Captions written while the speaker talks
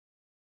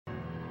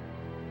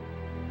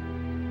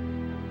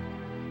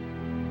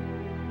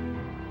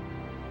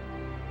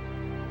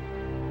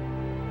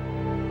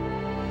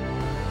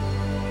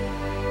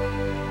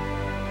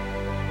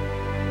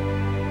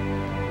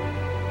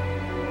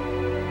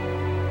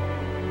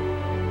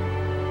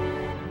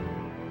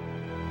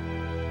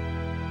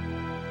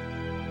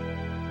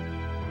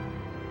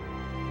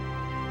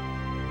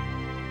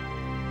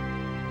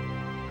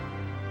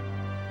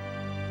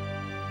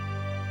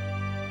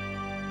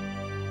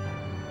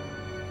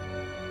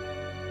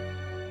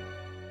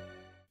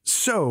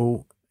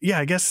So, yeah,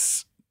 I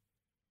guess,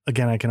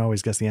 again, I can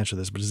always guess the answer to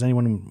this, but does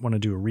anyone want to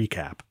do a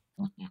recap?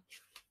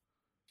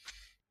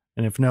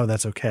 And if no,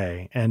 that's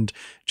okay. And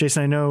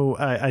Jason, I know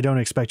I don't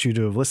expect you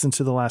to have listened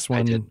to the last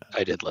one.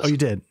 I did listen. Oh, you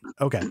did?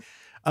 Okay.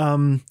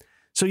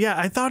 So yeah,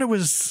 I thought it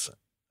was,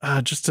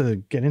 just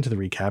to get into the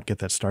recap, get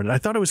that started. I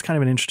thought it was kind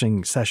of an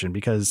interesting session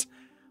because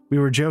we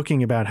were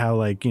joking about how,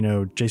 like, you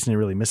know, Jason didn't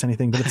really miss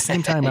anything, but at the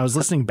same time, I was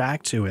listening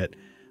back to it.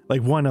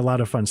 Like, one, a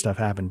lot of fun stuff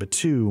happened, but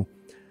two,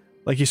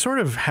 like, you sort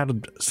of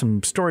had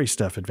some story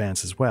stuff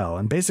advance as well.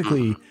 And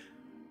basically,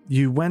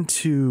 you went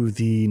to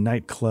the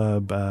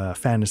nightclub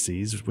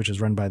Fantasies, which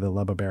is run by the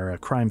La Barbera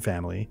crime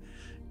family.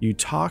 You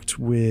talked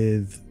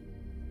with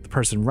the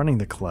person running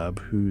the club,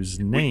 whose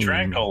name... We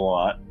drank a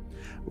lot.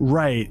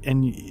 Right.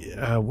 And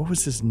what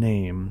was his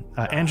name?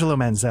 Angelo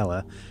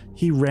Manzella.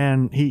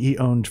 He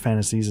owned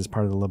Fantasies as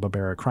part of the La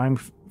Barbera crime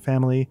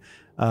family.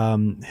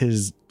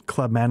 His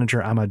club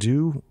manager,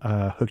 Amadou,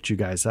 hooked you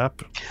guys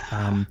up.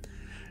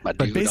 But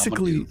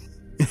basically,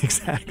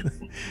 exactly.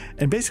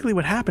 And basically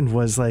what happened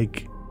was,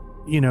 like,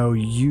 you know,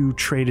 you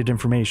traded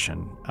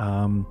information.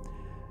 And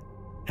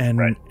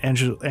right.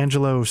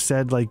 Angelo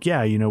said, like,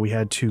 yeah, you know, we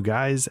had two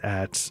guys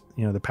at,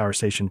 you know, the Power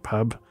Station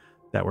pub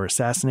that were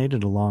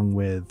assassinated, along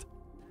with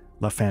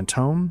La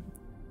Fantôme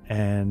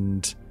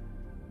and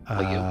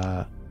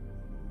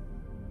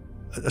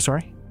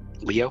sorry?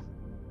 Leo?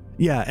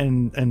 Yeah,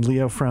 and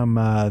Leo from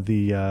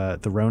the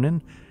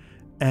Ronin.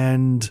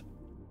 And,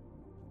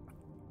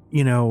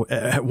 you know,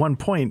 at one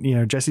point, you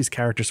know, Jesse's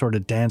character sort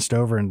of danced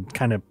over and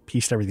kind of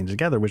pieced everything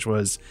together, which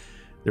was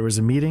there was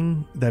a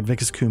meeting that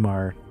Vikas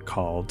Kumar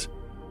called.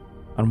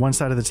 On one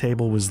side of the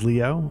table was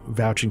Leo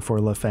vouching for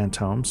La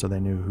Fantôme, so they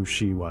knew who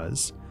she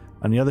was.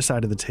 On the other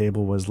side of the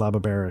table was La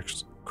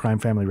Barbera's crime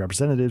family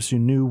representatives who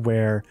knew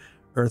where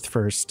Earth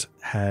First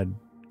had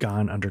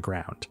gone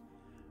underground.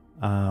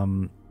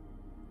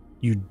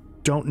 You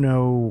don't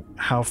know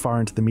how far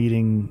into the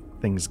meeting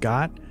things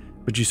got,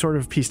 but you sort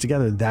of pieced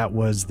together that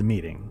was the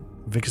meeting.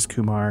 Vikas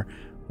Kumar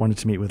wanted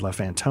to meet with La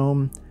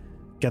Fantôme,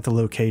 get the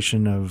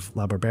location of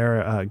La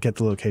Barbera, get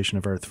the location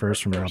of Earth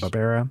First from La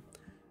Barbera,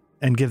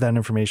 and give that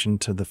information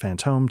to the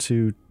Fantôme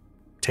to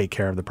take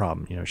care of the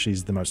problem. You know,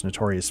 she's the most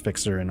notorious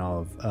fixer in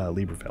all of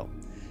Libreville.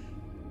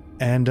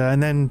 And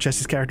then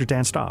Jesse's character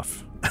danced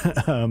off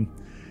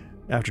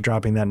after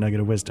dropping that nugget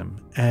of wisdom.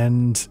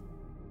 And,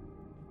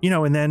 you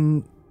know, and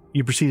then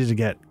you proceeded to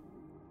get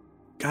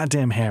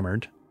goddamn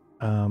hammered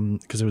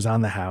because it was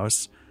on the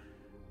house.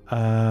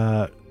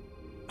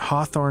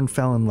 Hawthorne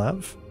fell in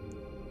love.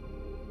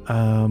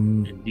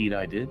 Indeed,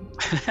 I did.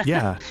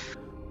 Yeah.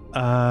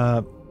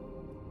 Let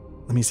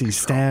me see.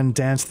 Stan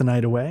danced the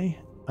night away.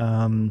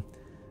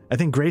 I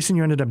think Grayson,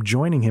 you ended up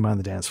joining him on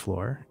the dance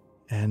floor.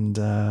 And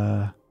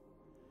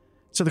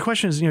so the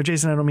question is, you know,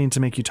 Jason, I don't mean to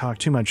make you talk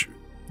too much.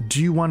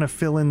 Do you want to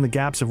fill in the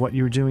gaps of what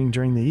you were doing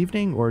during the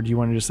evening? Or do you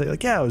want to just say,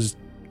 like, yeah, I was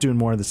doing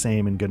more of the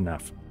same and good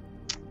enough?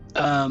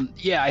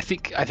 Yeah, I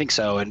think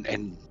so.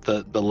 And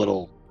the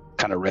little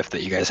kind of riff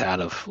that you guys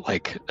had of,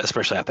 like,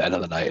 especially at the end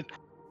of the night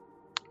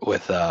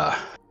with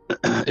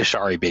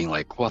Ishari being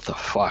like, what the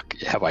fuck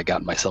have I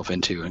gotten myself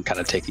into, and kind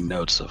of taking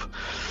notes of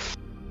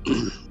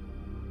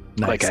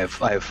nice. Like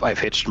I've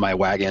hitched my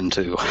wagon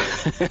to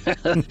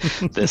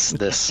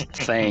this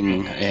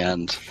thing,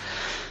 and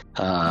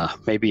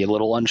maybe a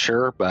little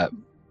unsure, but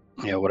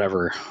you know,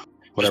 whatever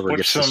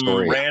gets the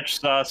story. Put some ranch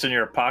sauce in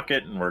your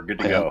pocket and we're good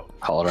to go.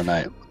 Call it a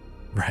night.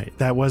 Right.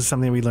 That was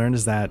something we learned,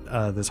 is that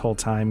this whole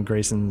time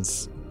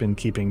Grayson's been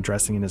keeping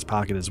dressing in his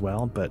pocket as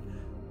well, but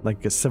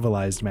like a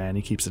civilized man,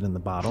 he keeps it in the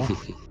bottle.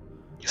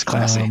 He's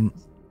classy.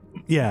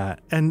 Yeah.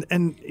 And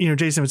you know,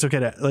 Jason, it's okay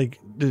to, like,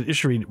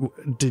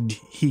 Ishari, did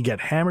he get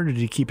hammered or did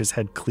he keep his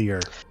head clear?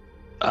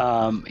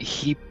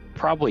 He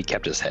probably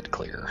kept his head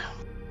clear.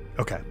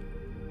 Okay.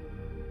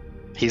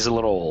 He's a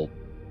little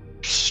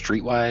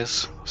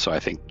streetwise, so I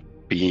think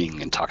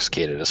being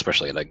intoxicated,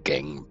 especially in a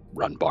gang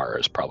run bar,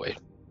 is probably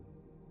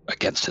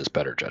against his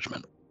better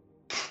judgment.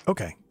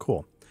 Okay,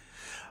 cool.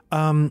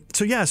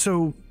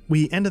 So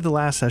we ended the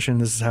last session.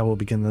 This is how we'll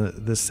begin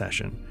this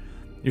session.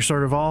 You're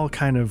sort of all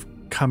kind of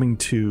coming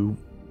to,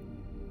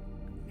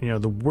 you know,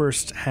 the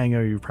worst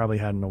hangover you've probably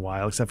had in a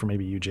while, except for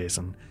maybe you,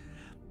 Jason.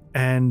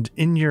 And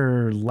in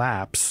your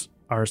laps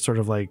are sort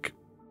of like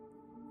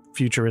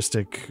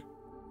futuristic,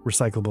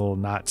 recyclable,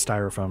 not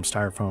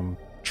styrofoam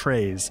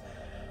trays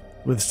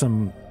with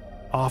some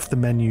off the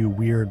menu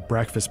weird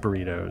breakfast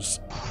burritos.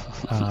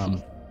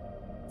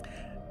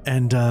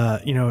 And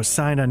you know,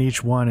 signed on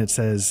each one, it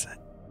says,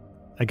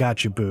 "I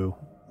got you, boo,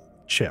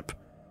 Chip."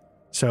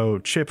 So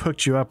Chip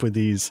hooked you up with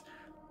these.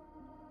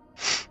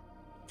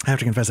 I have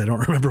to confess, I don't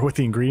remember what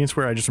the ingredients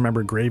were. I just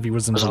remember gravy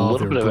was involved. There's a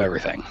little bit of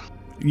everything.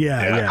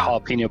 Yeah.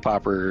 Jalapeno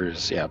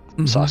poppers,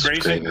 Mm-hmm. sausage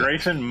gravy.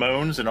 Grayson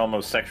moans in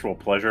almost sexual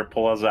pleasure,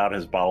 pulls out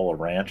his bottle of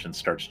ranch, and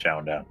starts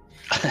chowing down.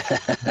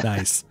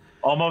 Nice.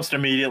 Almost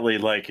immediately,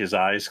 like, his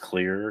eyes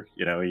clear.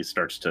 You know, he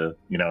starts to,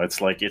 you know, it's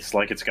like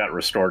it's got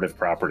restorative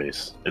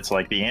properties. It's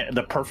like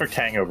the perfect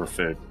hangover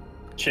food.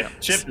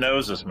 Chip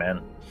knows this,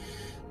 man.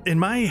 in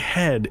my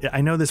head,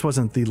 I know this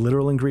wasn't the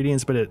literal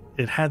ingredients, but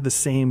it had the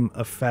same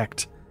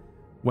effect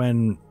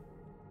when,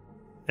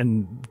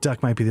 and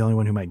Duck might be the only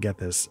one who might get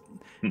this,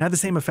 it had the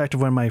same effect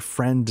of when my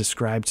friend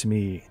described to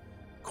me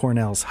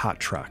Cornell's hot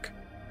truck.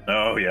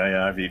 Oh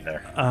yeah, I've eaten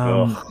there.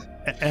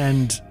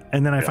 And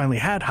then I finally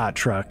had hot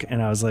truck,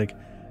 and I was like,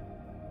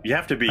 you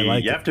have to be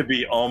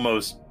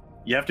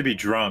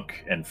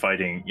drunk and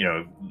fighting, you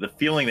know, the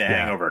feeling the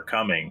hangover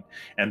coming,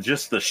 and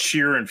just the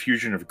sheer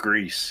infusion of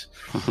grease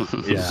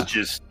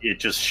is it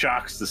just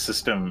shocks the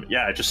system.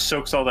 Yeah, it just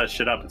soaks all that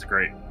shit up. It's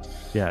great.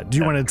 Yeah. Do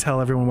you want to tell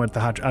everyone what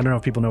I don't know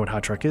if people know what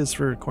hot truck is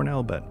for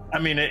Cornell, but I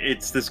mean,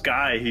 it's this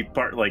guy. He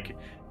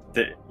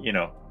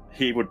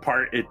would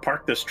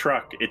park this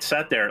truck. It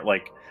sat there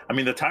like, I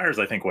mean, the tires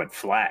I think went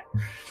flat,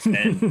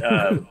 and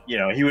you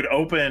know, he would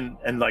open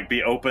and like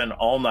be open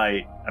all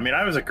night. I mean,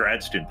 I was a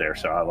grad student there,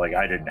 so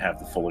I didn't have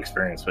the full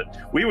experience, but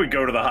we would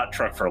go to the hot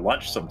truck for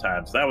lunch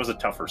sometimes. That was a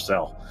tougher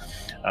sell,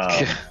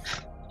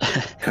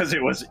 because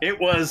it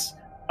was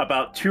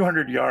about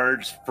 200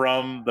 yards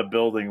from the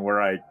building where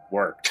I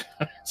worked,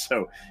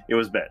 so it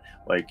was bad.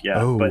 Like,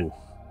 but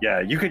yeah,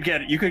 you could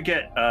get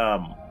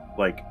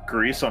like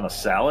grease on a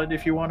salad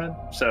if you wanted.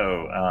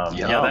 So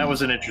that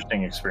was an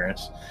interesting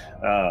experience.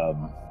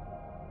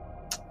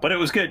 But it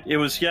was good. It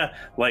was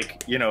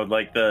like, you know,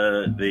 like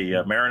the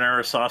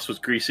marinara sauce was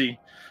greasy.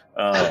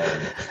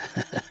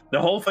 The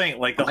whole thing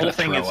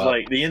is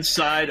like the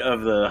inside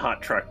of the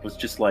hot truck was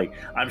just like,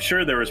 I'm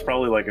sure there was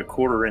probably like a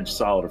 1/4 inch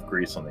solid of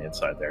grease on the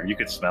inside there. You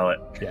could smell it.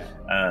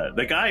 Yeah.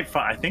 The guy,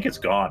 I think it's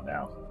gone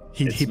now.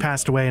 He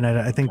passed away, and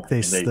I think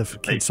the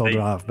kids sold it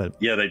off. But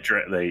yeah, they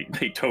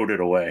towed it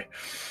away.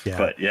 Yeah.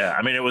 But yeah,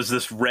 I mean, it was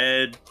this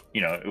red.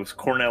 You know, it was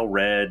Cornell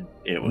red.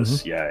 It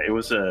was it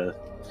was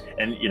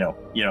and you know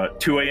at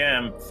 2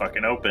 a.m.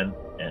 fucking open,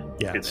 and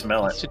you could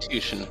smell it.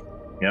 Institution.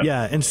 Yep.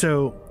 Yeah, and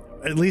so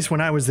at least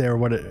when I was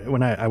there, I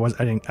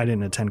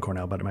didn't attend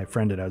Cornell, but my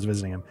friend did. I was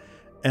visiting him,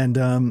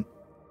 and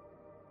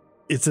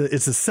it's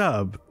a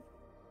sub.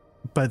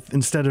 But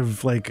instead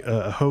of like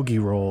a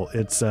hoagie roll,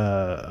 it's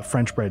a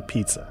French bread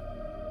pizza.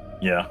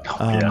 Yeah.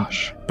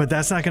 Gosh. But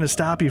that's not going to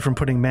stop you from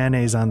putting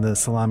mayonnaise on the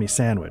salami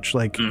sandwich.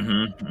 Like,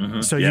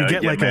 so you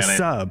get like mayonnaise. A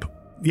sub.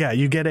 Yeah,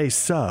 you get a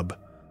sub,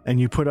 and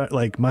you put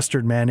like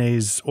mustard,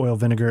 mayonnaise, oil,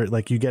 vinegar.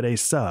 Like you get a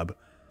sub,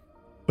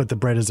 but the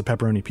bread is a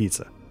pepperoni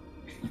pizza.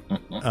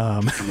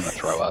 I'm gonna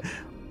throw up.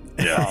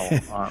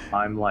 Yeah,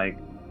 I'm like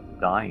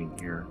dying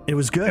here. It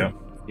was good.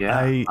 Yeah,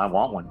 I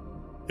want one.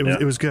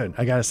 It was good.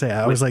 I gotta say,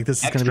 I was like,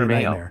 this is gonna be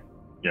a nightmare.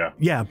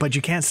 Yeah, but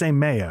you can't say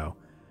mayo.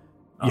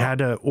 You had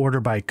to order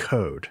by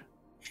code.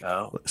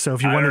 Oh, so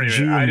if you wanted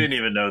I didn't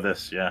even know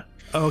this. Yeah.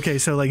 Okay,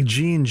 so like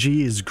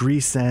G&G is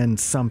grease and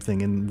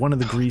something, and one of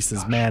the grease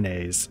is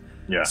mayonnaise.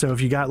 Yeah. So if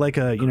you got like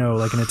an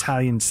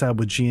Italian sub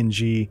with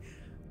G&G,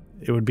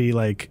 it would be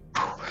like,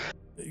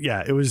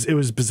 it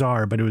was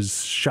bizarre, but it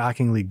was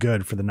shockingly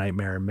good for the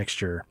nightmare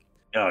mixture.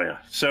 Oh yeah.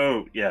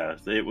 So yeah,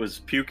 it was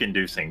puke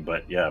inducing,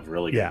 but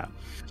really good. Yeah.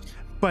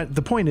 But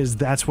the point is,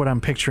 that's what I'm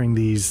picturing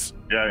these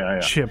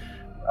chip.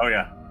 Oh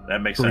yeah,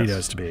 that makes burritos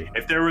sense. To be.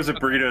 If there was a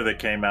burrito that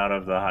came out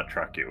of the hot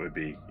truck, it would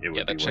be it'd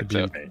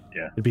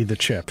be the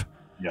chip.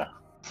 Yeah.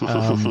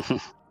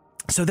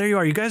 So there you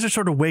are. You guys are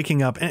sort of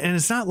waking up, and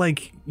it's not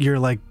like you're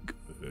like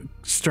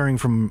stirring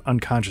from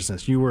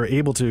unconsciousness. You were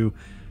able to.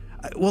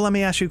 Well, let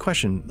me ask you a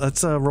question.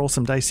 Let's roll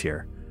some dice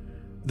here.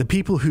 The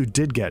people who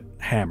did get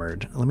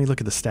hammered. Let me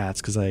look at the stats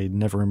because I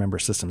never remember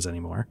systems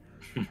anymore.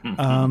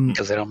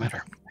 Because they don't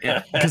matter.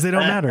 Yeah. Because they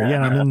don't matter.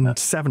 Yeah, I'm in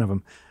 7 of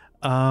them.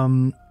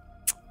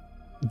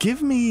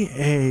 Give me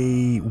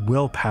a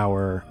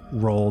willpower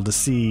roll to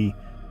see.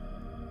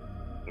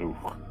 Ooh.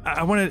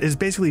 I want to is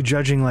basically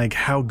judging like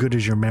how good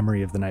is your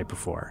memory of the night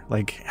before,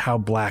 like how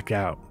blacked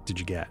out did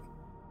you get.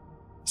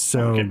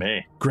 So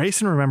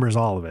Grayson remembers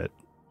all of it.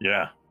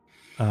 Yeah.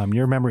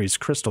 Your memory is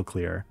crystal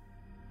clear.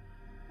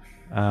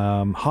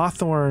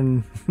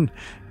 Hawthorne,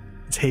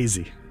 it's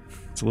hazy.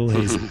 It's a little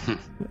hazy.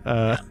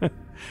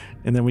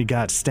 And then we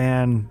got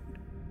Stan.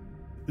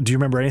 Do you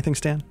remember anything,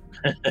 Stan?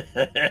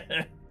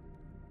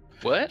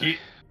 What?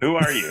 Who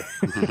are you?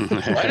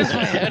 Why does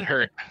my head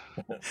hurt?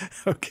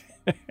 Okay.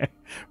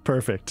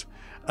 Perfect.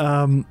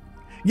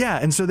 Yeah,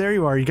 and so there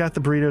you are. You got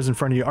the burritos in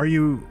front of you. Are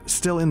you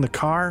still in the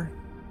car,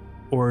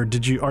 or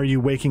are you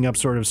waking up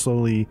sort of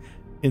slowly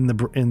in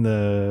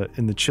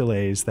the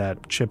Chiles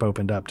that Chip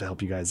opened up to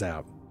help you guys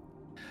out?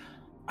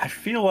 I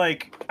feel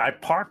like I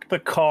parked the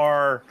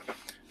car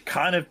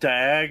kind of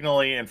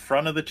diagonally in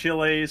front of the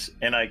Chiles,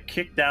 and I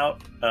kicked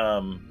out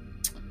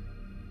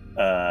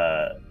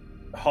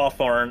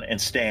Hawthorne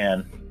and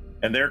Stan,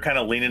 and they're kind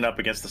of leaning up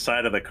against the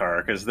side of the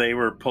car because they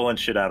were pulling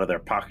shit out of their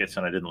pockets,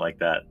 and I didn't like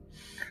that.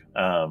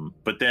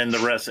 But then the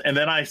rest, and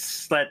then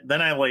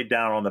I laid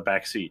down on the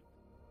back seat.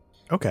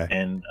 Okay.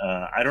 And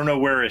I don't know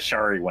where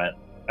Ishari went.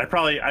 I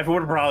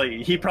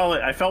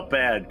felt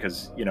bad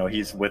because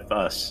he's with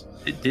us.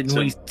 Didn't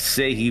we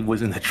say he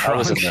was in the trunk?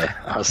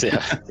 I was in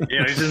there.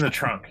 Yeah, he's in the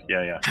trunk.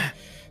 Yeah.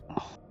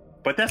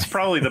 But that's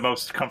probably the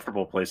most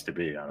comfortable place to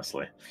be,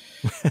 honestly.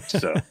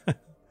 So.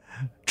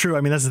 True.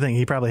 I mean, that's the thing.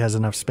 He probably has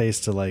enough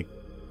space to like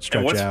stretch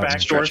and what's out.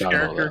 Backdoor's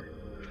character?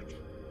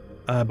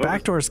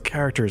 Backdoor's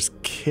character is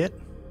Kit.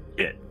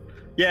 Kit.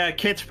 Yeah,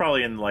 Kit's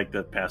probably in like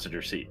the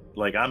passenger seat.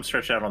 Like I'm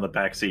stretched out on the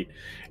back seat,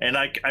 and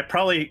I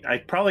probably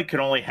could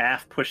only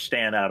half push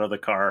Stan out of the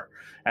car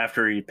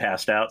after he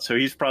passed out. So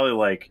he's probably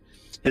like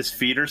his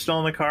feet are still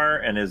in the car,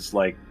 and his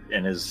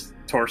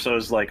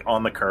torso's like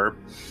on the curb.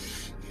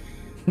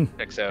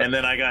 And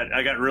then I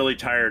got really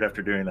tired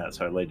after doing that,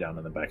 so I laid down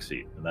in the back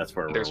seat, and that's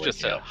where there's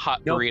just a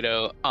hot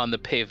burrito on the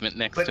pavement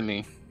next to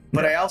me.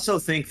 But I also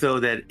think though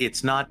that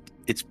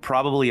it's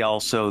probably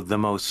also the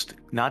most,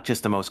 not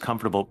just the most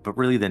comfortable, but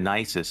really the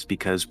nicest,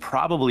 because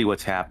probably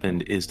what's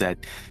happened is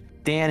that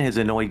Dan has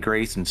annoyed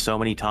Grayson so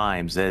many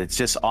times that it's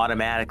just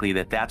automatically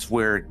that's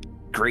where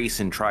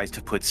Grayson tries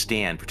to put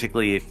Stan,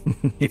 particularly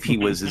if he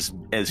was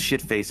as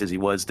shit-faced as he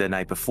was the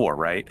night before,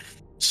 right?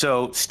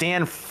 So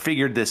Stan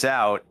figured this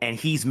out, and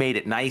he's made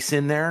it nice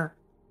in there.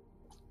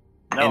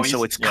 No, and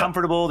so it's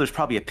comfortable. There's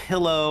probably a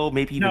pillow,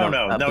 maybe even a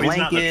blanket. He's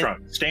not in the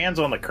trunk. Stan's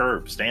on the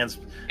curb. Stan's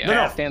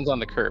Stan's on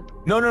the curb.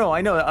 No.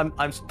 I know.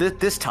 I'm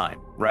this time,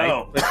 right?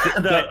 Oh,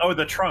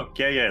 the trunk.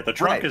 Yeah. The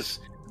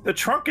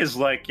trunk is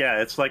like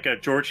it's like a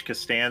George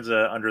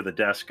Costanza under the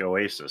desk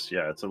Oasis.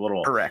 Yeah, it's a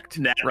little correct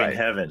napping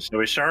heaven. So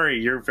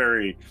Ishari,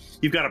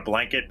 you've got a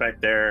blanket back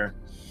there.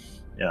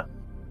 Yeah,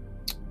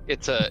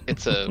 it's a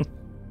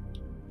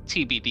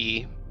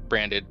TBD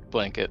branded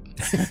blanket.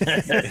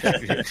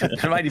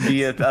 there might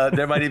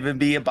even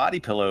be a body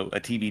pillow, a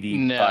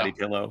TBD body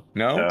pillow.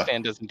 No,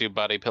 Stan doesn't do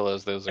body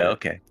pillows. Those are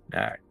okay.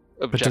 All right.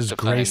 But does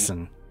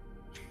Grayson?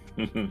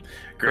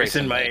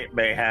 Grayson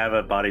may have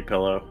a body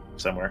pillow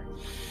somewhere.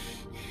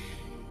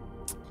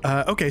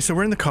 Okay, so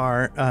we're in the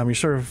car. You're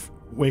sort of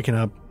waking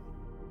up,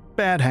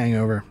 bad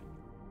hangover,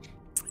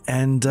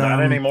 and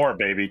not anymore,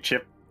 baby.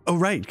 Chip. Oh,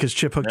 right, because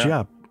Chip hooked you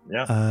up.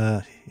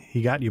 Yeah.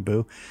 He got you,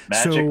 boo.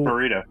 Magic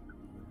burrito.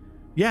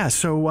 Yeah.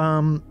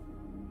 So,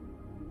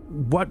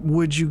 what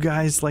would you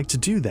guys like to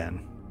do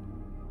then?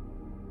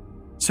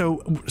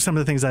 So, some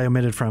of the things I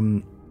omitted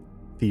from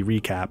the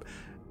recap.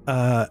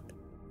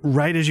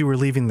 Right as you were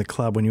leaving the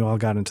club, when you all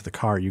got into the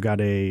car, you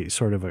got a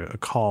sort of a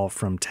call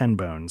from Ten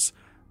Bones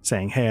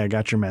saying, "Hey, I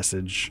got your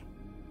message.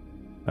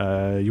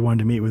 You wanted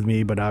to meet with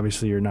me, but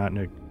obviously you're not in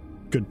a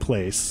good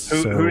place."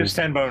 Who is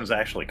Ten Bones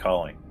actually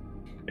calling?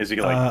 Is he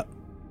like?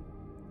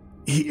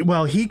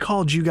 He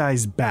called you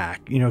guys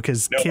back,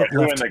 because Kit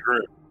who left in the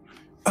group.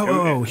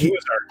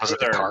 Was it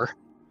the car?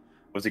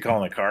 Was he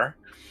calling the car?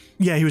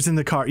 Yeah, he was in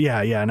the car.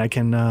 Yeah, and I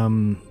can.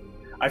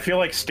 I feel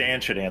like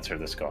Stan should answer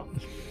this call.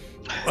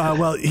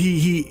 Well,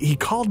 he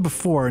called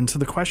before, and so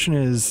the question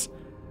is,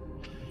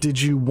 did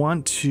you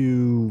want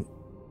to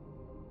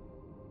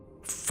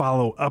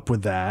follow up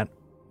with that,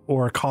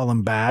 or call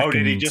him back? Oh,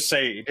 did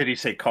he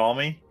say call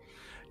me?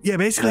 Yeah,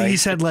 basically he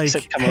said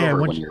come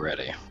over when you're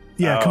ready.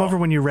 Yeah, come over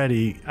when you're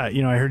ready. I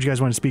heard you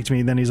guys want to speak to me.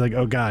 And then he's like,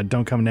 "Oh God,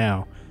 don't come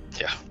now."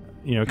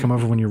 Yeah. Come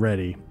over when you're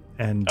ready.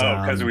 And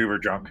because we were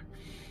drunk.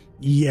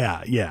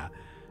 Yeah.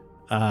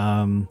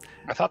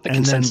 I thought the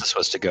consensus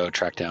was to go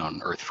track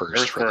down Earth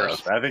First.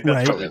 I think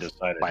that's what we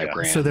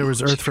decided. So there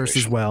was Earth First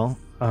as well,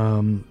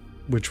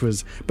 which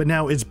was. But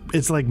now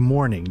it's like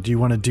morning. Do you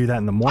want to do that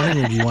in the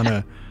morning, or do you want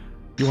to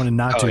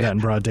not do that in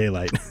broad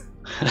daylight?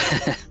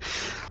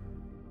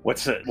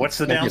 What's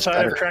the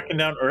downside of tracking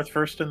down Earth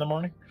First in the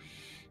morning?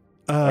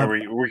 Are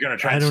we going to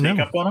try and sneak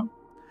up on him?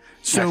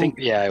 So I think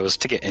it was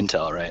to get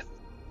intel, right?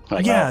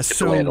 Get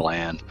the lay of the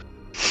land.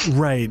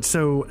 Right.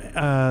 So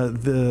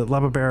the La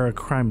Barbera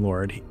crime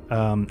lord,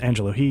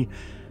 Angelo, he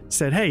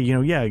said,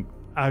 "Hey,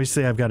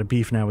 obviously I've got a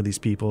beef now with these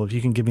people. If you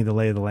can give me the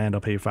lay of the land,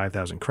 I'll pay you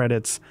 5,000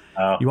 credits."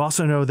 You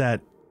also know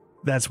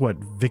that's what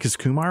Vikas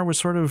Kumar was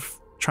sort of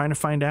trying to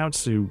find out.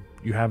 So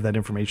you have that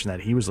information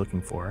that he was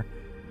looking for.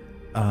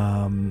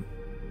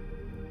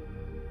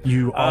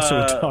 You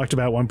also talked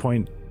about one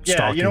point.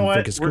 Yeah, you know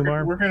what? Vikas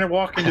Kumar. We're gonna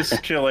walk into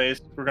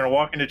Chili's.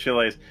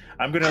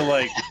 I'm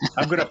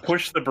gonna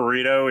push the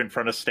burrito in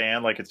front of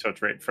Stan, so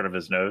it's right in front of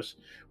his nose,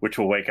 which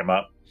will wake him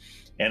up.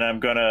 And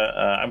I'm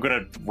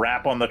gonna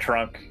rap on the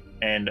trunk.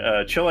 And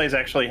Chili's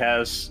actually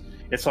has,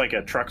 it's like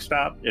a truck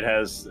stop. It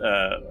has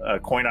a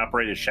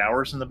coin-operated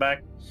showers in the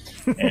back,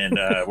 and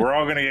we're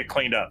all gonna get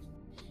cleaned up.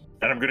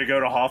 And I'm gonna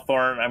go to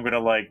Hawthorne. I'm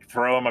gonna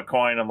throw him a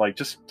coin. I'm like,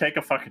 just take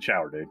a fucking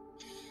shower, dude.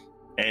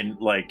 And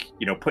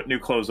put new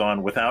clothes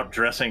on without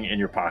dressing in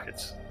your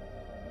pockets.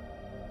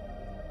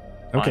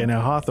 Okay,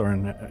 now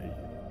Hawthorne.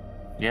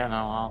 Yeah, no,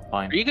 I'll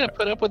fine. Are you gonna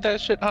put up with that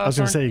shit, Hawthorne? I was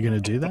gonna say, you're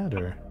gonna do that,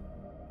 or?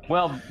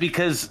 Well,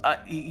 because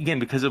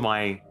because of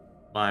my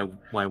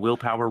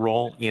willpower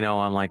roll,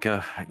 I'm like,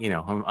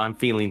 I'm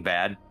feeling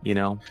bad,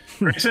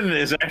 Grayson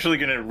is actually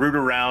gonna root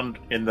around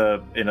in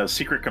a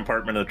secret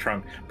compartment of the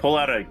trunk, pull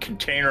out a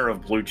container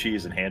of blue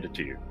cheese, and hand it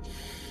to you.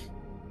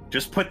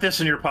 Just put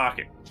this in your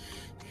pocket.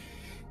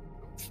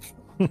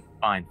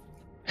 Fine.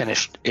 And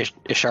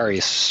Ishari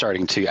is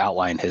starting to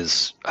outline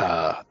his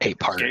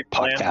 8-part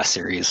podcast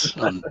series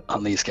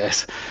on these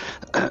guys.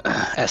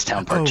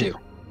 S-Town Part 2.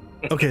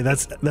 Okay,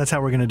 that's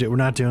how we're gonna do it. We're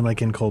not doing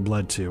like In Cold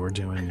Blood 2. We're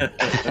doing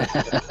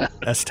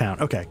S-Town.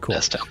 Okay, cool.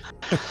 S-Town.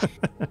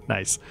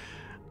 Nice.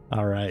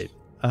 All right.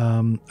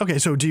 Okay,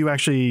 so do you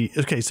actually?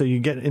 Okay, so you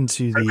get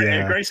into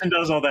the. Grayson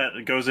does all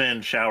that. Goes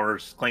in,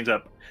 showers, cleans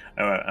up.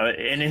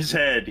 In his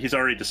head, he's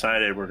already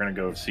decided we're gonna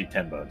go see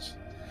Ten Bones.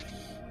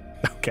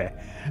 Okay,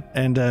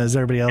 and is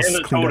everybody else I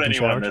haven't cleaned told up and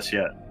anyone showered? this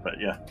yet, but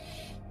yeah.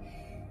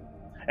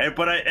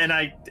 But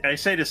I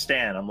say to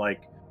Stan, I'm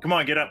like, come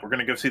on, get up. We're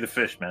gonna go see the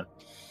fish, man.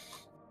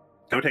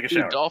 Go take a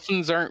shower. Dude,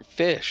 dolphins aren't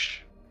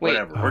fish. Wait,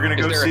 Whatever. We're gonna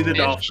is go there see a the fish?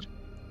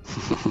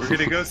 dolphin. We're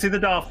gonna go see the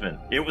dolphin.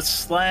 It was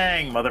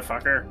slang,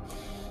 motherfucker.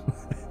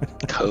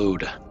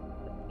 Code.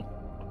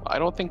 I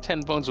don't think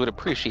Ten Bones would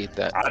appreciate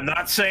that. I'm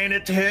not saying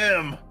it to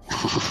him.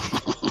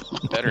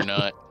 Better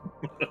not.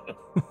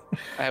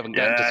 I haven't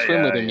gotten to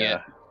swim with him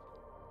yet.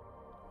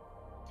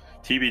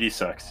 TBD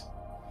sucks.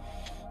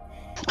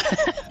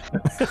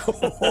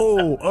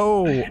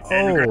 Oh!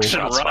 Grayson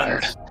Shots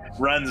fired.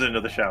 runs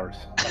into the showers.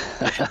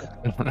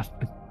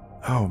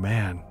 Oh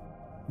man.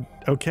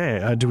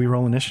 Okay, do we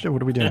roll initiative?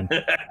 What are we doing?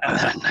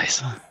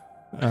 Nice.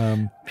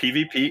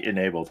 PvP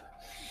enabled.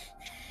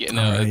 Yeah,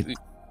 no, Alright.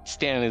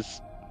 Stan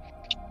is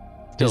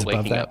still He's above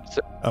waking that? up.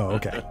 So, Oh,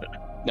 okay.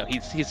 no,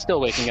 he's still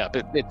waking up.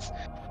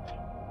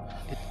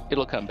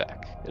 It'll come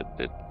back.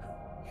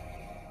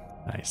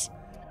 Nice.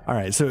 All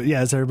right. So yeah,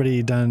 has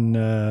everybody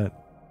done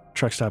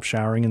truck stop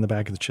showering in the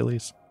back of the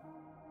Chili's?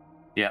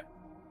 Yeah.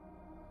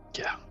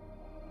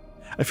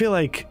 I feel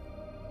like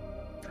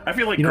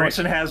You know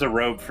Grayson has a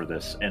robe for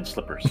this and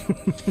slippers.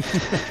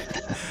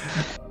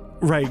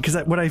 right, because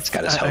what He's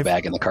got his hoe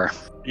bag in the car.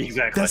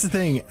 Exactly. that's the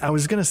thing. I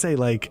was gonna say,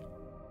 like,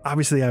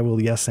 obviously I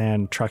will yes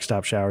and truck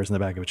stop showers in the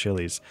back of a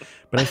Chili's,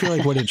 but I feel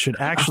like what it should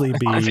actually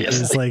be Obviously.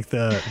 is like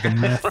the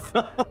meth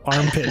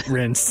armpit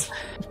rinse.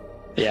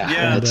 Yeah.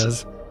 Yeah. It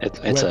does. It's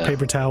Wet a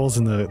paper towels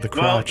in the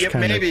crotch. yeah,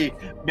 kind of.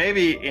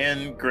 maybe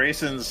in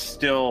Grayson's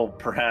still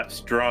perhaps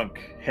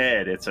drunk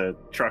head, it's a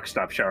truck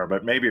stop shower,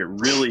 but maybe it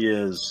really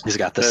is. He's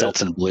got the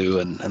Seltzer blue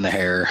and the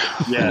hair.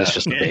 Yeah, And it's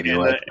just a baby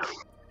wipe.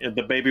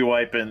 The baby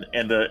wipe and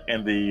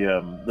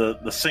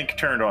the sink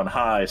turned on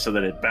high so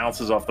that it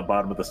bounces off the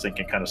bottom of the sink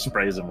and kind of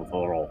sprays them with a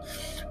little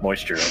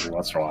moisture every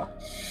once in a while.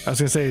 I was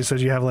gonna say, so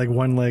do you have like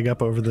one leg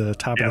up over the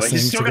top Yeah, of the like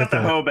sink? he's still to got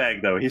get the hoe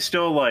bag though. He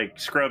still like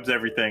scrubs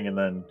everything and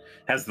then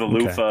has the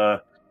loofah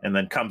and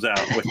then comes out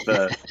with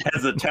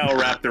has the towel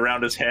wrapped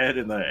around his head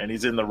and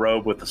he's in the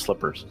robe with the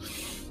slippers.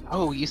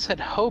 Oh, you said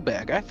hoe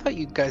bag. I thought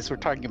you guys were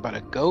talking about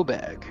a go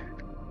bag.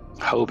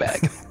 Hoe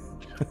bag.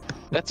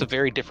 That's a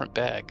very different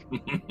bag.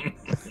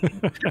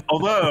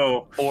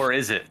 Although, Or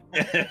is it?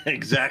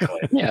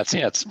 exactly. Yeah,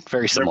 it's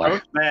very They're similar.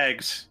 both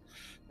bags.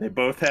 They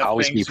both have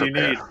Always be things you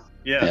prepared. need.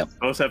 Yeah, Yep.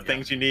 both have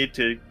things you need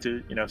to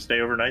stay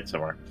overnight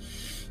somewhere.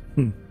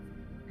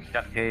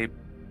 Duct tape,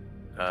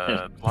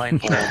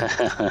 blindfold.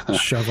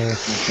 shovel,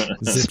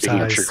 zip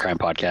Speaking of ties. true crime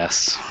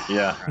podcasts,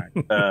 Yeah.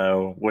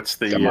 What's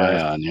got my eye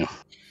the on you.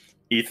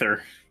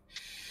 ether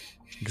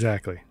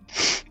Exactly.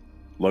 And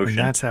lotion?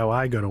 that's how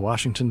I go to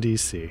Washington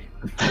D.C.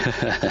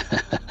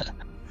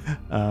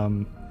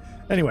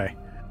 Anyway,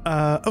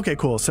 okay,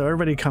 cool. So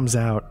everybody comes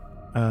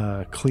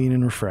out clean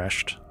and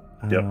refreshed.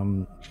 Yep.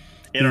 The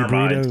In our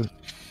minds.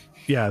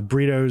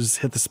 burritos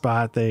hit the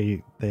spot.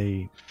 They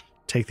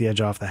take the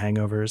edge off the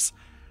hangovers.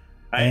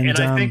 And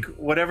I think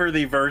whatever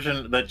the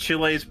version, the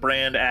Chile's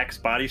brand Axe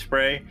body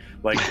spray,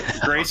 like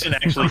Grayson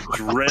actually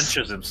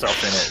drenches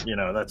himself in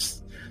it.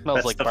 That's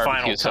Smells like the barbecue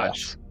final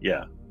sauce. touch.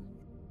 Yeah.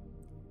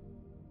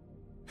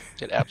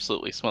 It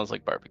absolutely smells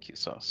like barbecue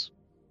sauce.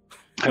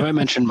 Have I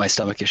mentioned my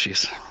stomach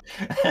issues?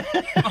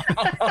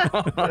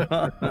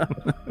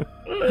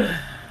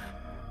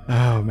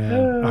 Oh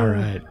man! All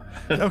right.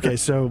 Okay,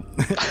 so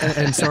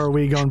and so are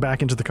we going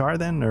back into the car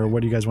then, or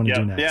what do you guys want to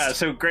do next? Yeah.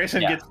 So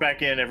Grayson Yeah. gets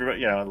back in.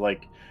 Everybody,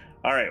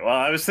 all right. Well,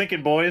 I was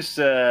thinking, boys,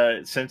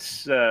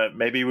 since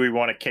maybe we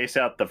want to case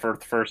out the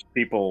first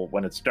people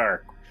when it's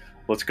dark,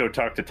 let's go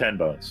talk to Ten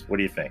Bones. What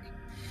do you think?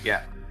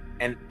 Yeah,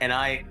 and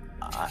I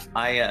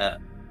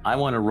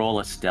want to roll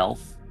a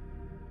stealth.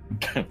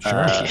 Sure.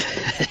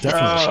 Definitely.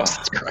 Oh.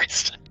 Jesus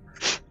Christ.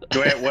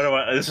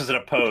 This isn't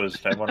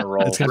opposed. I want to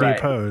roll. It's gonna Right. be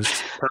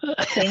opposed.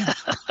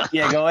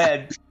 Yeah, go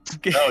ahead.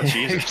 Oh,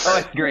 Jesus. Go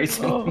ahead,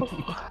 Grayson.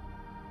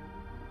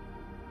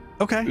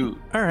 Okay. Ooh.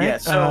 All right.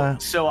 Yeah,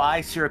 so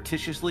I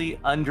surreptitiously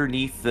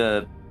underneath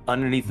the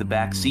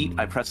back seat,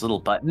 I press a little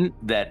button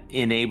that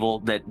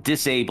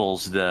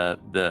disables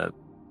the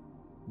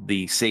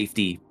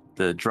safety,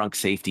 the drunk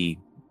safety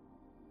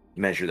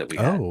measure that we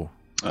had. Oh.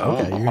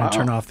 Okay. You're wow. gonna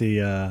turn off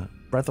the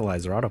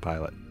breathalyzer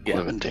autopilot. Yeah.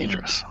 Would have been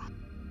dangerous.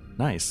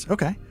 Nice.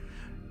 Okay.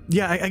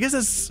 Yeah, I guess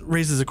this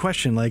raises a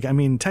question. Like, I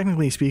mean,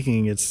 technically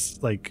speaking,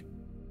 it's like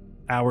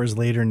hours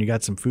later and you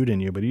got some food in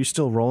you, but are you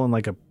still rolling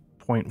like a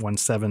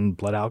 0.17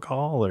 blood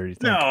alcohol, or do you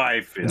think No, I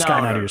feel it's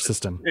gotten out of your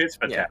system? It's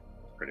been Yeah.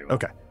 pretty well.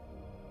 Okay.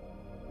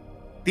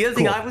 The other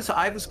thing Cool.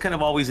 I was kind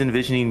of always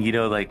envisioning,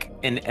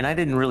 and I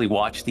didn't really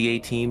watch the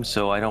A-Team,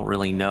 so I don't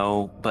really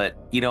know, but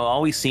it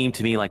always seemed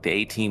to me like the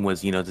A-Team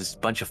was, this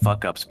bunch of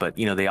fuck ups, but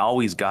they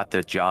always got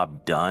the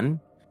job done.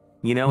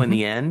 in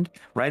the end,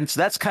 right? And so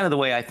that's kind of the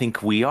way I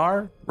think we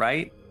are,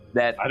 right?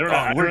 That I don't know.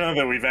 I don't know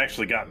that we've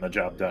actually gotten the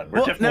job done.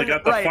 We're definitely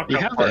got the fuck You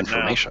up have the part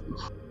information.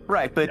 now.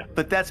 Right, but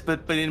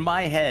in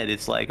my head,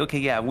 it's like, okay,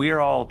 yeah, we're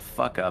all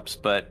fuck ups,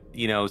 but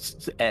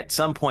at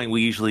some point,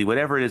 we usually,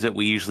 whatever it is that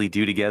we usually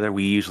do together,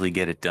 we usually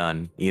get it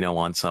done,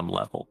 on some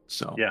level.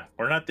 So yeah,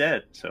 we're not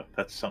dead, so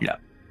that's something.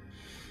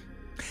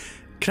 Yeah.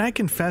 Can I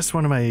confess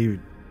one of my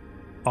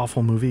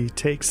awful movie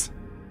takes?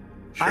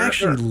 Sure, I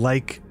actually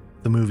like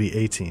the movie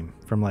A-Team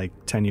from like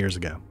 10 years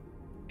ago.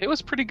 It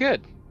was pretty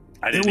good.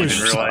 I didn't It was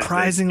even realize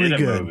surprisingly they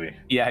did a good. movie.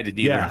 yeah, I didn't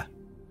either. Yeah,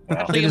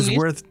 Wow. it is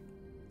worth.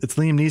 It's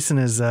Liam Neeson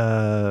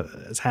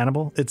as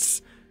Hannibal.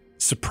 It's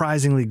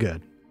surprisingly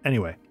good.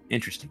 Anyway,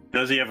 Interesting.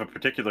 Does he have a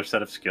particular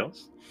set of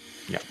skills?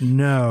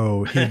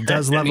 no, he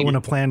does love it when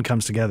a plan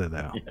comes together,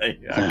 though. Okay.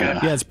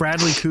 Yeah, it's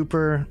Bradley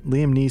Cooper,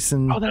 Liam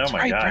Neeson. Oh, that's Oh my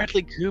right, God.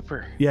 Bradley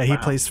Cooper. Yeah, he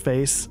Wow. plays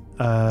Face.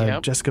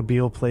 Yep. Jessica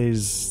Biel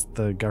plays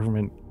the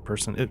government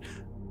person. It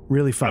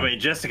really fun. I mean,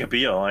 Jessica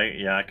Biel.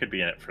 I could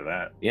be in it for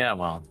that. Yeah,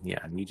 well, yeah,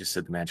 you just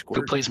said the magic Who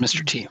word. plays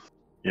Mr. T?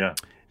 Yeah.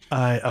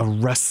 A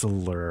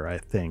wrestler, I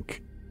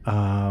think.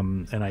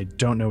 And I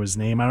don't know his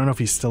name. I don't know if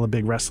he's still a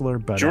big wrestler,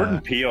 but Jordan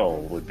Peele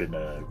would have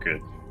been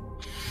good.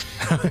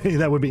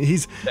 that would be.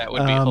 That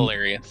would be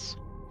hilarious.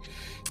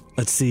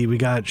 Let's see. We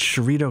got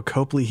Sharito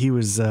Copley. He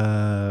was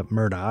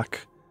Murdoch.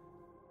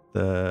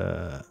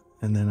 And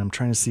then I'm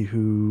trying to see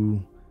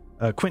who.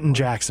 Quentin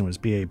Jackson was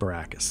B.A.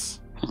 Baracus.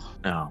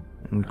 Oh,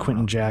 And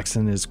Quentin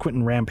Jackson is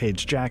Quentin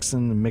Rampage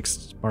Jackson, a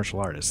mixed martial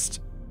artist,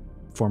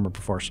 former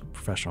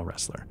professional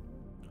wrestler.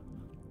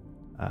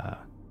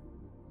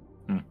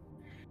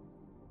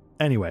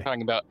 Anyway,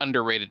 Talking about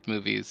underrated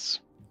movies,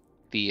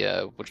 the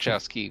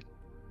Wachowski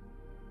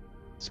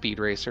Speed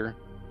Racer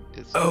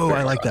is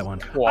I like that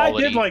one. I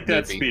did like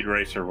that movie. Speed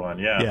Racer one.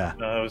 Yeah. Yeah.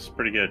 No, it was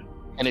pretty good.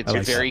 And it's I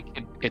like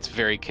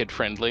very kid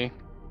friendly.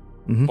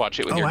 Mhm. Watch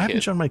it with Oh, your I haven't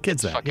kids. shown my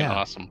kids It's that. fucking Yeah,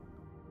 awesome.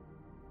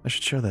 I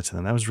should show that to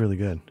them. That was really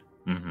good.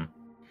 Mm-hmm.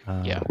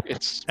 Yeah,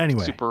 it's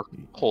Anyway. super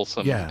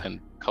wholesome Yeah. and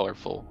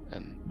colorful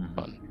and Mhm.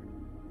 fun.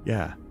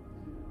 Yeah.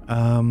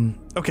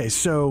 Okay.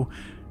 So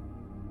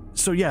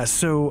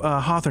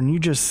Hawthorne, you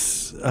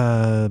just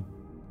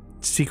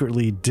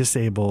secretly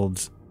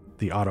disabled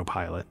the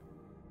autopilot.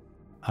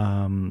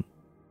 And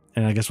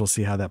I guess we'll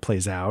see how that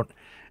plays out.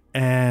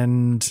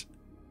 And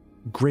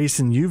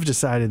Grayson, you've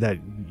decided that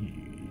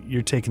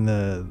you're taking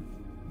the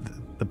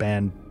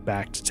band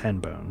back to 10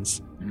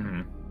 Bones.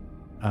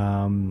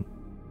 Mm-hmm.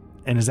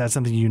 And is that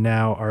something you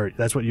now are?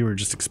 That's what you were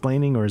just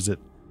explaining, or is it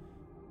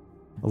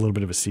a little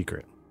bit of a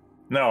secret?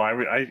 No,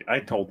 I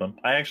told them.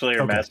 I actually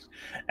am Okay.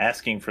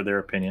 asking for their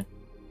opinion.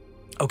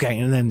 Okay,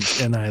 and then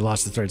I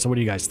lost the thread. So what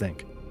do you guys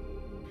think?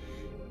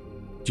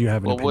 Do you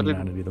have an Well, what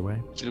opinion did- on it either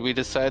way? Did we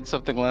decide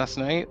something last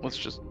night? Let's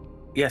just.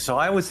 yeah. So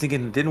I was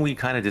thinking, didn't we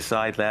kind of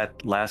decide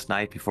that last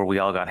night before we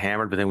all got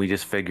hammered? But then we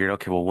just figured,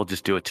 okay, well, we'll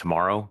just do it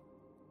tomorrow.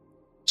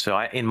 So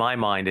in my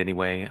mind,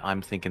 anyway,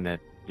 I'm thinking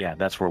that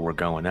that's where we're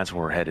going. That's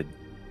where we're headed,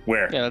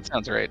 Where? Yeah, that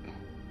sounds right.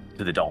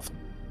 to the Dolphin.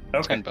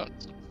 10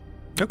 Bones.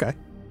 Okay,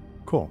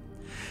 cool.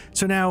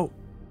 So now,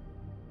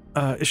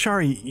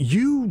 Ishari,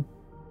 you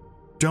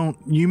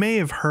may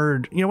have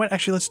heard. You know what?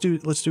 Actually,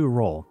 let's do a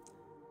roll.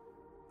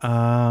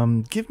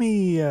 Give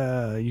me.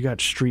 You got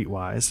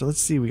Streetwise. So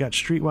let's see. We got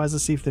Streetwise.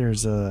 Let's see if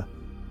there's a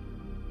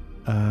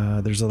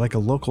like a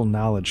local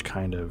knowledge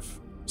kind of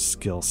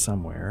skill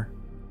somewhere.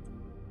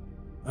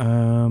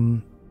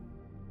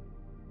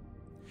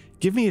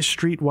 Give me a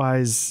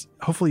Streetwise.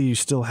 Hopefully, you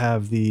still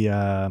have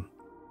the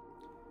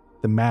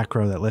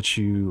macro that lets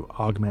you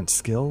augment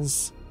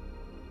skills.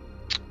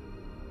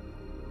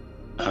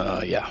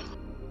 Yeah.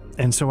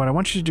 And so what I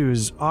want you to do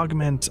is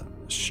augment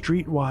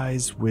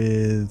Streetwise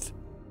with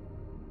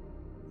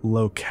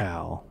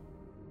locale.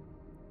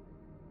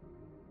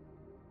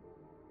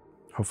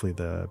 Hopefully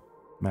the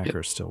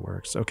macro still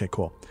works. Okay,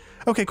 cool.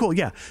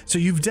 Yeah. So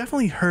you've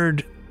definitely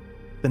heard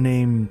the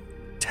name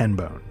 10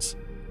 Bones.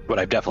 But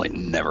I've definitely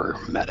never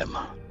met him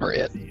or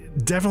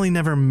it. Definitely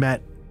never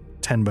met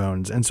 10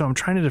 Bones. And so I'm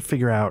trying to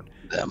figure out,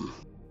 Them.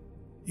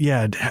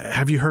 yeah,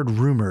 have you heard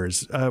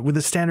rumors? With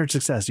the standard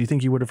success, do you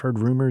think you would have heard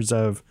rumors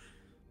of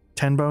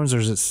 10 Bones, or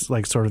is it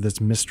like sort of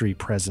this mystery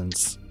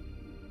presence?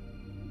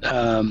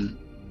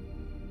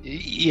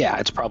 Yeah,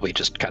 it's probably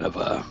just kind of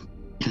a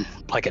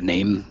like a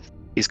name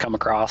he's come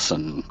across,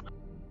 and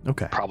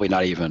Okay. probably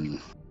not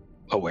even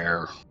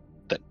aware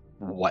that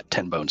what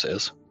 10 Bones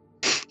is,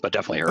 but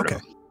definitely heard Okay.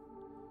 of him.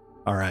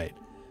 All right.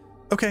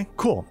 Okay,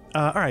 cool.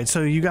 All right.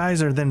 So you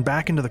guys are then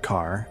back into the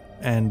car,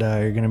 and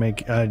you're going to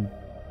make, you're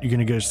going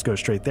to just go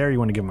straight there. You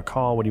want to give him a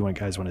call? What do you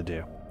guys want to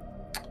do?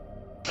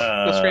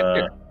 Go straight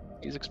there.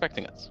 He's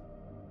expecting us.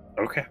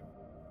 Okay.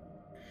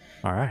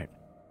 All right.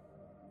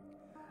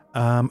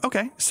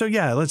 Okay. So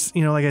yeah, let's,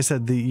 like I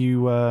said,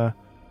 And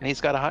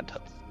he's got a hot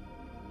tub.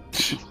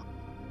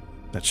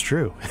 that's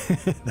true.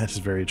 That is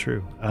very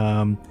true.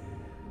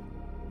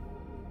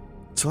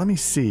 So let me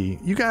see.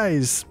 You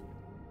guys,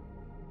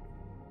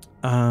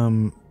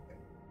 you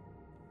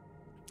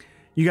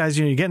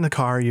get in the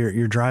car,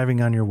 you're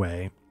driving on your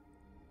way.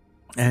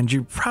 And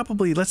you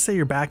probably, let's say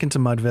you're back into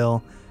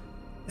Mudville,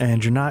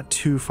 and you're not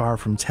too far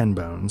from Ten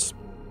Bones,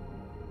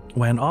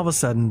 when all of a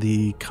sudden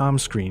the comm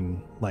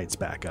screen lights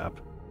back up.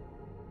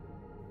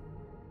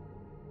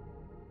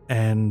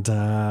 And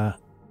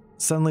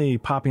suddenly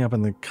popping up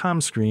on the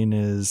comm screen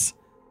is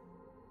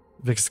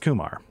Vicus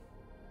Kumar.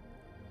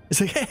 It's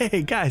like,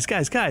 hey, guys,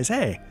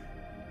 hey.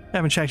 I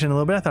haven't checked in a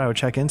little bit. I thought I would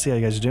check in, see how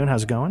you guys are doing.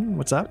 How's it going?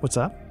 What's up?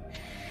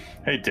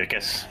 Hey,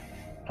 Dickus.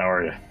 How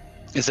are you?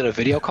 Is it a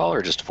video call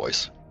or just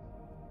voice?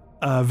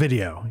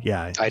 Video,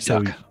 yeah. I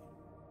duck.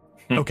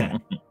 Okay.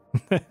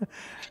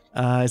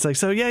 It's like,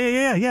 so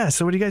yeah.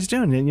 So what are you guys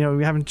doing? And,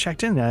 we haven't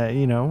checked in,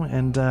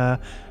 and where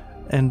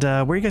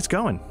are you guys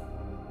going?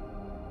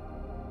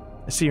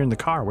 I see you're in the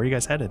car. Where are you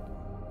guys headed?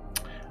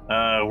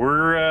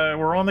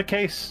 We're on the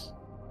case,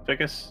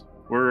 Vicus.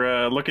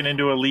 We're looking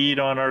into a lead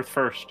on Earth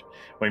First.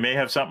 We may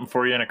have something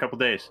for you in a couple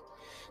days.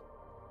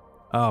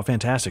 Oh,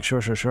 fantastic!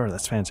 Sure.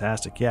 That's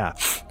fantastic. Yeah.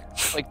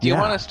 Like, do you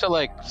want us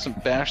to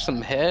bash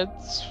some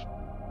heads,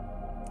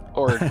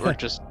 or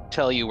just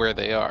tell you where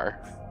they are?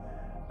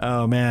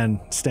 Oh man,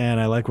 Stan,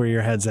 I like where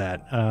your head's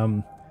at.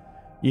 I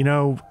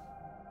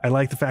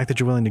like the fact that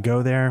you're willing to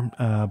go there,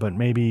 but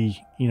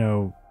maybe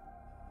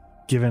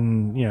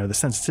given the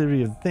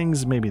sensitivity of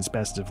things, maybe it's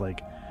best if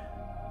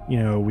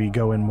we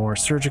go in more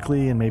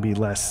surgically and maybe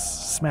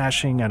less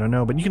smashing. I don't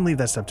know, but you can leave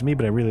that stuff to me.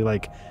 But I really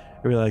like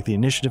the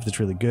initiative. That's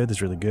really good.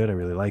 I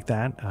really like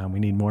that. We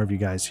need more of you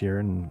guys here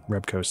in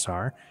Rebco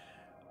Star.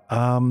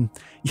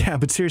 Yeah,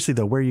 but seriously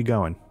though, where are you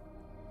going?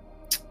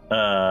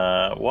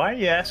 Why are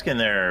you asking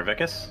there,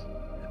 Vicus?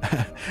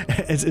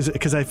 It's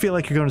because I feel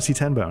like you're going to see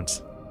Ten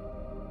Bones.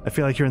 I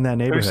feel like you're in that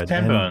neighborhood. Who's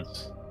Ten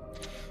Bones?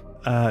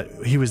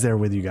 He was there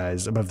with you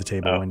guys above the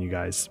table when you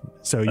guys.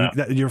 So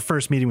your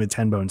first meeting with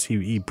Ten Bones,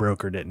 he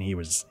brokered it and he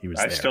was I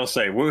there. still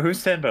say,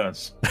 who's Ten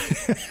Bones?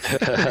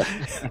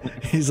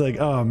 He's like,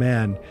 oh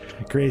man,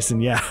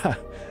 Grayson, yeah,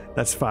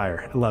 that's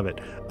fire. I love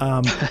it.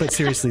 But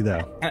seriously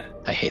though,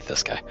 I hate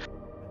this guy.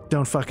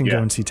 Don't fucking go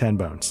and see Ten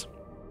Bones.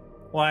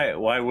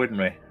 Why wouldn't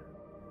we?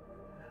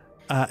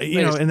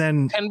 And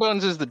then Ten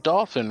Bones is the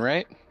dolphin,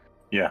 right?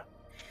 Yeah.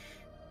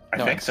 I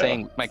think I'm so.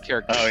 saying my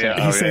character. Oh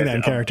yeah, he's saying that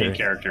in character. In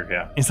character,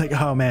 yeah. It's like,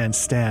 oh man,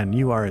 Stan,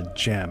 you are a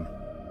gem.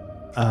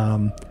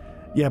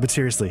 Yeah, but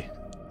seriously,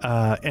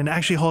 and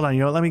actually, hold on.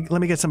 Let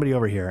me get somebody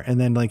over here, and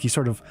then he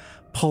sort of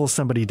pulls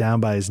somebody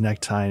down by his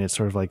necktie, and it's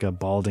sort of like a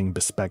balding,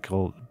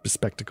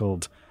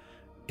 bespectacled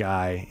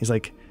guy. He's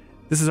like,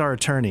 this is our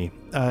attorney.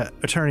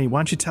 Attorney, why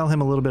don't you tell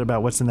him a little bit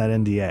about what's in that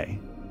NDA?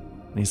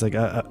 And he's like,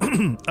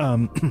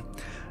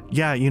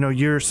 yeah,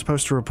 you're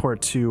supposed to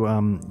report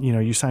to,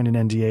 you signed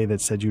an NDA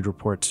that said you'd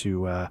report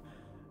to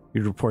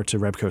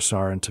Rebco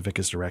Sar and to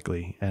Vicus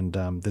directly, and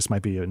this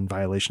might be in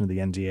violation of the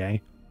NDA.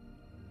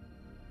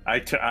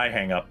 I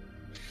hang up.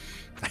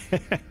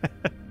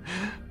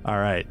 All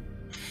right.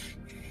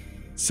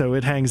 So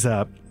it hangs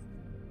up,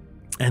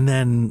 and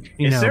then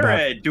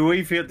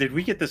did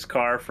we get this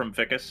car from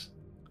Vicus?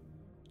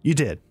 You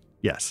did,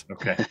 yes.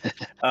 Okay.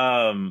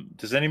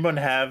 Does anyone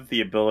have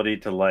the ability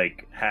to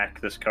hack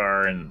this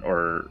car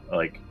or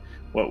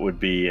what would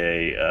be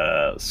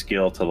a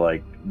skill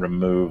to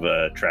remove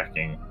a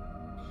tracking?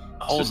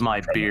 Hold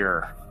my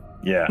beer.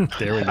 Yeah.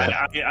 There we go.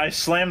 I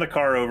slam the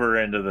car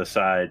over into the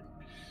side.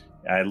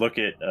 I look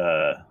at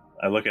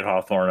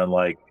Hawthorne and I'm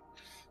like,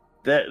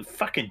 that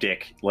fucking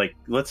dick.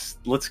 Let's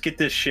get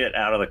this shit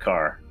out of the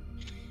car.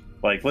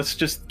 Let's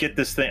just get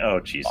this thing.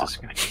 Oh, Jesus.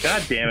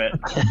 God damn it.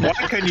 Why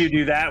couldn't you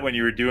do that when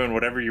you were doing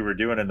whatever you were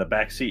doing in the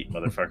back seat,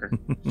 motherfucker?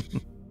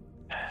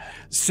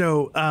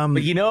 So,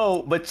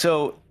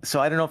 so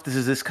I don't know if this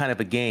is this kind of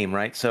a game,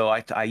 right? So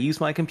I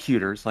use my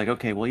computers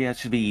okay, well, yeah, it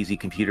should be easy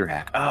computer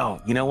hack. Oh,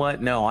 you know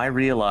what? No, I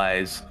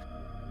realize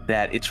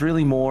that it's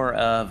really more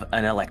of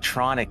an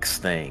electronics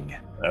thing.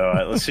 All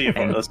right, let's see if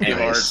Art's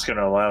going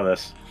to allow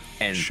this.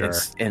 And sure.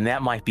 And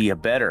that might be a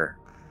better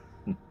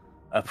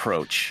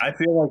approach. I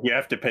feel like you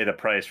have to pay the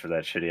price for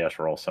that shitty ass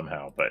roll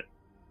somehow, but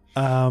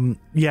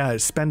yeah,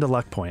 spend a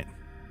luck point.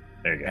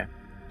 There you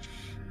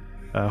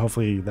go.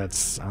 Hopefully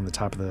that's on the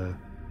top of the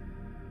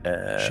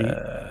sheet.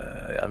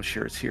 I'm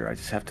sure it's here. I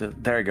just have to.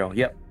 There you go.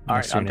 Yep. All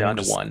right, I'm down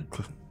to 1.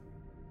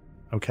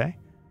 Okay.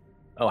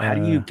 Oh, how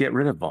do you get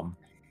rid of them?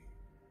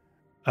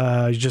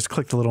 You just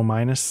click the little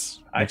minus.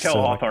 I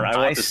tell Hawthorne I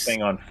want this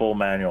thing on full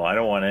manual. I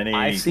don't want any.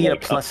 I see a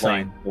plus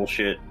sign.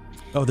 Bullshit.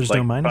 Oh, there's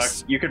no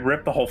minus? You could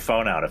rip the whole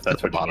phone out if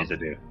that's what you need to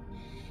do.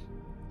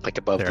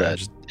 Above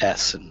the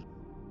S and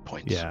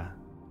points. Yeah.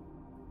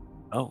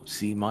 Oh,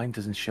 see, mine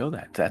doesn't show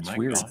that. That's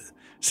weird. God.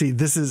 See,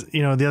 this is,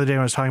 the other day when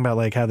I was talking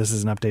about how this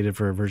isn't updated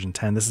for version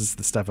 10, this is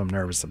the stuff I'm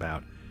nervous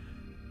about.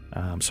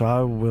 So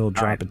I will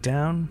drop it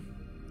down.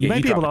 You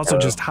might be able to also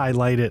just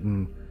highlight it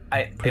and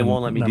it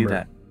won't let me do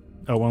that.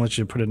 Oh, it won't let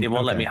you put it in. It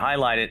won't let me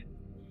highlight it.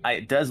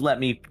 It does let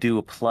me do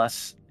a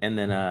plus, and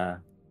then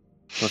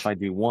so if I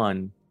do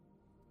 1,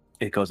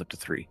 it goes up to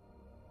 3.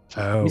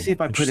 Oh, let me see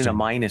if I put in a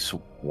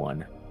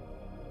 -1.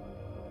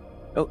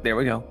 Oh, there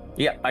we go.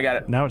 Yeah, I got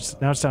it. Now it's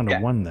down to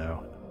 1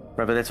 though.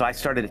 Right, but that's why I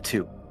started at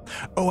 2.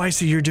 Oh, I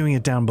see. You're doing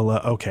it down below.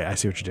 Okay, I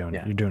see what you're doing.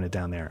 Yeah. You're doing it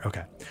down there.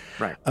 Okay.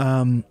 Right.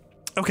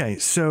 Okay,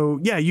 so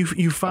yeah,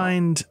 you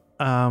find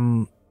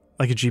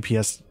like a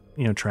GPS,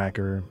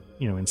 tracker,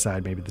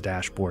 inside maybe the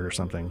dashboard or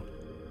something.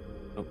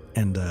 Oh.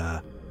 And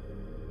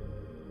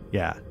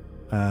yeah.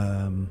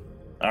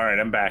 All right,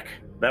 I'm back.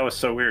 That was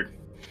so weird.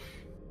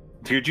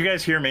 Did you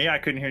guys hear me? I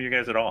couldn't hear you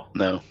guys at all.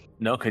 No.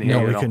 No, couldn't hear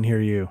No, you we at all. couldn't hear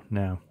you.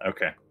 No.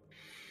 Okay.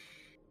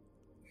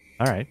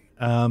 All right.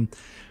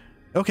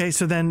 Okay,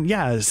 so then,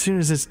 yeah, as soon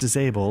as it's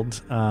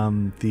disabled,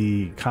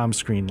 the comm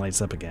screen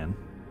lights up again,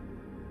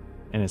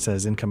 and it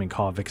says incoming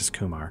call Vikas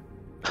Kumar.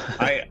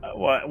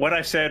 What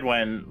I said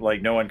when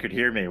like no one could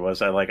hear me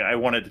was I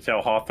wanted to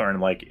tell Hawthorne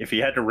like if he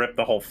had to rip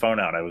the whole phone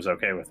out, I was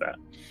okay with that.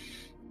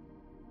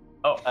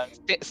 Oh,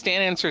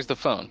 Stan answers the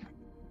phone.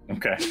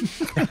 Okay.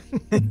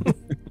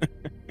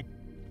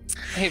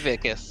 Hey,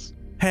 Vikas.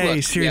 Hey,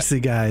 Look, seriously,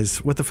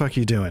 guys, what the fuck are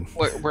you doing?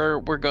 We're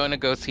going to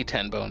go see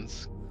Ten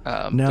Bones.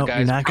 No, the you're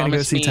guys not going to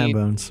go promised see me Ten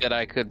Bones. That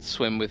I could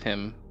swim with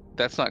him.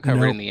 That's not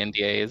covered Nope. in the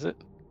NDA, is it?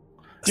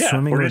 Yeah,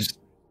 Swimming we're with- just.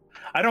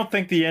 I don't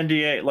think the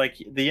NDA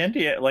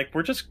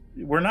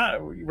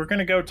we're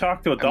gonna go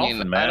talk to a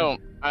dolphin, man. I don't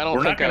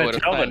We're not think I going would to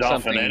have tell the found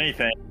dolphin something.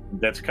 anything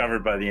that's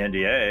covered by the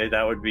NDA.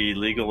 That would be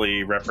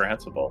legally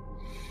reprehensible.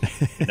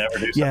 You never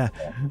do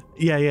something.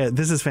 Yeah.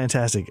 This is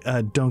fantastic.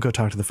 Don't go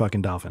talk to the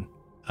fucking dolphin.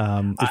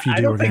 If you I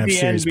do, don't we're going to think have the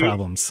serious NBA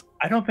problems.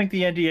 I don't think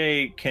the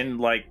NDA can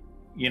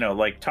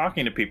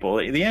talking to people.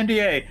 The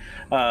NDA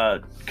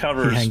He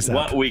covers hangs up.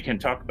 what we can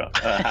talk about.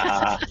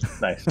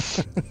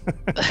 Nice.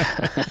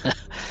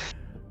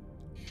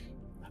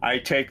 I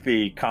take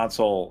the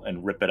console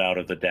and rip it out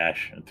of the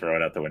dash and throw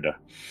it out the window.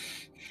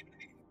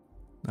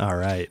 All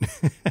right.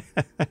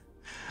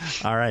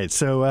 All right.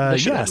 So,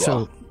 Mission yeah. end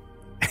So,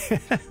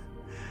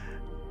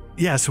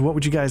 yeah. So, what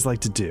would you guys like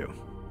to do?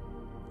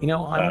 I'm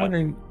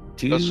wondering,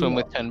 do Go you swim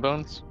with Ten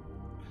Bones.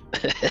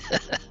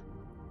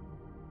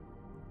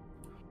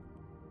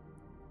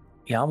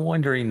 Yeah, I'm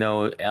wondering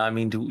though. I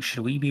mean, should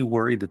we be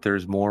worried that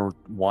there's more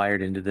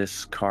wired into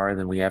this car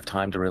than we have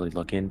time to really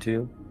look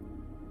into?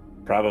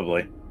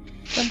 Probably.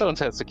 Ten Bones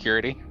has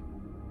security.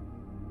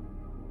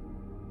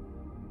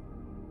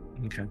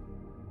 Okay.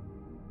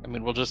 I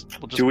mean, we'll just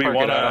Do we park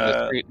it out on the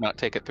wanna- street, not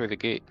take it through the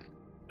gate.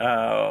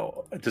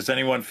 Does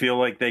anyone feel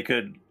like they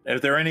could? Are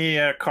there any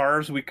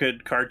cars we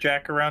could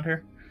carjack around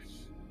here?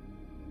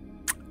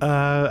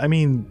 I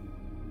mean,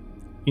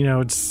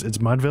 it's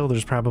Mudville.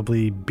 There's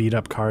probably beat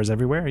up cars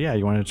everywhere. Yeah.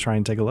 You want to try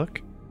and take a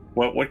look?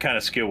 What kind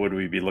of skill would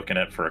we be looking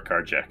at for a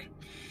carjack?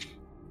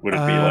 Would it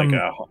be like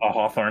a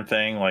Hawthorne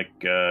thing, like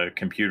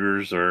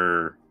computers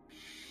or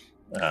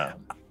What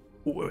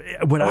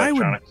I would.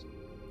 electronics?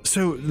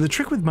 So the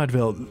trick with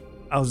Mudville,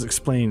 I'll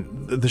explain.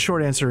 The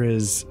short answer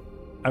is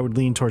I would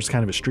lean towards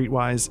kind of a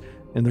streetwise,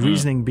 and the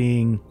reasoning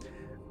being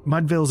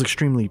Mudville is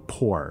extremely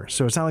poor.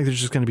 So it's not like there's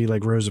just going to be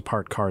like rows of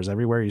parked cars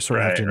everywhere. You sort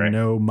of have to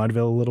know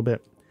Mudville a little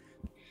bit.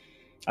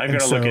 I'm And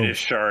going to look at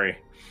so- Ishari.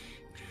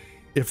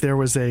 If there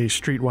was a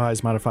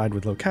streetwise modified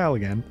with locale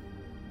again,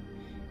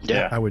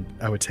 Yeah. I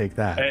would take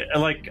that.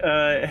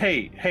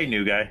 Hey,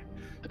 new guy.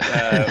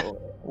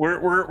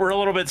 We're a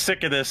little bit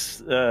sick of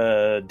this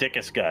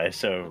Dickus guy,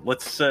 so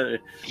let's.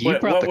 You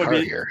brought the car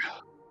here.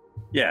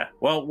 Yeah.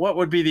 Well, what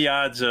would be the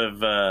odds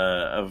of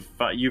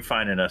you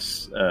finding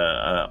us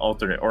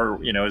alternate,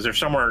 or is there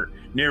somewhere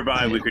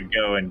nearby we could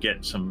go and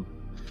get some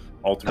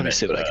alternate? Let me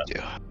see what I can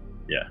do.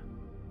 Yeah.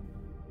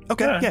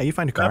 Okay, yeah, you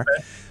find a car.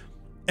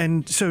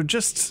 And so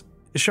just,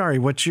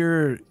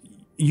 Ishari,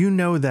 you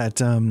know that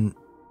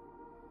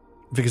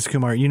Vikas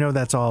Kumar,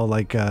 that's all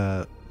like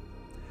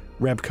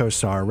Rebco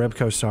Star.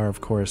 Rebco Star,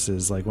 of course,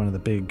 is like one of the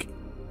big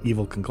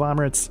evil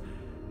conglomerates.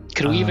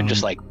 Could we even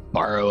just like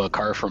borrow a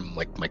car from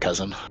like my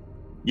cousin?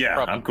 Yeah,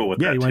 Probably. I'm cool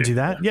with Yeah, that. you want to too. do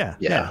that? Yeah,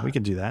 Yeah. we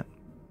could do that.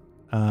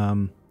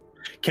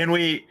 Can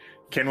we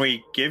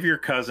give your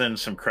cousin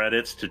some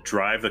credits to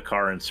drive the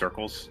car in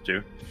circles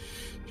too?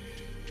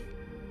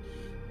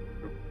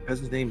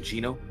 Cousin's name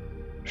Gino.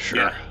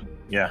 Sure.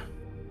 Yeah.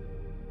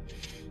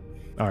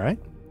 All right.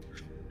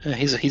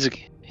 He's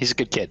a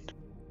good kid.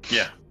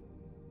 Yeah.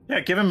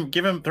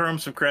 Throw him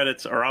some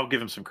credits, or I'll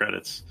give him some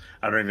credits.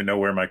 I don't even know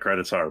where my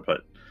credits are,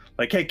 but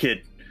like, hey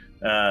kid,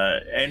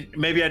 and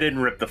maybe I didn't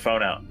rip the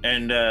phone out,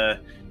 and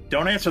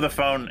don't answer the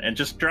phone, and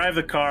just drive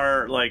the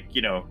car,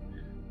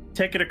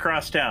 take it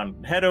across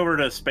town, head over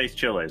to Space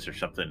Chiles or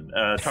something.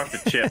 Talk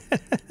to Chip.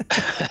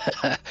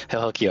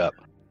 He'll hook you up.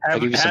 I'll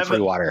give you some free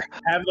water.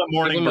 Have the Give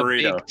morning him a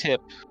burrito. big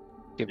tip.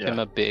 Give Yeah. him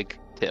a big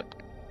tip.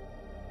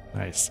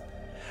 Nice.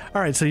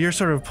 All right, so you're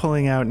sort of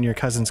pulling out in your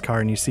cousin's car,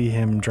 and you see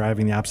him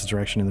driving the opposite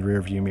direction in the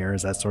rear view mirror.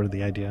 Is that sort of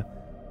the idea?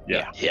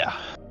 Yeah. Yeah.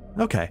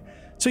 Okay.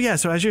 So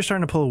as you're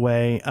starting to pull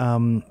away,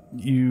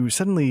 you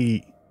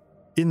suddenly,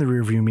 in the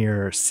rearview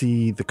mirror,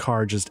 see the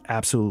car just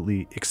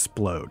absolutely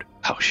explode.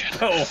 Oh shit.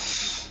 Oh,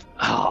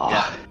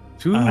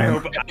 Oh, I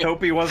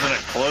hope he wasn't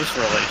a close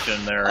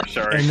relation there.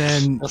 Sorry. And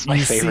then that's my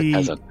you favorite see,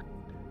 cousin.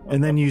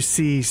 and then you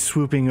see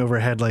swooping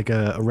overhead like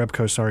a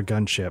Rebco Star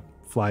gunship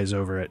flies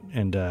over it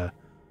and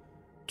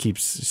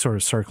keeps sort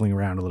of circling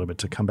around a little bit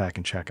to come back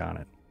and check on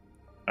it.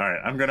 All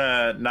I'm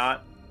gonna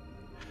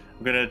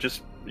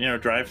just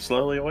drive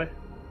slowly away,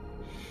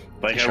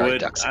 like I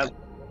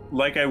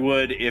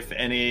would if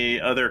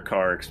any other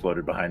car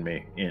exploded behind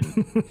me in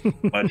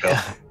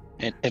Mudville.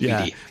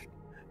 Yeah.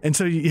 And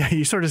so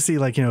you sort of see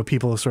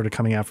people sort of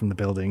coming out from the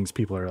buildings.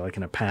 People are like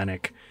in a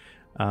panic.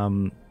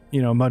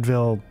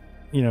 Mudville,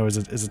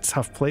 is a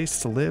tough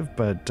place to live,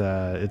 but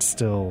it's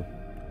still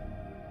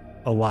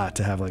a lot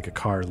to have like a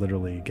car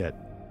literally get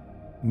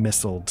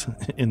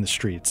missiled in the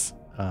streets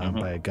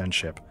by a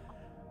gunship.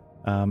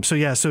 So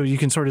you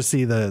can sort of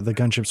see the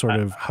gunship sort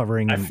of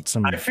hovering in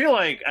some. I feel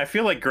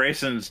like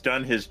Grayson's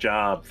done his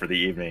job for the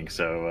evening.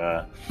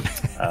 So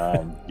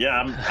I'm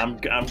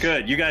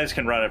good. You guys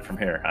can run it from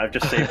here. I've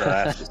just saved our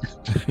asses.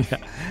 Yeah.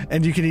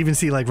 And you can even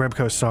see like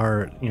Rebco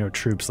Star,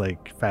 troops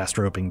like fast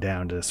roping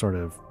down to sort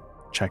of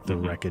check the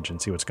wreckage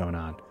and see what's going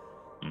on.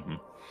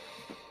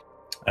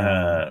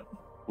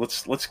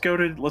 Let's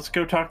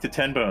go talk to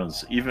Ten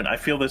Bones. I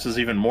feel this is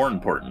even more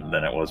important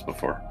than it was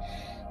before.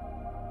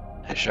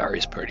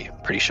 Ishari's pretty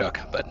shook,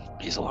 but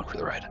he's along for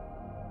the ride.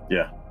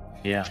 Yeah.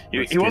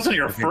 He wasn't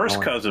your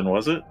first cousin,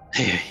 was it?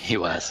 He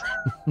was.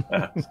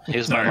 He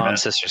was my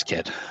mom's sister's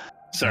kid.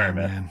 Sorry,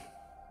 man.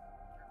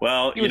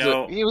 Well, he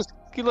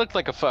looked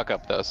like a fuck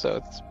up though, so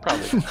it's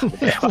probably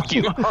Fuck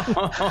you.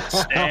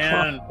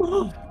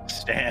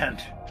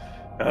 Stand.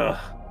 Ugh.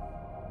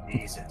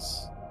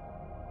 Jesus.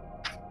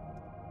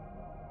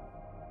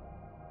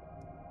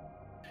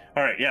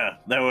 All right, yeah.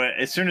 That way,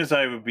 as soon as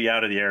I would be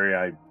out of the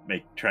area,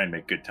 I try and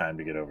make good time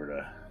to get over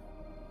to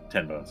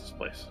Ten Bones'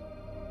 place.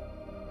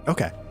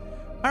 Okay.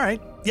 All right.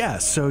 Yeah.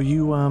 So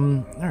you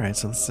all right.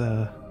 So let's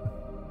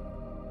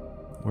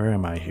where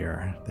am I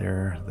here?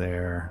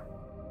 There.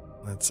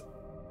 Let's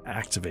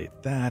activate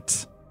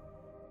that,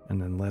 and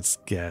then let's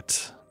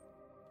get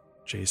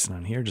Jason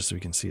on here just so we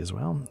can see as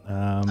well.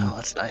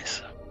 That's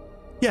nice.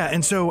 Yeah,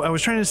 and so I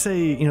was trying to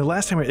say,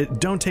 last time,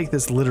 don't take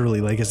this literally.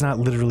 Like, it's not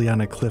literally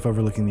on a cliff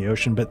overlooking the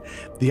ocean, but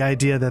the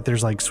idea that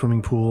there's like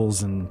swimming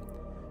pools and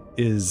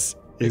is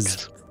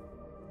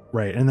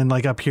right. And then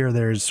like up here,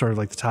 there's sort of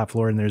like the top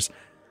floor, and there's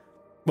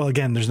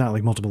not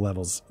like multiple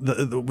levels.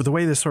 The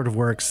way this sort of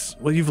works,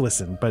 well, you've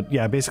listened, but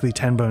yeah, basically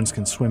Ten Bones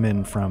can swim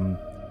in from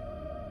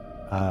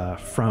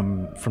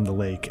the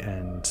lake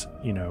and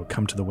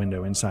come to the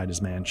window inside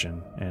his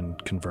mansion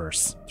and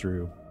converse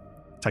through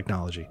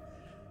technology.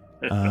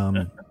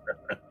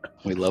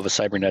 We love a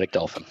cybernetic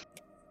dolphin.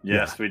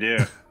 Yes, we do.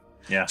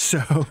 Yeah.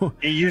 So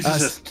he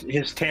uses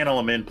his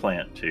tantalum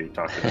implant to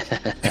talk to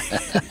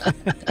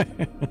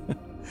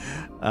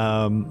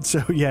us.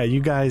 So yeah, you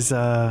guys,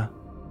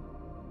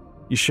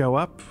 you show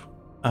up,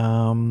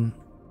 and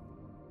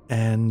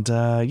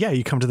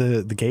you come to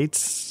the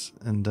gates.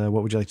 And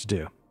what would you like to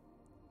do?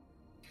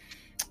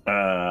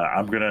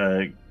 I'm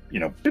gonna,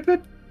 beep,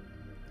 beep.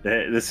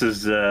 This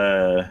is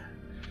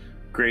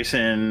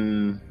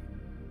Grayson,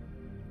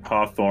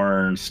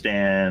 Hawthorne,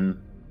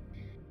 Stan,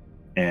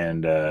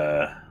 and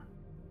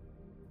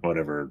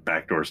whatever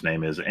Backdoor's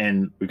name is,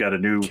 and we got a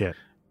new Kit.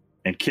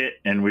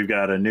 And we've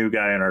got a new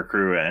guy in our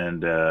crew,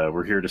 and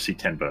we're here to see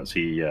Ten Bones.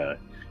 He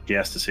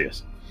has to see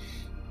us.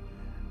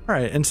 All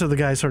right, and so the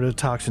guy sort of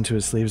talks into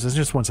his sleeves. It's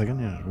just 1 second.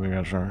 Yeah, we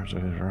got sure.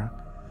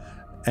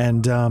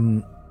 And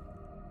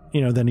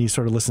then he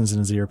sort of listens in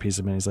his earpiece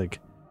and he's like,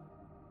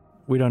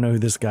 "We don't know who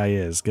this guy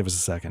is. Give us a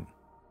second."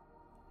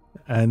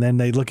 And then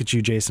they look at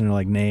you, Jason, and are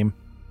like, "Name."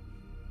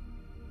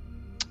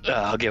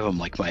 I'll give him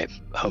like my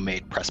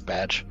homemade press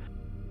badge.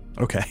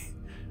 Okay.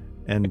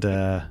 And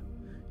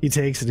he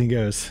takes it and he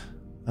goes,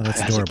 "Oh,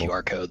 that's adorable." It has a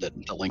QR code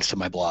that links to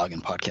my blog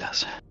and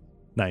podcast.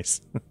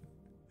 Nice.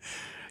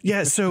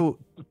 Yeah, so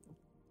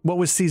what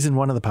was season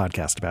 1 of the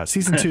podcast about?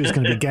 Season 2 is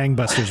going to be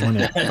gangbusters when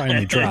it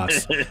finally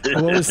drops.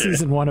 What was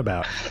season 1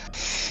 about?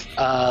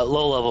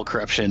 Low-level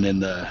corruption in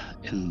the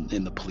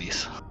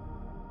police.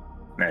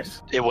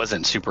 Nice. It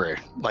wasn't super,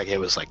 like, it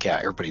was like, yeah,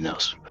 everybody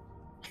knows.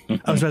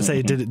 I was about to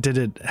say, did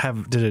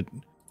it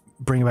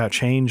bring about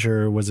change,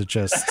 or was it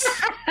just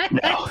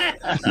No.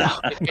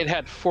 It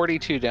had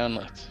 42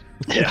 downloads.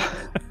 Yeah.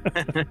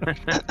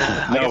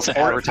 I got some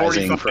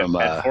advertising from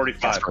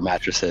Casper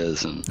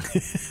mattresses and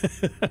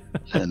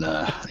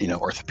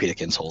orthopedic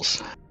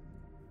insoles.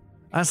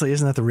 Honestly,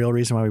 isn't that the real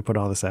reason why we put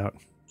all this out?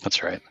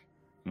 That's right.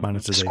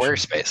 Monetization.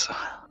 Squarespace.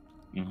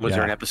 Was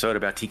there an episode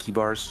about tiki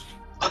bars?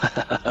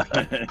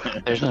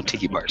 There's no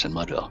tiki bars in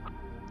Mudville.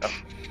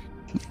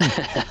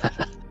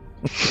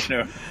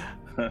 No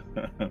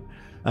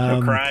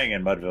crying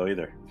in Mudville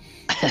either.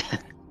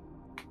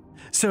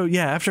 So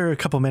yeah, after a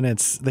couple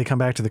minutes, they come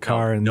back to the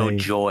car and no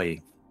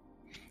joy.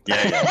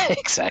 Yeah.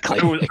 Exactly.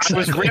 I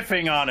was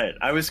riffing on it.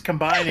 I was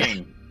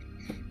combining.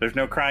 There's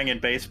no crying in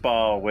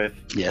baseball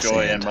with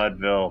joy in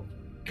Mudville.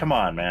 Come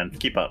on, man,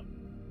 keep up.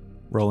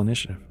 Roll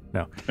initiative.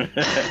 No.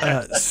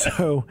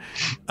 So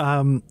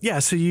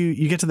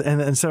you get to the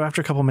and so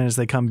after a couple minutes,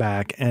 they come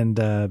back and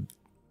the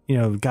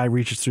guy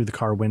reaches through the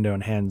car window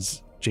and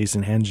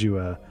Jason hands you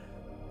a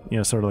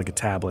sort of like a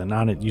tablet, and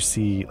on it you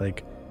see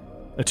like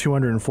a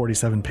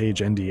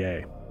 247-page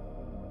NDA.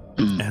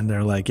 And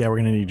they're like, "Yeah, we're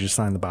gonna need you to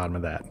sign the bottom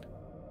of that."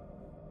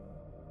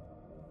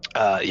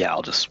 Yeah,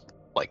 I'll just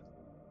like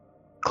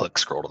click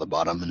scroll to the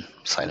bottom and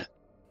sign it.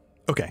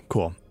 Okay,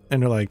 cool.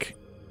 And they're like,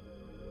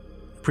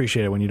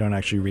 appreciate it when you don't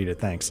actually read it.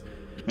 Thanks.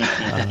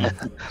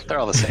 They're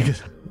all the same.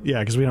 Yeah,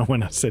 because we don't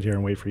want to sit here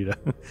and wait for you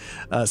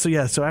to.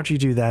 So after you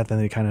do that, then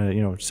they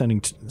kind of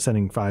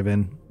sending 5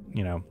 in,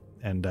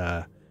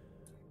 and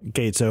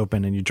gates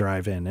open and you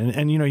drive in,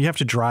 and you have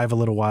to drive a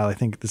little while. I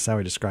think this is how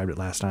I described it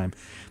last time.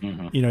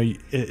 Mm-hmm.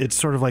 It's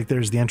sort of like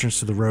there's the entrance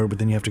to the road, but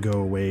then you have to go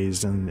a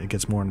ways, and it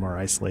gets more and more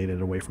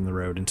isolated away from the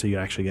road until you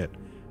actually get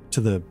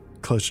to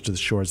closer to the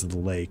shores of the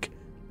lake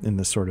in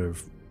this sort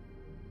of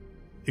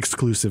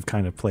exclusive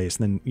kind of place.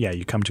 And then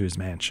you come to his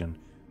mansion,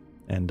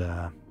 and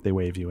they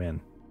wave you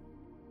in.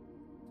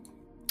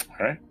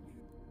 All right,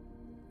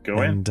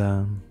 go in.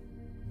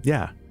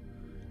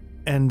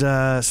 And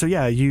so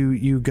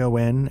you go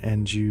in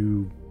and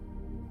you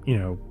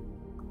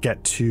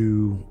get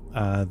to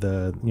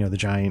the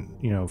giant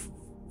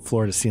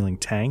floor to ceiling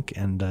tank,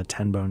 and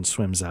Ten Bones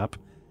swims up,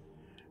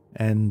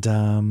 and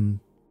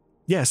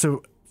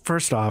so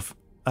first off,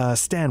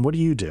 Stan, what do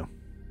you do?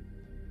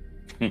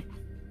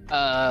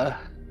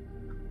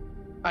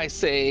 I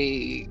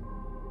say,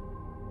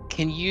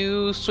 can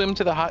you swim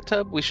to the hot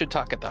tub? We should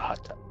talk at the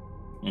hot tub.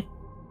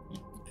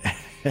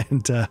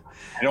 And I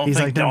don't he's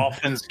think like, "No."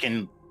 dolphins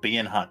can be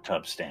in hot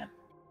tubs, Stan.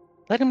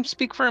 Let him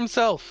speak for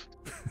himself.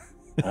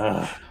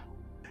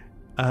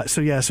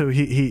 So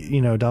he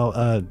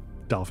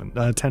dolphin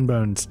Ten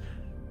Bones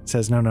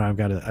says, no, I've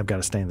got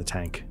to stay in the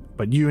tank,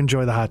 but you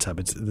enjoy the hot tub.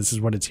 This is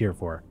what it's here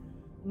for.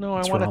 No,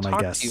 It's I for want all to my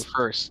talk guests. to you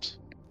first.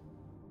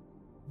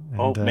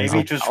 And,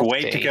 Maybe just I'll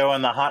wait to stay. go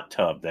in the hot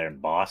tub there,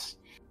 boss.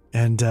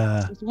 and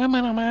These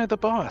women, am I the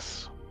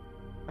boss?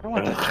 I don't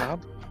want that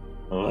job.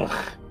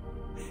 Ugh.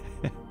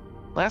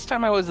 Last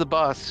time I was the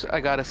boss, I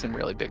got us in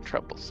really big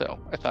trouble. So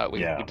I thought we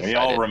We decided.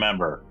 all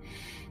remember.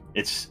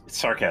 It's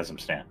sarcasm,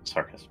 Stan.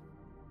 Sarcasm.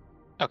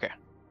 Okay.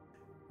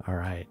 all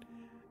right,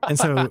 and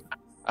so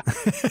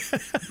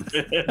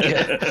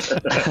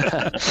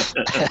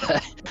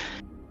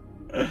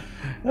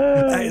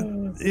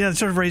it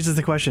sort of raises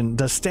the question: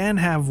 does Stan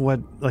have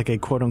like a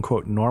quote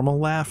unquote normal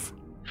laugh?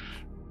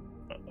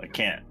 I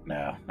can't.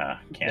 No,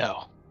 can't.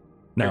 No,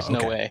 No, there's okay.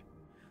 no way.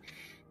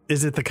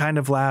 Is it the kind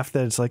of laugh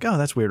that it's like, oh,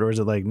 that's weird, or is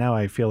it like, now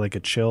I feel like a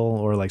chill,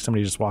 or like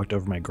somebody just walked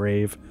over my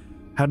grave?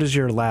 How does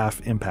your laugh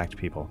impact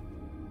people?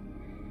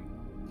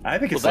 I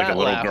think it's Well, like a that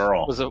little laugh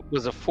girl.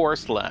 was a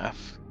forced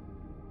laugh,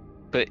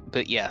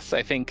 but yes,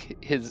 I think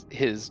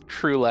his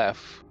true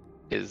laugh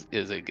is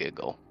a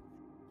giggle.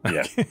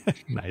 Yeah.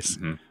 Nice.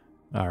 Mhm.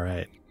 All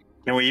right.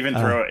 Can we even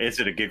throw? Is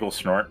it a giggle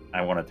snort?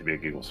 I want it to be a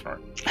giggle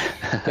snort.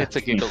 It's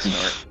a giggle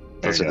snort.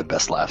 Those There are you the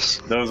best laughs.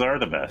 Those are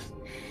the best.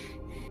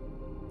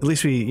 At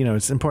least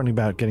it's important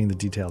about getting the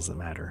details that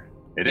matter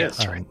It Yeah, is.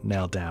 that's right.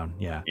 nailed down.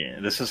 Yeah, Yeah,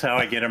 this is how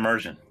I get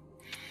immersion.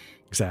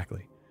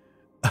 exactly.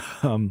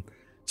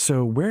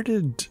 So where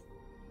did?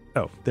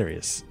 Oh, there he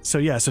is.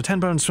 So so Ten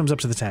Bones swims up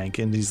to the tank,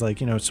 and he's like,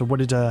 so what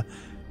did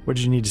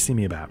you need to see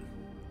me about?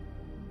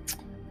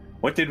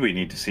 What did we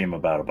need to see him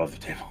about above the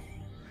table?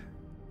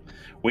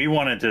 We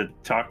wanted to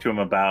talk to him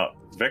about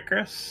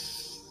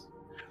Vickers.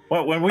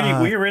 Well, when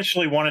we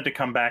originally wanted to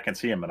come back and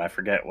see him, and I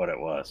forget what it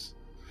was.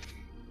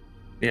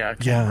 Yeah, I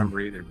can't Yeah. remember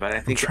either. But I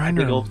think trying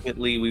to-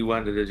 ultimately we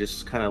wanted to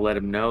just kind of let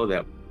him know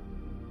that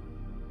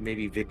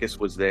maybe Vicus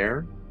was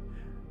there.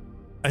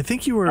 I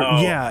think you were.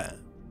 Oh. Yeah.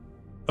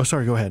 Oh,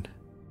 sorry. Go ahead.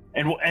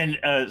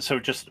 And so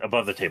just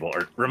above the table,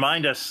 or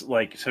remind us,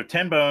 so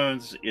Ten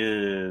Bones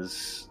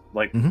is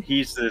like Mhm.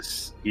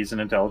 he's an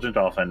intelligent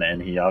dolphin,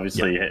 and he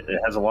obviously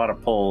has a lot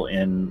of pull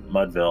in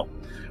Mudville.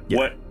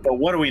 Yeah.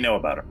 What do we know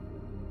about him?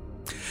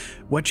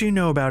 What you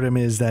know about him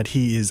is that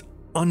he is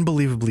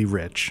unbelievably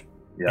rich,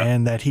 Yeah.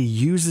 and that he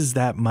uses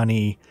that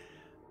money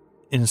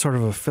in sort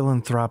of a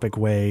philanthropic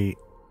way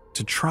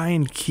to try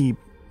and keep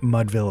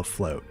Mudville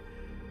afloat.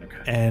 Okay.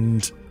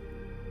 And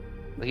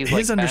He's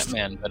His like underst-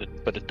 Batman,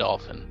 but a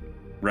dolphin.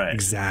 Right.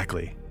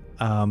 exactly.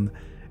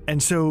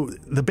 And so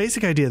the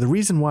basic idea, the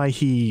reason why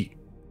he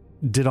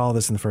did all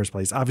this in the first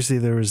place, obviously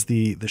there was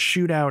the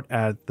shootout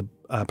at the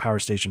power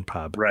station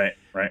pub. Right.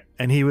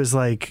 And he was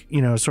like,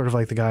 sort of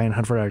like the guy in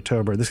Hunt for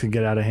October. This could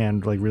get out of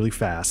hand like really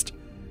fast.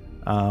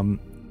 And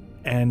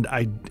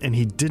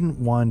he didn't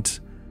want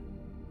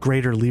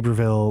Greater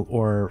Libreville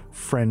or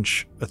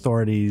French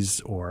authorities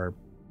or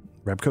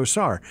Rebco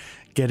Sar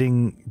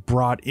getting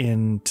brought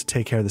in to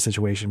take care of the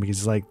situation, because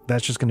he's like,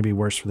 that's just going to be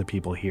worse for the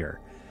people here.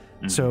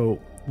 Mhm. So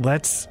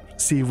let's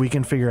see if we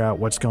can figure out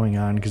what's going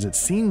on, because it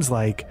seems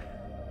like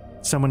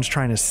someone's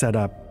trying to set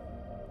up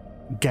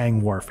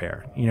gang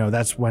warfare.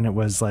 That's when it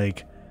was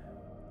like,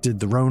 did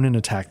the Ronin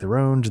attack the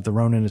Ronin? Did the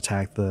Ronin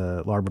attack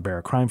the La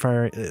Barbera crime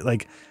fighter?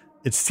 Like,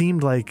 it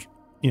seemed like,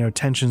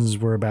 tensions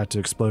were about to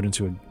explode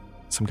into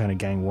some kind of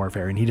gang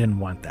warfare, and he didn't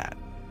want that.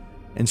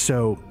 And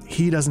so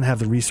he doesn't have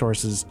the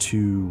resources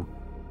to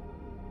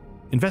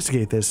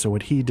investigate this. So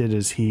what he did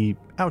is he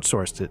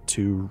outsourced it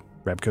to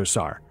Rebco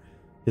Sar,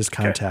 his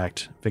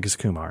contact, Vickers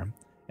Kumar.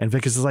 And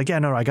Vickers is like, yeah,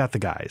 no, I got the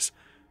guys.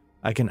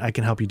 I can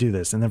help you do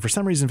this. And then for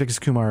some reason,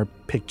 Vikas Kumar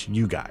picked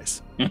you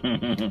guys.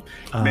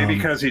 Maybe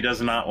because he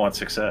does not want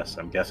success,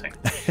 I'm guessing.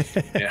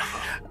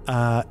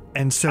 Yeah.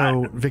 And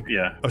so,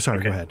 oh, sorry,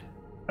 okay. Go ahead.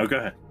 Oh, go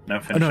ahead. No,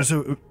 finish. No,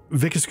 so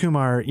Vikas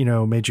Kumar,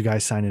 made you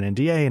guys sign an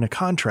NDA and a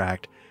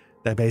contract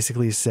that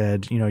basically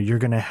said, you're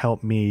going to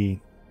help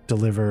me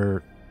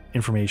deliver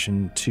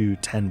information to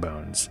Ten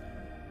Bones.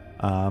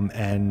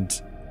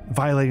 And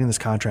violating this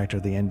contract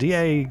or the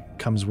NDA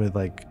comes with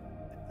like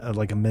a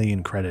 1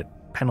 million credit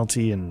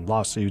penalty and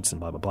lawsuits and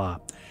blah blah blah.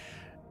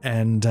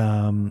 And did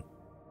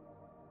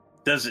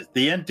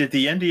the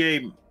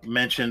NDA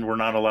mention we're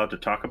not allowed to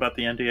talk about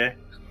the NDA?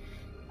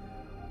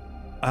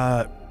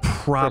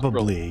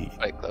 Probably.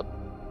 Fight Club.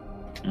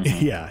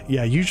 Mm-hmm.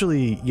 Yeah.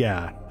 Usually,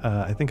 yeah.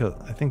 I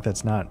think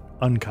that's not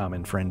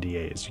uncommon for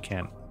NDAs. You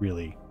can't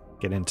really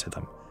get into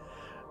them.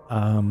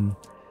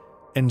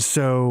 And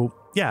so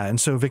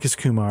Vikas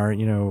Kumar,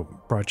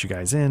 brought you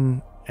guys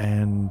in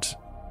and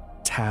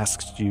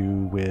tasked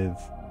you with,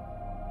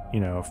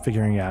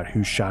 figuring out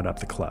who shot up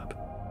the club,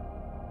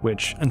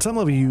 which on some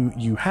level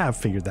you have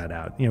figured that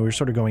out. We were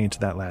sort of going into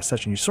that last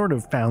session. You sort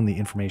of found the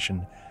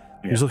information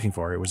he was looking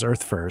for. It was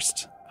Earth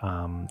First.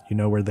 You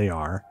know where they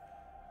are.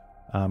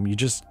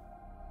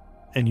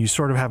 You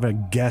sort of have a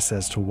guess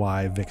as to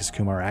why Vikas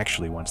Kumar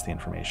actually wants the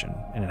information,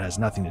 and it has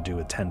nothing to do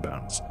with Ten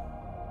Bones.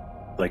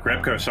 Like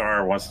Reb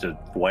Kossar wants to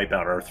wipe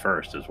out Earth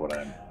First, is what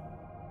I'm.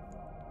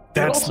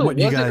 That's also, what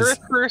you was guys. it Earth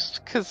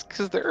First?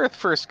 Because the Earth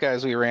First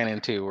guys we ran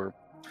into were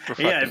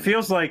Yeah, it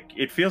feels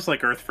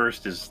like Earth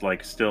First is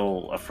like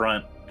still a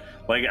front.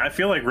 Like I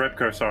feel like Reb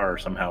Kossar are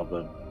somehow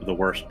the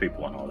worst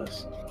people in all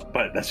this,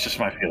 but that's just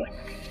my feeling.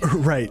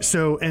 Right.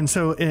 So in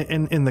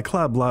the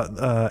club,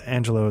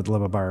 Angelo, the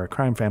Lababara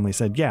crime family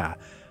said, yeah,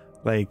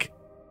 like,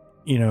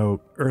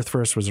 Earth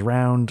First was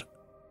around.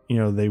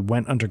 They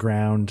went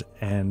underground,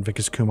 and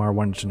Vikas Kumar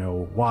wanted to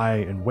know why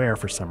and where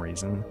for some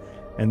reason.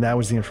 And that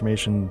was the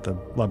information the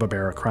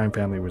Lababara crime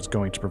family was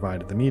going to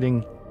provide at the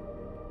meeting.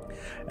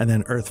 And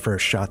then Earth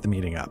First shot the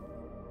meeting up.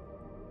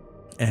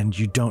 And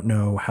you don't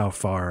know how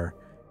far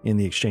in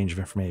the exchange of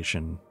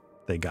information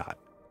they got.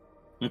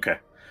 Okay.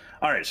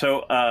 All right.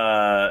 So,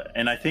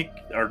 and I think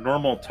our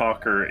normal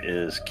talker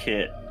is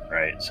Kit,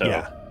 right? So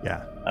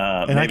yeah.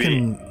 And maybe, I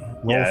can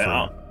roll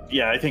for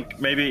I think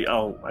maybe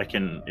I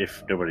can,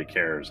 if nobody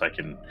cares,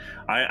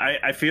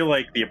 I feel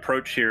like the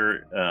approach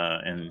here,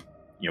 and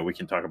we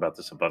can talk about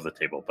this above the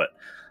table, but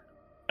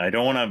I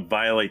don't want to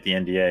violate the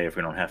NDA if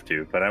we don't have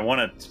to, but I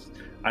want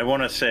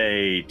to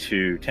say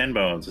to Ten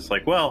Bones, it's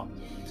like, well,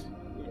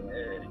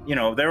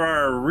 there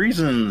are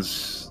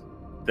reasons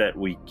that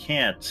we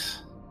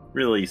can't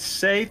really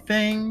say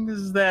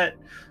things that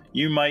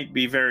you might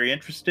be very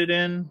interested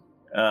in.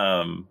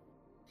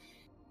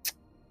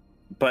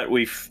 But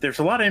there's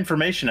a lot of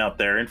information out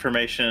there,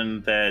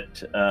 information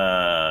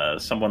that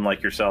someone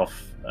like yourself,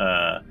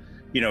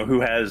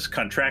 who has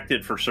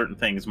contracted for certain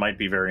things might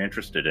be very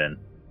interested in.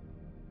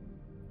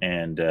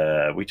 And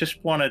we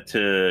just wanted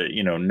to,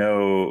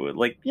 know,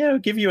 like,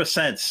 give you a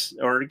sense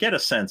or to get a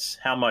sense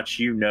how much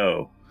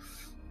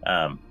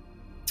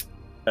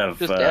of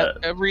just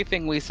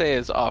everything we say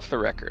is off the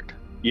record.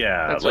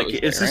 Yeah, that's like,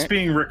 is this right?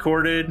 being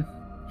recorded?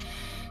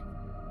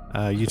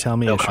 You tell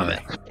me. No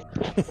comment.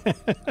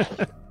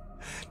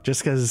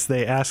 Just because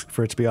they ask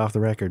for it to be off the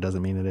record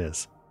doesn't mean it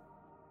is.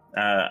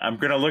 I'm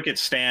gonna look at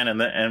Stan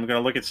and I'm gonna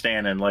look at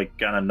Stan and like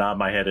kind of nod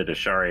my head at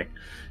Ashari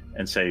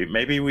and say,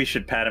 maybe we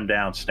should pat him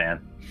down,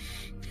 Stan.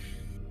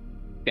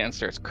 Dan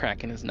starts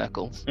cracking his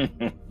knuckles.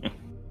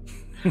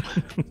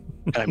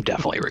 I'm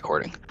definitely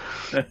recording.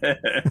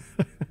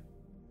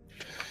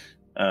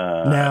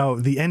 Now,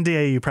 the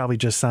NDA you probably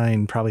just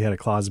signed probably had a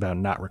clause about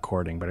not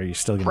recording, but are you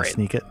still going to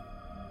sneak it?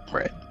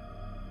 Right.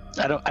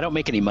 I don't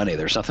make any money.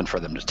 There's nothing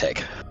for them to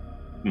take.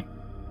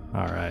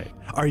 All right.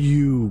 Are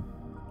you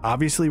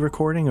obviously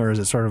recording, or is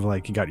it sort of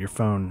like you got your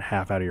phone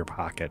half out of your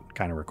pocket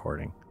kind of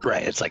recording?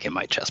 Right. It's like in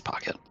my chest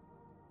pocket.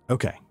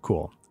 Okay,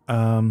 cool.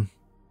 All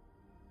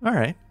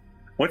right.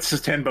 What's the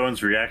Ten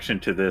Bones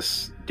reaction to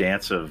this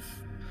dance of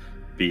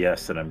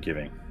BS that I'm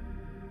giving?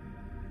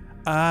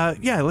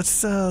 Yeah,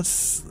 let's I'm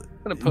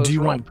gonna pose do you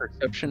for want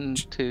perception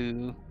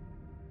to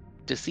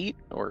deceit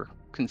or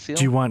conceal?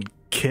 Do you want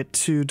Kit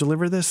to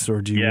deliver this,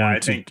 or do you want want I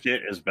think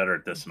Kit is better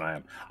at this than I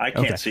am. I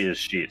can't see his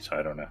sheet, so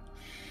I don't know.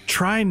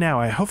 Try now.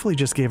 I hopefully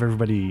just gave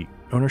everybody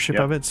ownership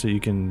of it, so you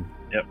can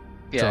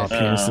draw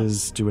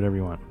penises, do whatever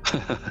you want.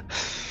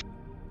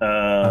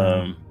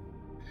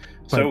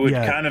 So it would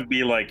kind of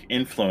be like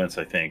influence,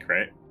 I think,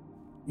 right?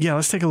 Yeah,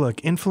 let's take a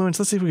look. Influence.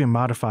 Let's see if we can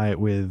modify it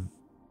with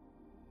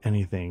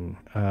anything.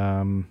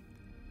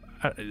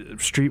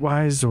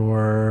 Streetwise,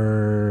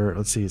 or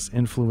let's see, it's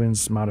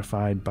influence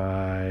modified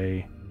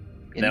by.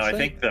 Now I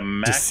think the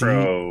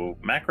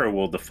macro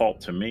will default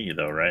to me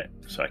though, right?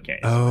 So I can't.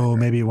 Oh,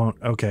 maybe it won't.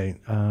 Okay.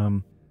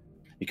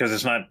 Because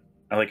it's not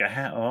like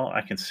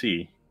I can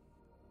see.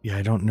 Yeah,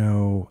 I don't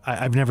know.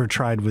 I've never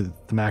tried with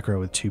the macro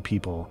with two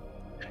people.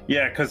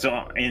 Yeah, because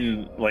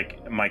in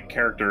like my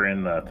character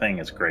in the thing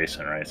is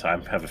Grayson, right? So I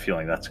have a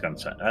feeling that's how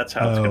it's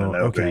gonna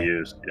know to be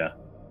used. Yeah.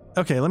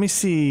 Okay, let me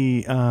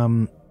see.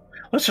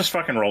 Let's just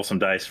fucking roll some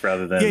dice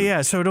rather than.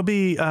 Yeah. So it'll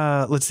be.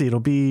 Let's see. It'll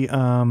be.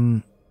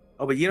 Oh,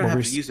 but you don't Well,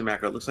 have to we're- use the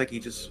macro. It looks like you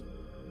just,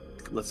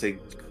 let's say,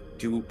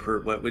 do per.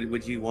 What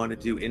would you want to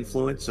do?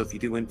 Influence. So if you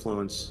do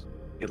influence,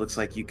 it looks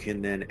like you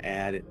can then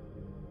add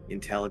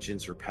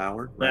intelligence or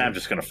power. Nah, I'm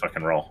just gonna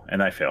fucking roll,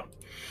 and I fail.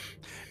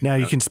 Now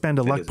you can spend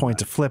a It luck doesn't point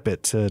to matter. flip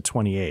it to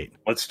 28.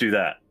 Let's do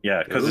that.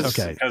 Yeah, because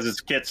Okay.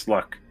 it's Kit's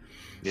luck.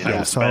 Yeah. I Yeah,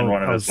 will so spend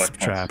one of I'll his luck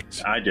subtract.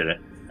 points. I did it.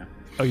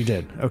 Oh, you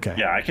did. Okay.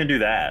 Yeah, I can do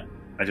that.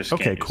 I just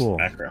Okay, can't use cool.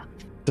 the macro.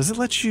 Does it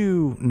let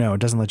you? No, it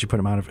doesn't let you put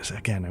a modifier.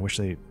 Again, I wish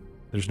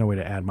there's no way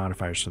to add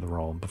modifiers to the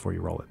roll before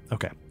you roll it.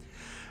 Okay.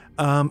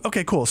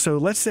 Okay, cool. So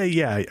let's say,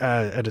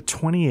 at a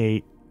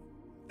 28,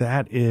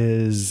 that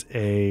is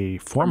a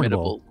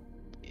formidable.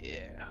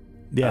 Yeah.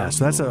 Yeah,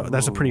 so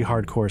that's a pretty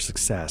hardcore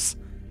success.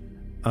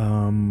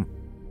 So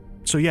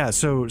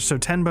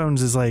 10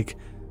 bones is like,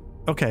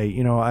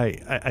 okay,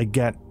 I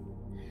get,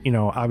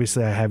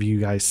 obviously I have you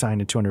guys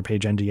sign a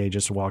 200-page NDA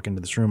just to walk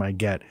into this room. I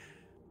get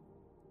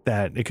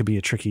that it could be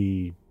a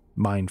tricky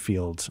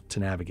minefield to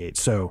navigate.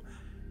 So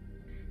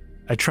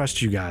I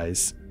trust you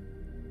guys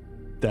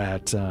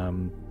that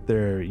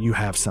you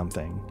have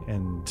something.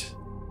 And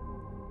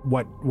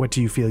what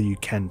do you feel you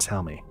can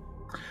tell me?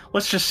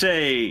 Let's just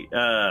say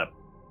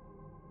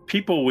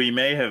people we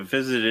may have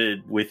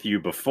visited with you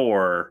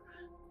before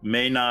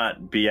may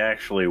not be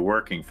actually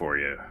working for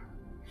you.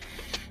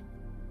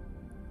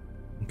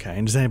 Okay,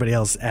 and does anybody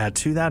else add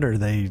to that, or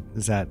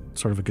is that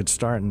sort of a good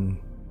start and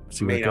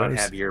see where May it not goes?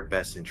 have your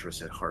best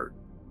interests at heart.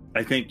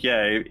 I think,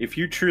 yeah, if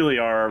you truly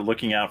are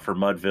looking out for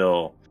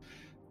Mudville,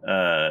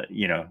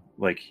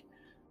 like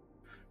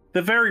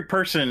the very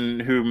person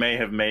who may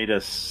have made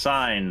us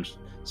sign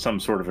some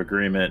sort of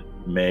agreement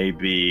may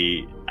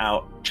be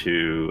out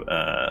to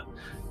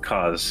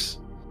cause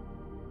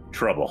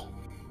trouble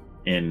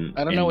in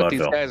I don't know what these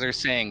Mudville. guys are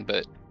saying,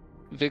 but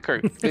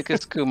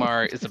Vikas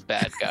Kumar is a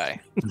bad guy.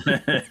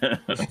 I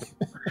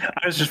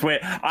was just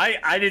waiting.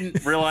 I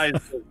didn't realize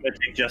it was going to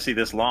take Jesse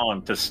this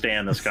long to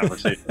stand this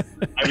conversation.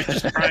 I was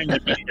just trying to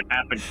make it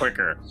happen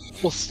quicker.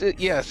 Well,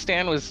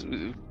 Stan was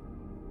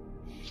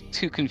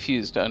too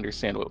confused to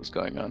understand what was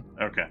going on.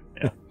 Okay.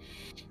 Yeah.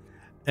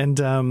 And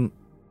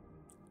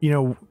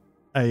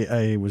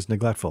I was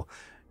neglectful.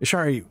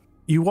 Ishari,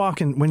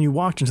 when you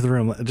walked into the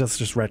room, just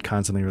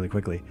retcon something really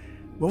quickly.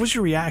 What was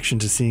your reaction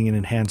to seeing an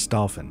enhanced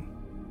dolphin?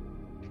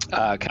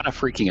 Kind of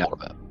freaking out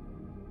about.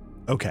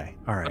 Okay,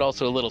 all right. But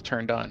also a little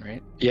turned on,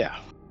 right? Yeah.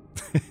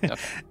 Okay.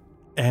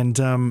 And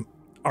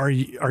are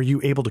you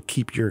able to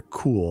keep your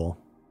cool?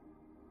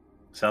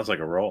 Sounds like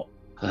a roll.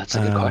 That's a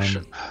good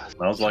question.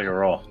 Sounds like a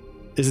roll.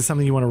 Is it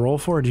something you want to roll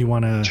for, or do you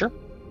want to? Sure.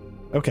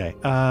 Okay.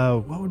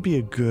 What would be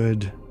a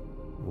good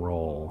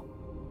roll?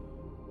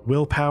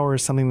 Willpower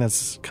is something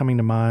that's coming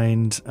to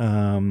mind.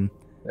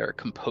 Their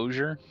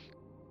composure.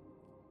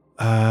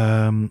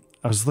 I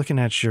was looking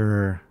at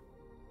your.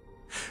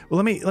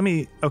 Well, let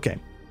me. Okay,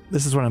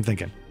 this is what I'm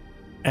thinking,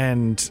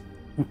 and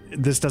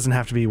this doesn't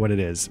have to be what it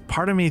is.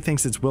 Part of me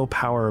thinks it's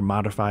willpower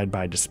modified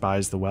by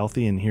despise the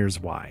wealthy, and here's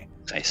why.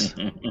 Nice.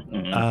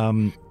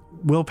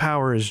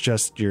 Willpower is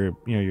just your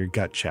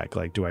gut check,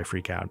 like, do I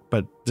freak out?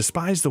 But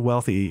despise the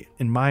wealthy,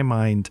 in my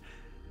mind,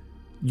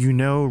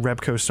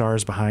 Rebco Star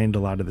is behind a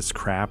lot of this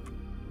crap,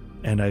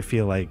 and I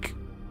feel like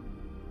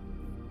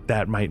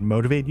that might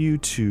motivate you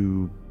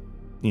to,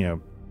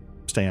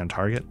 stay on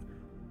target.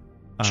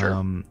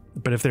 Sure.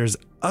 But if there's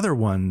other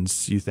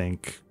ones you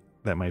think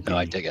that might be, No,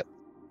 I dig it.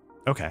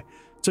 okay.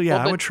 So yeah,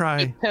 Well, I would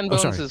try. Ten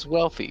Bones is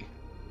wealthy.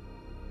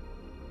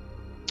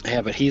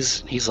 Yeah, but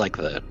he's like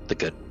the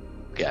good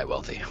guy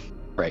wealthy,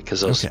 right?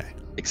 Because those Okay.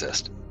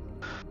 exist.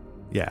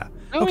 Yeah.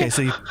 Oh, Okay. yeah.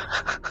 So you.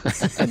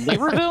 And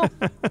Naperville?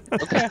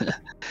 Okay.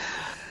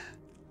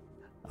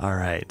 All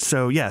right.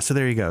 So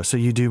there you go. So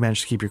you do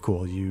manage to keep your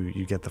cool.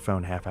 You get the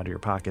phone half out of your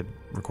pocket,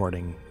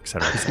 recording,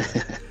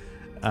 etc.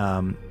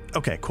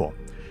 Okay. Cool.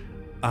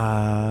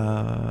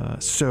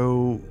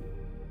 So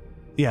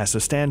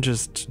Stan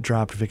just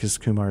dropped Vikas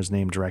Kumar's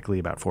name directly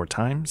about 4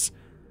 times,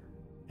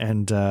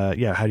 and how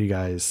do you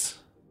guys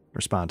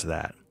respond to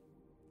that?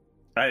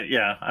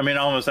 I mean,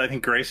 almost. I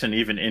think Grayson,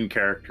 even in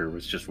character,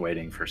 was just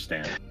waiting for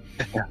Stan.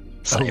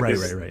 Oh,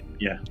 right.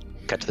 Yeah.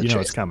 Got to the You know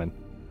chase. it's coming.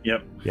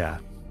 Yep. Yeah.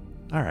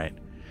 All right.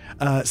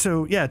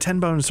 10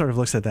 Bones sort of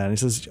looks at that and he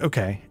says,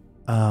 okay,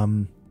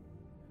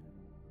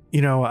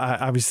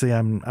 obviously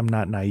I'm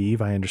not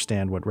naive. I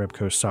understand what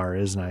Rebco Sar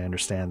is, and I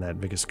understand that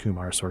Vikas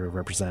Kumar sort of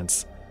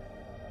represents,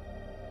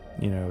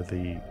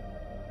 the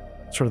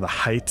sort of the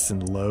heights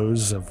and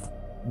lows of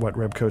what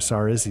Rebco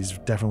Sar is. He's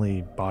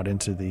definitely bought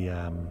into the,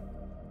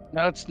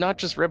 No, it's not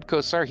just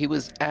Rebco Sar. He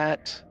was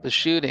at the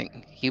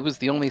shooting. He was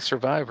the only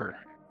survivor.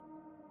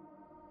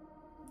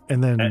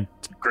 and then, And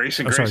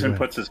Grayson go ahead.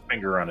 puts his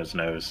finger on his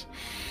nose.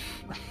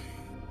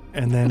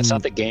 and then, It's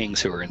not the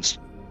gangs who are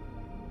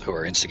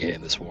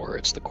instigating this war.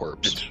 It's the corps.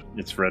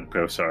 It's Red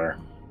Gosar.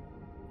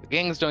 The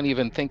gangs don't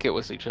even think it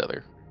was each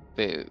other.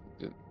 They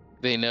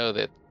know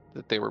that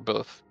they were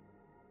both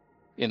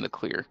in the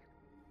clear.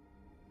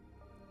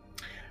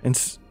 and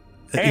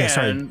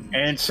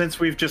And since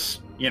we've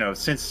just,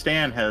 since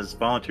Stan has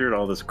volunteered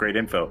all this great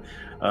info,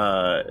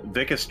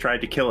 Vicus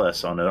tried to kill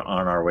us on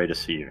our way to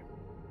see you.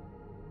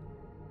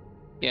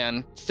 Yeah,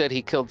 and instead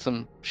he killed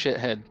some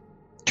shithead.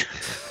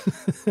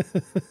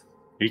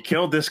 He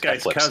killed this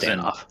guy's cousin.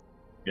 Off.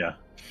 Yeah.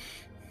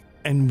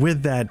 And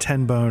with that,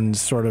 Ten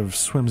Bones sort of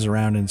swims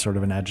around in sort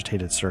of an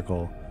agitated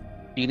circle.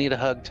 Do you need a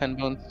hug, Ten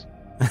Bones?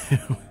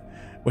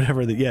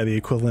 Whatever the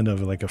equivalent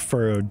of like a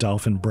furrowed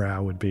dolphin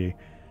brow would be.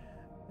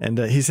 And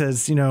he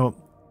says,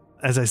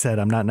 as I said,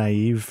 I'm not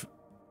naive,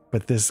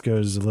 but this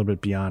goes a little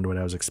bit beyond what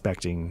I was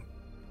expecting.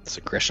 This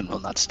aggression will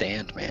not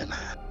stand, man.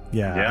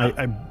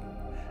 Yeah.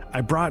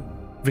 I brought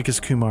Vicus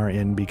Kumar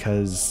in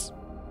because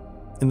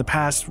in the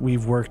past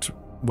we've worked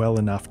well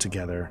enough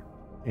together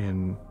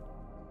in,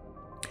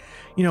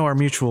 our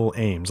mutual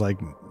aims, like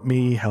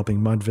me helping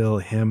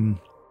Mudville, him,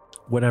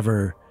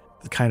 whatever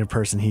the kind of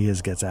person he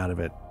is gets out of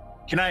it.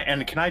 Can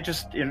I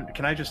just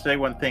say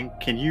one thing?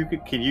 Can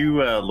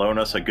you loan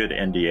us a good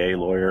NDA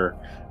lawyer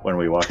when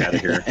we walk out of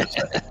here?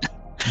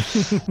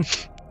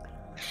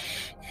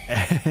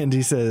 And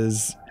he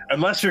says,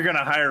 unless you're going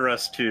to hire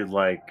us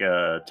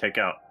to take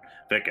out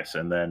Vicus,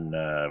 and then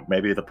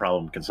maybe the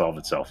problem can solve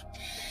itself.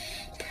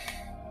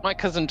 My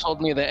cousin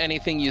told me that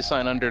anything you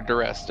sign under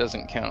duress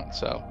doesn't count,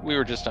 so we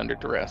were just under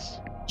duress.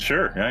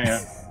 Sure,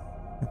 yeah.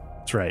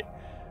 That's right.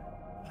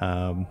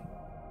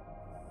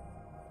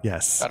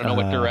 Yes. I don't know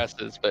what duress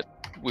is, but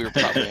we were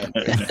probably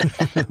under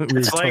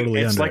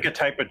it. It's like a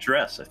type of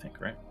dress, I think,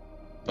 right?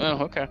 Oh,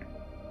 okay.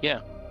 Yeah.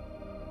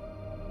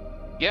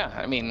 Yeah,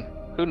 I mean,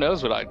 who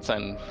knows what I'd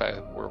sign if I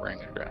were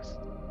wearing a dress.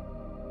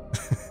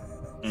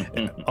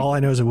 All I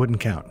know is it wouldn't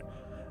count.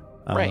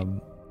 Right.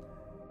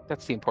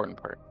 That's the important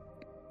part.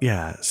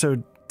 Yeah,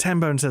 so Ten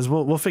Bone says,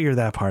 we'll figure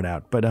that part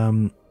out. But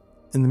in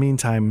the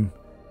meantime,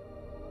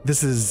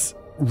 this is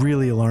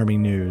really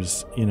alarming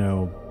news.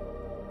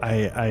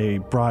 I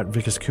brought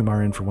Vicus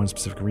Kumar in for one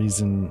specific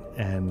reason,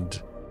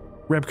 and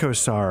Rebko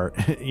Sar,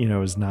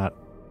 is not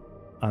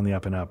on the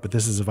up and up, but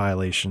this is a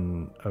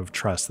violation of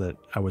trust that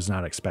I was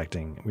not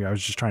expecting. I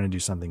was just trying to do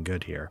something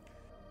good here.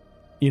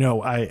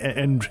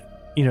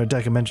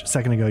 Decca mentioned a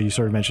second ago, you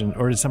sort of mentioned,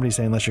 or did somebody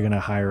say, unless you're going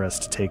to hire us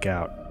to take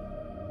out?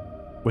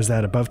 Was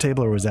that above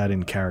table or was that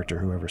in character?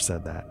 Whoever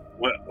said that.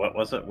 What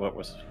was it? What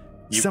was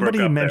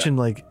somebody mentioned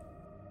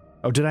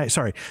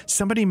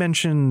somebody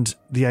mentioned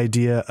the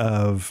idea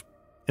of,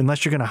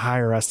 unless you're going to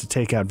hire us to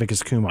take out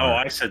Vicus Kumar. Oh,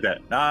 I said that.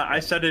 I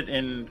said it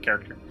in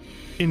character.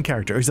 In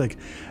character. He's like,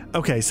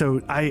 okay,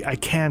 so I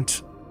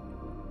can't,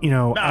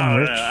 No, I'm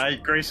rich. No,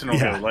 Grayson will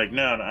go like,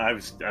 no, I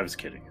was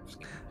kidding.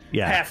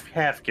 Yeah.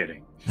 Half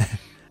kidding.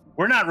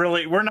 We're not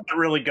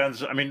really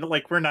guns. I mean,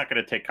 we're not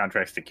going to take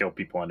contracts to kill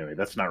people anyway.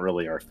 That's not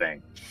really our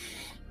thing.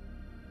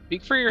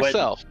 Speak for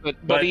yourself,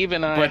 but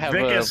even I have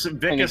Vicus,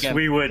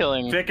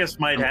 Vicus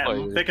might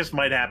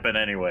happen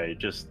anyway.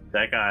 Just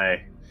that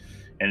guy,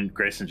 and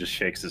Grayson just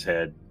shakes his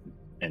head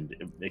and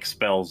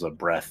expels a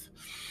breath.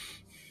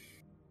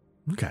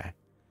 Okay.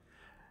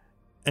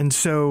 And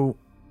so,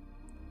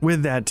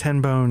 with that,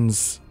 Ten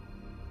Bones,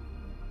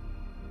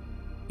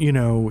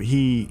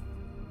 he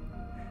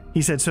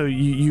said, so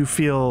you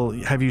feel,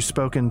 have you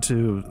spoken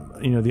to,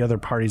 the other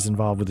parties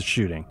involved with the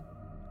shooting?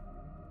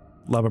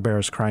 La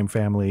Barbera's crime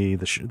family,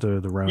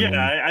 the Ronin.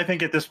 Yeah, I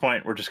think at this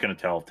point we're just going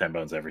to tell Ten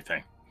Bones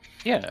everything.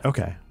 Yeah.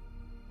 Okay.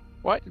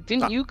 What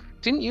didn't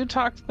you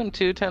talk to them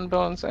too, Ten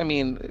Bones? I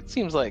mean, it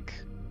seems like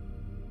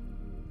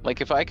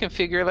if I can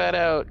figure that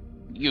out,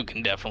 you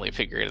can definitely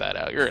figure that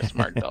out. You're a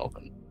smart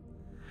dolphin.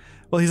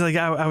 Well, he's like,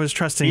 I was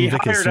trusting. He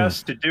Vicus hired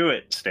us to do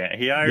it, Stan.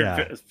 He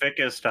hired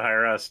Vicus to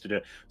hire us to do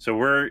it. So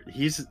we're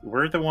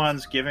the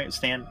ones giving it.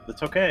 Stan,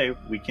 it's okay.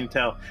 We can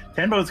tell.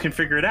 Ten Bones can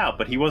figure it out,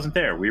 but he wasn't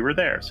there. We were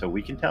there, so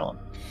we can tell him.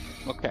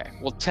 Okay.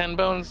 Well, Ten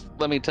Bones,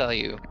 let me tell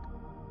you,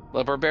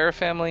 La Barbera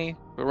family,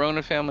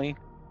 Verona family,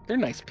 they're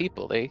nice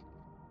people. They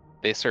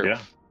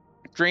serve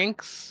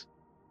drinks,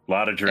 a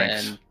lot of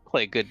drinks, and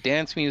play good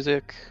dance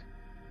music.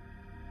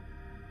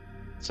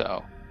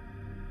 So,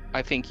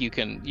 I think you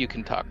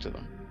can talk to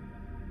them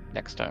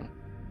next time.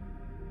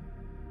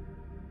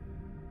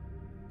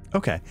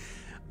 Okay.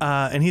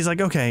 And he's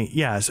like, okay,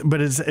 yes, but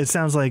it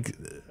sounds like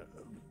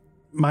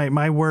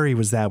my worry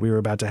was that we were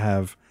about to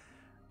have,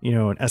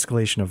 an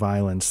escalation of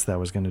violence that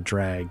was going to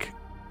drag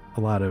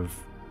a lot of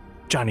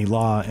Johnny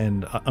Law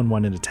and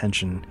unwanted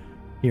attention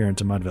here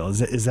into Mudville.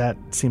 Is that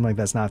seem like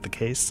that's not the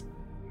case?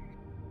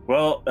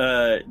 Well,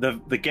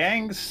 the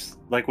gangs,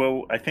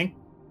 I think,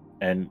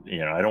 and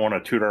I don't want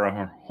to toot our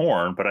own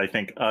horn, but I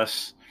think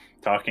us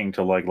talking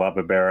to La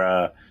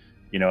Barbera,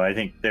 I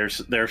think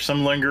there's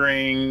some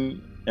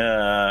lingering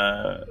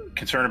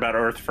concern about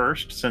Earth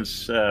First,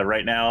 since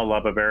right now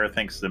La Barbera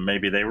thinks that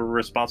maybe they were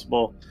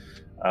responsible.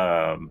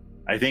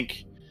 I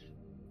think,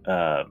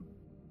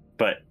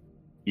 but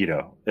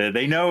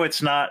they know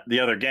it's not the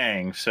other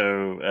gang,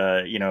 so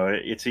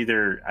it's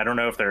either, I don't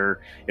know if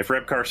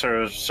Rebkar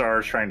Sar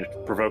is trying to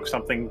provoke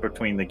something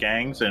between the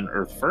gangs and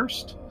Earth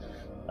First.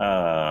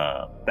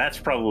 That's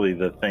probably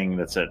the thing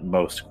that's at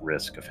most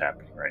risk of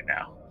happening right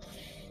now.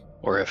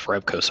 or if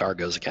Reb Kosar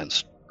goes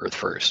against Earth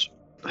First,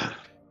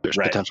 there's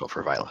Right. potential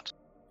for violence.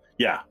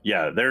 Yeah.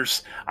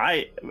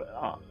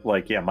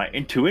 My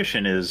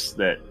intuition is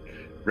that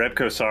Reb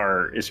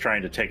Kosar is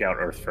trying to take out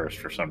Earth First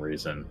for some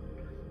reason,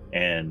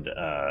 and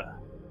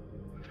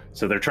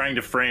so they're trying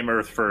to frame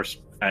Earth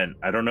First. And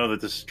I don't know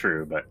that this is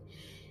true, but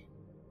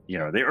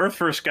the Earth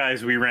First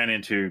guys we ran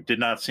into did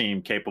not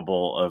seem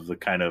capable of the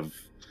kind of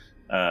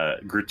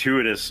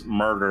gratuitous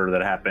murder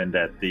that happened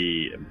at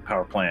the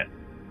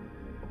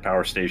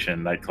power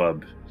station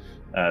nightclub.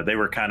 They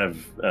were kind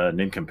of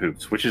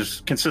nincompoops, which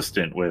is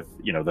consistent with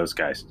those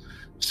guys.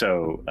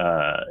 So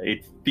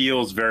it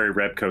feels very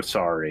Reb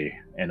Kosar-y,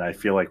 and I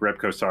feel like Reb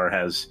Kosar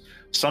has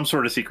some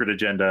sort of secret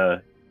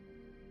agenda,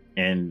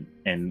 and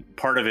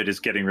part of it is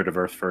getting rid of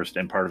Earth First,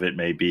 and part of it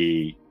may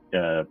be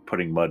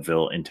putting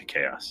Mudville into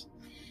chaos.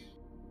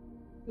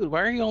 Dude,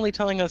 why are you only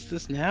telling us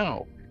this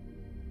now?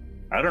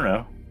 I don't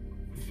know.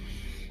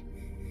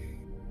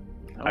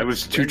 That I makes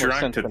was too way more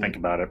drunk sense to think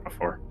about it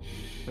before.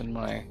 than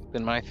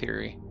my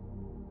theory.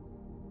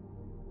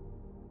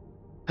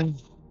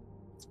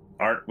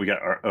 Art, we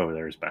got Art. Oh,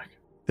 there's back.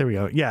 There we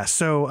go. Yeah.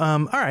 So,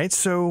 all right.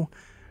 So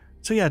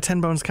yeah,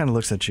 Ten Bones kind of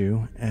looks at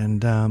you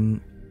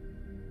and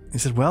he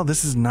said, well,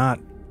 this is not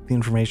the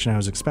information I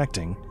was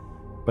expecting,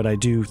 but I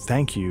do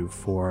thank you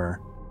for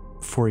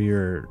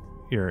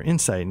your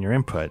insight and your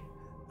input.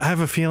 I have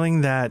a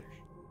feeling that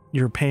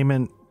your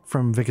payment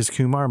from Vikas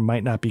Kumar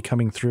might not be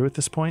coming through at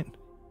this point.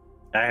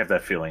 I have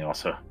that feeling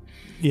also.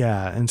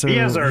 Yeah, and so he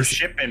has our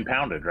ship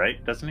impounded,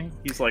 right? Doesn't he?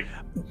 He's like,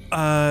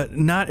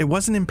 it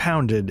wasn't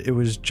impounded. It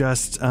was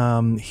just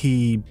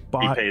he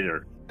bought. He paid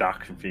a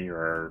docking fee,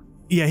 or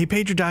yeah, he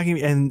paid your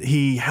docking, and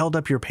he held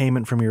up your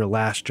payment from your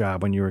last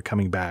job when you were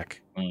coming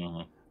back.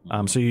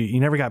 Mm-hmm. So you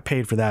never got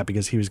paid for that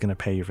because he was going to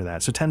pay you for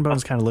that. So Ten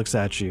Bones kind of looks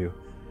at you,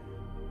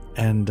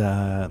 and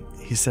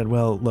he said,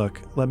 "Well,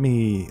 look, let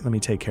me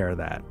take care of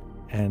that,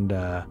 and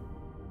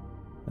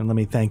let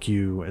me thank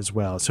you as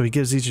well." So he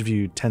gives each of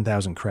you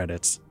 10,000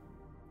 credits.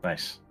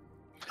 Nice.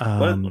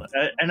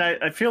 And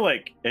I feel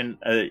like, and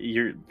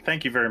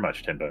thank you very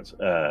much, Ten Bones.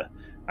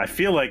 I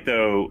feel like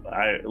though,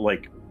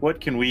 what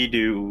can we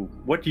do?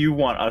 What do you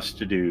want us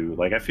to do?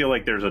 Like, I feel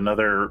like there's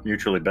another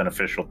mutually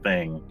beneficial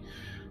thing.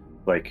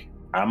 Like,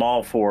 I'm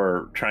all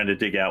for trying to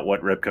dig out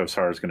what Reb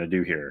Kosar is going to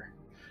do here.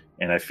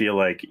 And I feel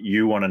like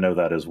you want to know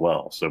that as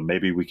well. So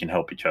maybe we can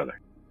help each other.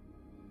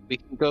 We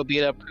can go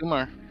beat up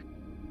Kumar.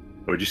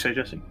 What would you say,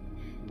 Jesse?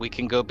 We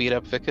can go beat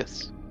up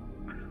Vikas.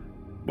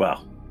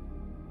 Well,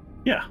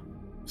 yeah,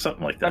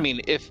 something like that. I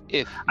mean, if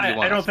you I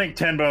want don't think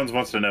Ten Bones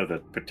wants to know the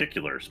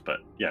particulars, but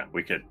yeah,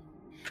 we could.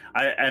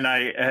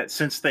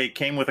 Since they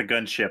came with a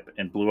gunship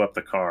and blew up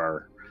the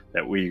car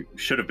that we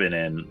should have been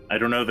in, I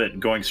don't know that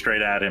going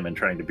straight at him and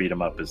trying to beat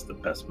him up is the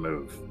best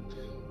move.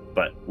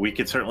 But we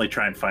could certainly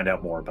try and find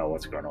out more about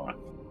what's going on.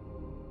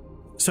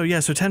 So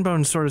Ten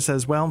Bones sort of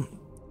says, well,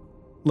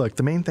 look,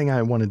 the main thing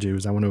I want to do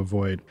is I want to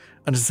avoid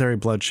unnecessary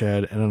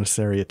bloodshed and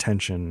unnecessary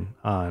attention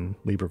on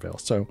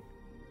Lieberville. So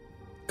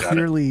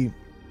clearly,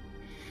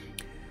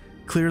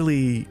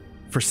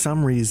 for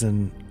some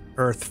reason,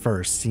 Earth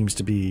First seems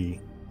to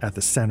be at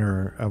the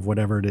center of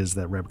whatever it is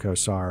that Reb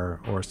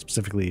Kosar, or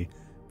specifically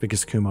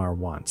Vikas Kumar,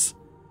 wants.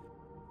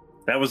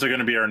 That was going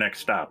to be our next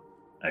stop,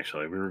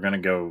 actually. We were going to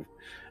go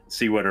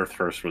see what Earth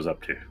First was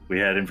up to. We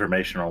had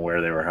information on where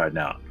they were hiding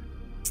out.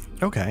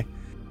 Okay.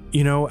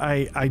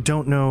 I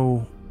don't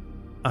know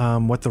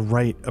what the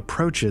right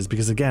approach is,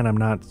 because again, I'm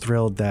not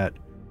thrilled that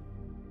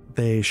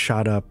they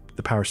shot up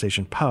the power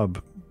station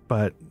pub,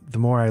 but the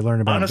more I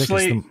learn about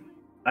honestly, Vikas,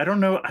 I don't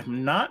know.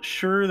 I'm not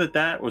sure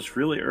that was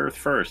really Earth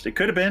First. It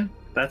could have been.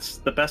 That's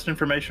the best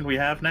information we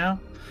have now.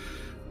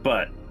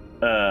 But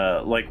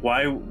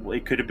why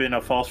it could have been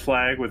a false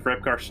flag with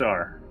Reb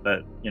Kosar.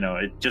 That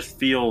it just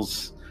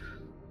feels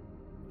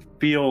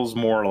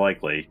more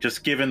likely,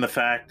 just given the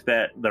fact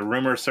that the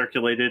rumor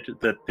circulated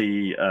that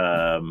the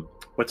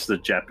what's the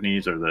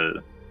Japanese or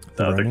the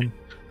Ronin?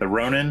 The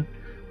Ronin,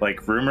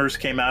 like rumors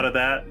came out of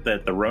that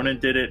the Ronin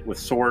did it with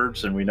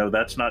swords, and we know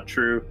that's not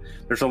true.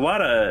 There's a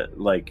lot of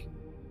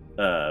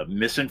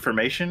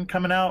misinformation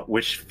coming out,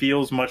 which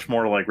feels much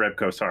more like Reb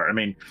Kosar. I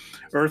mean,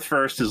 Earth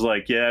First is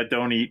like, yeah,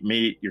 don't eat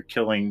meat, you're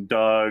killing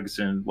dogs,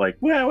 and like,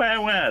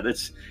 wah.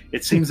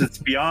 It seems it's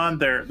beyond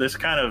this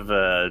kind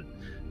of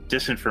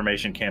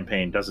disinformation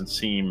campaign doesn't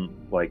seem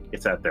like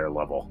it's at their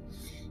level.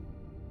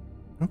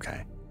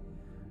 Okay.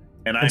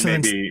 And I may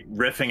be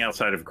riffing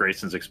outside of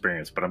Grayson's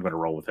experience, but I'm going to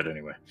roll with it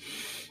anyway.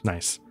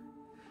 Nice.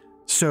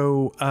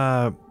 So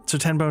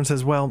Ten Bones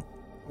says, well,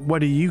 what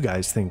do you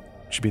guys think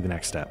should be the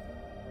next step?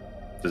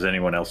 Does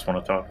anyone else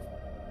want to talk?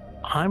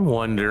 I'm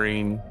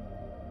wondering,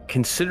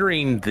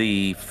 considering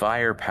the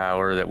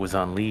firepower that was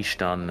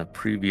unleashed on the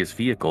previous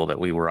vehicle that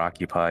we were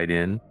occupied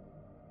in,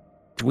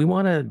 do we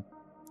want to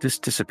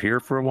just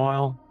disappear for a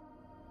while?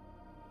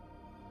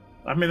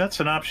 I mean, that's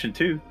an option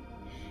too.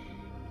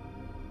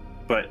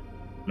 But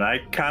I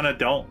kind of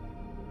don't.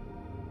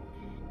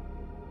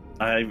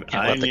 Can't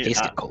let the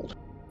case get cold.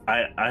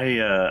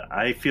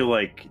 I feel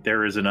like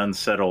there is an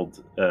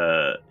unsettled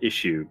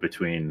issue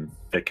between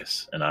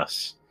Vicus and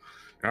us.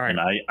 All right. And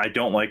I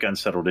don't like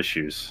unsettled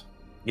issues.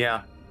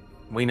 Yeah,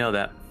 we know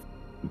that.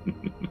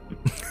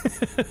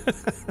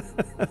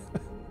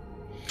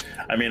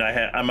 I mean,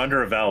 I'm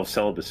under a vow of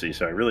celibacy,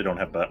 so I really don't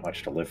have that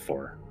much to live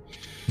for.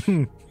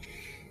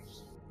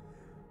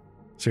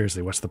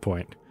 Seriously, what's the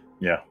point?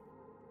 Yeah.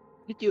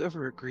 Did you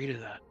ever agree to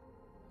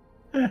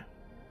that?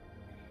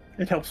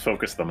 It helps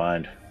focus the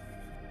mind.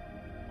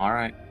 All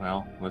right,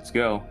 well, let's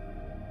go.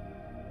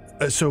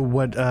 So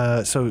what?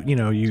 So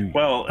you.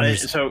 Well,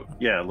 so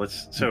yeah,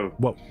 let's. So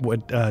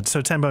what?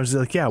 So 10 Bones is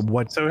like, yeah.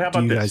 What? So how about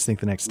do you this? guys think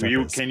the next step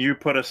is? Can you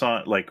put us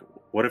on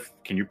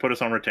can you put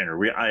us on retainer?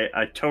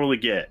 I totally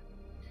get.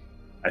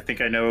 I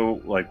think I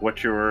know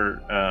what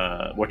you're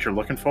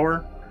looking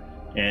for,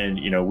 and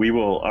we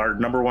will. Our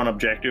number one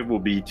objective will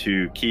be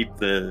to keep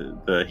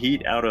the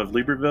heat out of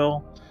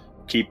Libreville,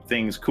 keep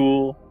things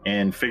cool,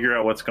 and figure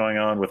out what's going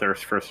on with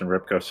Earth First and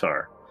Ripco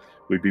Sar.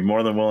 We'd be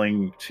more than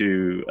willing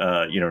to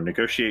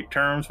negotiate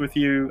terms with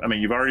you. I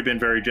mean, you've already been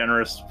very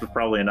generous, but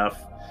probably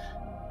enough.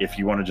 If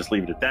you want to just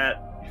leave it at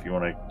that, if you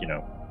want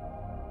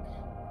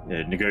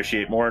to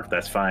negotiate more,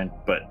 that's fine.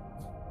 But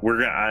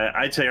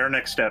I'd say our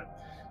next step.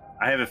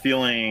 I have a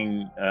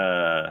feeling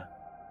I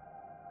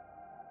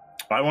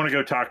want to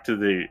go talk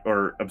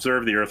to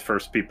observe the Earth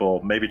First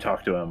people, maybe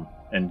talk to them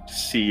and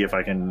see if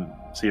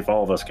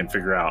all of us can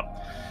figure out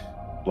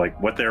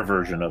what their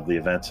version of the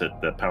events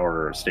at the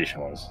power station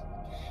was.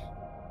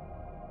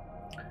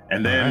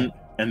 And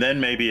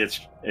then maybe it's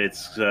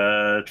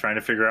trying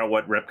to figure out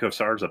what Repco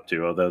Sar's up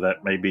to, although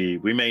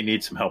we may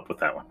need some help with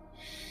that one.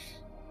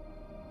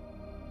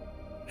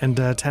 And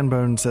 10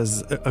 Bone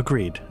says,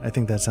 agreed. I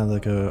think that sounds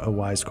like a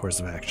wise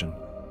course of action.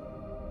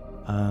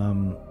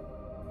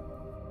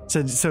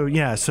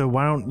 So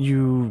why don't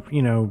you,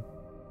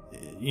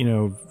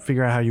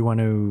 figure out how you want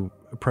to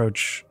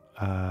approach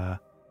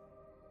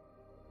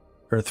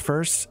Earth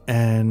First,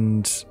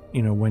 and,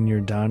 when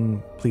you're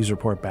done, please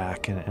report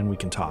back and we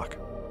can talk.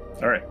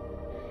 All right.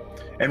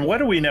 And what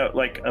do we know,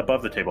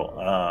 above the table?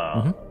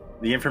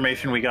 The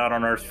information we got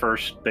on Earth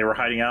First, they were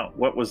hiding out.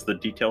 What was the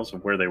details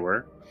of where they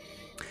were?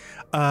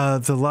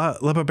 The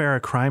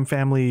Lebabera crime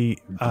family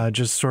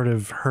just sort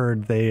of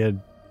heard they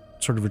had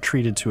sort of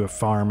retreated to a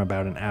farm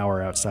about an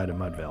hour outside of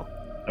Mudville.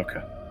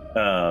 Okay.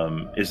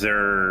 Is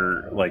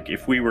there,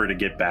 if we were to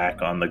get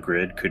back on the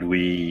grid, could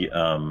we,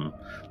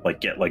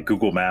 get,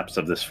 Google Maps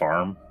of this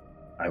farm?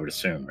 I would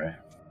assume, right?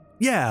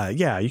 Yeah,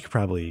 you could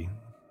probably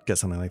get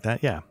something like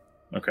that, yeah.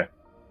 Okay.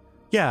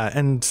 Yeah,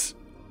 and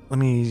let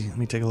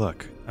me take a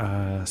look.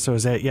 So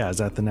is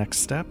that the next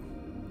step?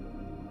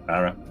 I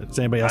don't know. Does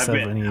anybody else have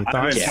any thoughts?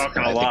 I've been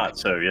talking a lot,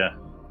 so yeah.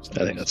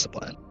 I think that's the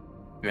plan.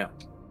 Yeah.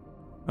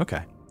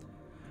 Okay.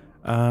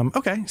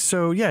 Okay,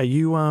 so yeah,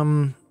 you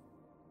well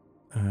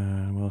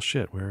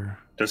shit, where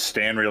does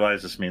Stan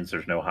realize this means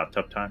there's no hot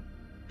tub time?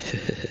 Do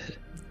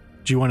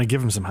you want to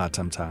give him some hot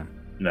tub time?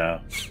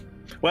 No.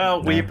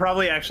 Well, we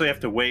probably actually have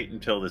to wait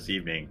until this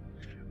evening.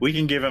 We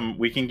can give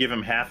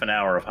him half an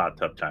hour of hot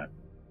tub time.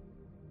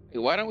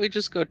 Why don't we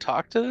just go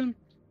talk to them?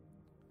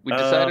 We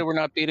decided we're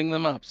not beating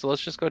them up, so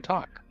let's just go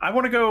talk. I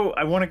want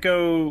to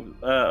go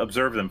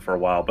observe them for a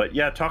while, but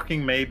yeah,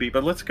 talking maybe,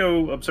 but let's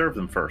go observe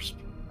them first.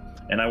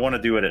 And I want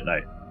to do it at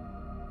night.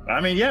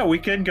 I mean, yeah, we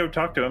can go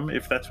talk to them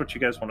if that's what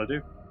you guys want to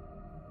do.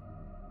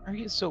 Why are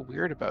you so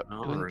weird about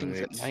doing things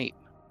at night?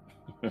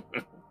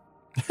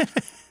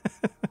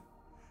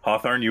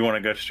 Hawthorne, you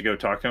want to go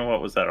talk to him?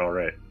 What was that? All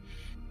right.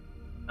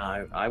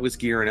 I was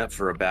gearing up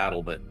for a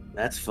battle, but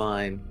that's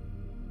fine.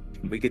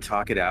 We could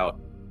talk it out.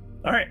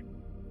 All right.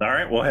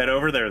 We'll head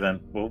over there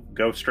then. We'll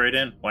go straight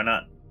in. Why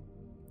not?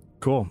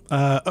 Cool.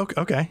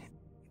 Okay.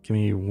 Give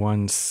me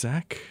 1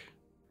 sec.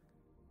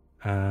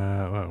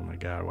 Oh my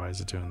God, why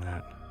is it doing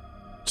that?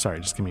 Sorry,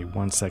 just give me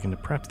 1 second to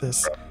prep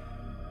this.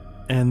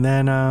 And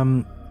then,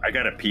 I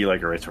gotta pee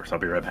like a racehorse. I'll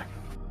be right back.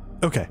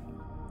 Okay.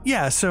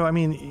 Yeah, so I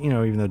mean,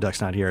 even though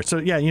Duck's not here. So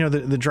yeah,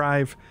 the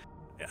drive,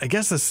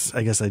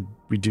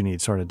 we do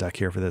need sort of Duck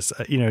here for this.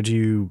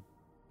 Do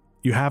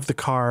you have the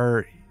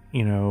car,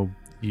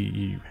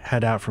 you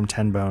head out from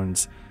 10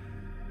 Bones,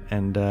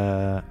 and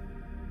I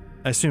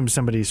assume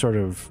somebody sort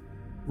of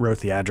wrote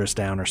the address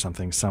down or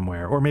something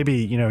somewhere, or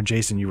maybe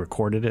Jason, you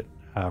recorded it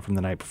from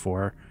the night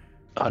before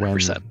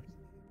 100%. when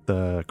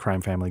the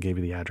crime family gave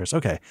you the address.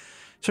 Okay,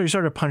 so you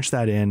sort of punch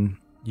that in.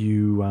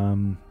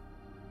 You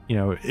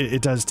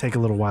it does take a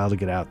little while to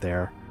get out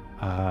there,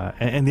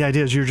 and the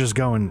idea is you're just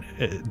going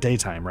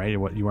daytime, right? You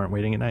weren't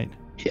waiting at night.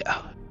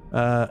 Yeah.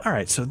 All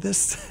right, so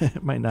this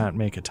might not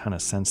make a ton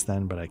of sense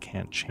then, but I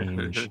can't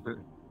change.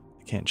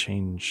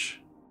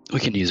 We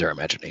can use our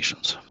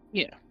imaginations.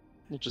 Yeah.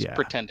 We'll just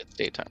pretend it's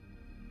daytime.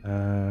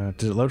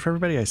 Does it load for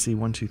everybody? I see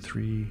 1, 2,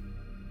 3.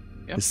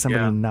 Yep. Is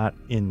somebody not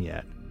in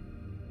yet?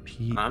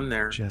 Pete, I'm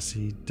there.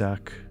 Jesse,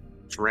 Duck.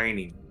 It's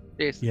raining.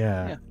 Jason.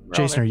 Yeah.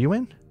 Jason, are you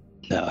in?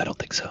 No, I don't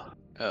think so.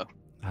 Oh.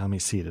 Let me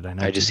see. Did I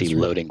not? I just see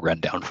loading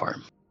Rundown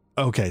Farm.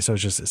 Okay, so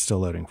it's still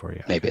loading for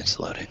you. Maybe it's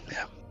loading,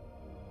 yeah.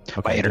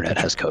 Okay, my internet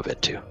has COVID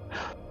too.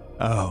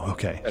 Oh,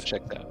 okay. Gotta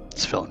check that.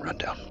 It's fill and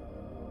rundown.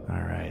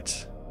 All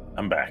right.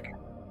 I'm back.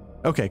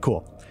 Okay,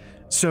 cool.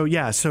 So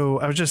yeah, so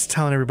I was just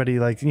telling everybody,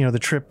 like, the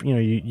trip,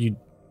 you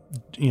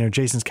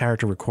Jason's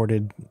character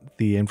recorded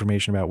the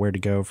information about where to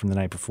go from the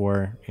night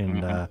before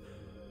in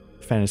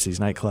Fantasy's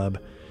nightclub.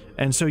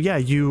 And so, yeah,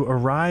 you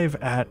arrive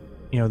at,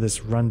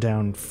 this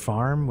rundown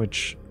farm,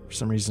 which for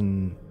some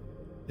reason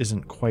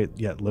isn't quite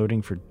yet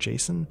loading for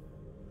Jason.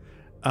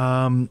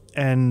 And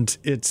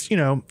it's,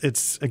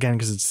 it's again,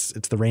 because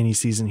it's the rainy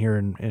season here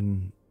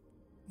in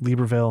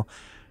Libreville.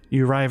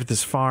 You arrive at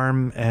this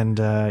farm and,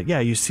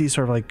 you see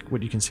sort of like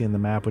what you can see in the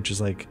map, which is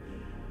like,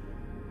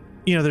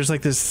 there's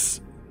like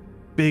this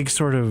big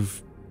sort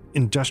of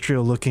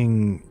industrial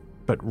looking,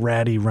 but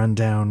ratty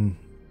rundown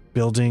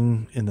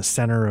building in the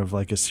center of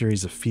like a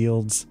series of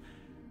fields.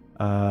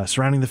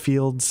 Surrounding the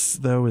fields,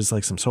 though, is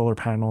like some solar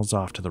panels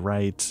off to the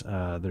right.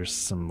 There's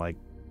some like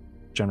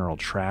general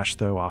trash,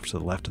 though, off to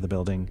the left of the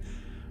building.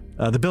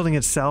 The building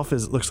itself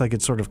looks like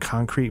it's sort of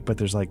concrete, but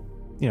there's like,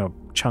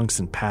 chunks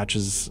and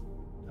patches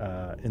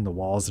in the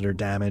walls that are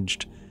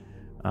damaged.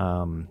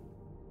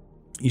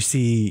 You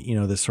see,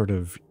 this sort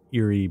of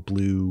eerie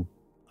blue,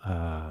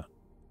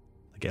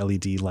 like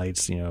LED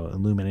lights,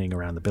 illuminating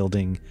around the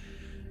building.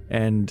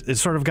 And it's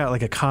sort of got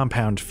like a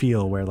compound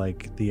feel where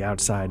like the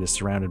outside is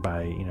surrounded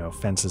by,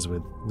 fences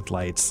with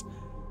lights.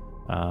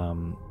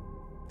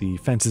 The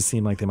fences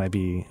seem like they might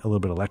be a little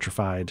bit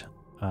electrified.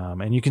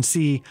 And you can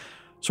see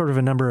sort of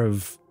a number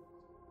of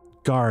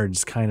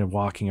guards kind of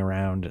walking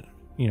around,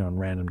 in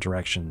random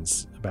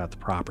directions about the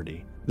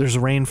property. There's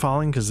rain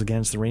falling because,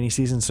 again, it's the rainy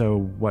season. So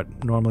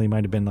what normally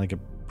might have been like a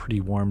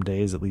pretty warm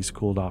day is at least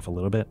cooled off a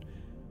little bit.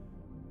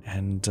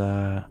 And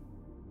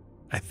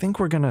I think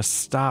we're going to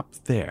stop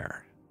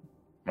there.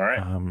 All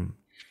right.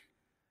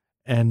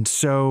 And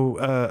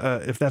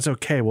so if that's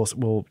okay, we'll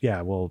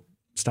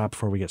stop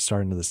before we get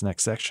started into this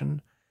next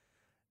section.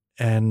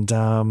 And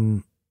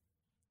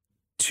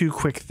two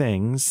quick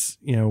things,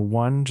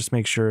 one, just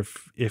make sure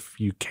if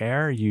you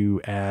care,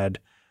 you add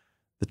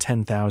the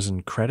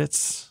 10,000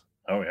 credits.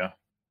 Oh yeah.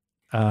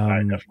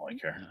 I definitely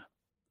care.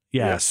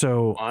 Yeah.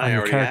 So on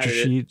your character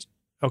sheet,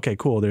 okay,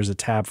 cool. There's a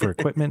tab for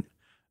equipment.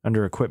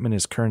 Under equipment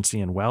is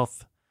currency and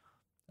wealth.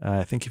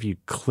 I think if you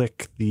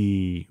click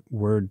the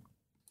word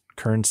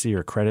currency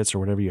or credits or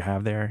whatever you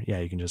have there,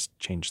 you can just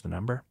change the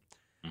number.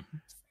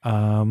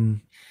 Mm-hmm.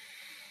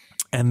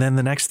 And then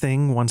the next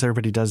thing, once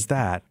everybody does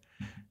that,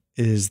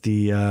 is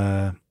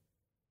the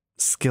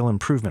skill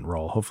improvement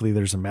roll. Hopefully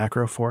there's a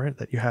macro for it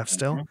that you have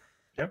still. Mm-hmm.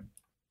 Yep.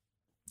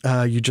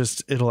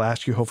 It'll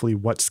ask you hopefully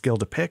what skill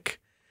to pick.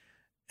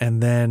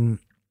 And then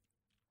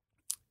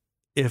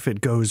if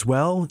it goes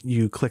well,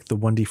 you click the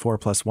 1d4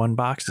 plus 1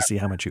 box to see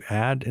how much you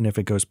add. And if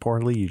it goes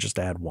poorly, you just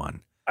add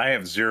 1. I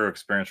have 0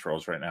 experience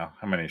rolls right now.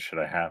 How many should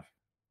I have?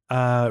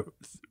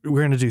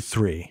 We're going to do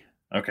 3.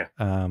 Okay.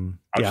 I'll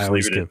just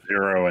leave it at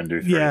 0 and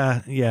do 3.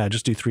 Yeah.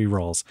 Just do 3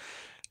 rolls.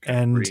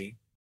 And 3.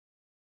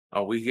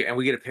 Oh, we get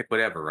to pick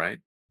whatever, right?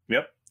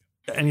 Yep.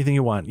 Anything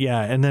you want.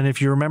 Yeah. And then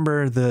if you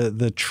remember,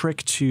 the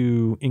trick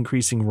to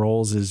increasing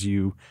rolls is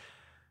you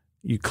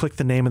click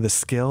the name of the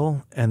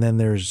skill, and then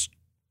there's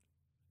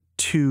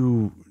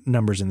 2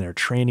 numbers in there,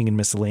 training and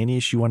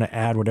miscellaneous. You want to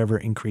add whatever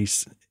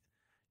increase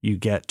you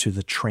get to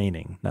the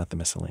training, not the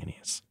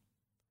miscellaneous.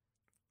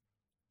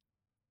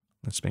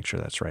 Let's make sure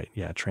that's right.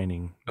 Yeah,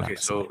 training. Okay,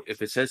 so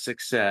if it says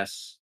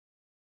success,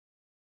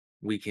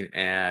 we can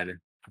add.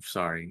 I'm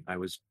sorry, I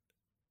was.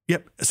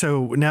 Yep.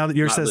 So now that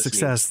yours says listening.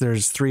 success,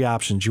 there's 3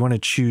 options. You want to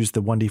choose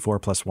the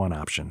 1d4 plus 1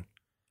 option.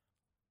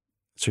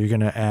 So you're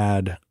going to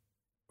add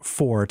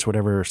 4 to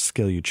whatever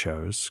skill you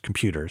chose,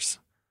 computers.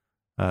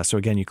 So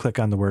again, you click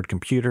on the word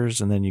computers,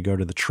 and then you go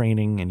to the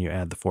training and you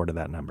add the 4 to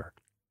that number.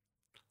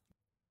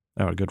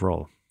 Oh, a good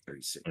roll.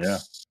 36. Yeah.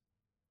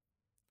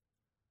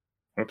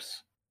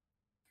 Oops.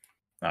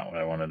 Not what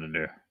I wanted to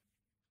do.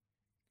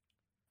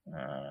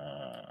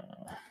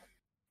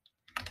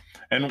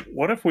 And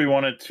what if we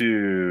wanted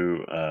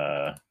to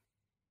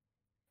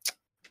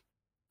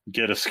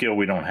get a skill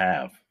we don't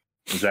have?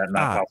 Is that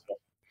not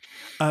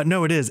possible?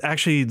 No, it is.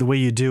 Actually, the way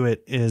you do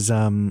it is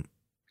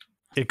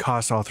it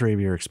costs all 3 of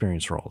your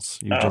experience rolls.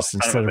 You just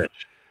instead of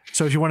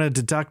so if you want to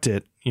deduct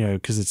it,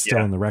 because it's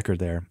still in the record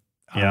there.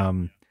 Yeah.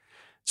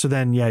 So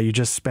then, you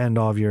just spend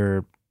all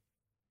your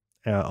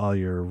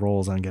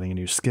rolls on getting a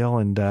new skill.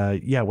 And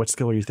what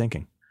skill are you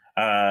thinking?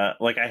 I'm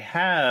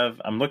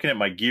looking at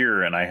my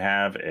gear, and I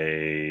have what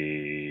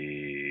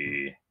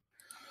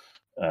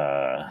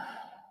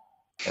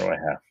do I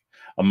have?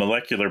 A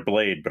molecular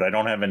blade, but I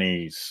don't have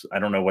any. I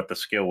don't know what the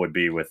skill would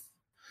be with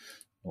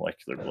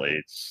molecular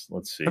blades.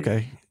 Let's see.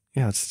 Okay.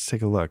 Yeah, let's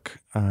take a look.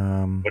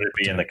 Would it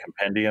be in the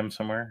compendium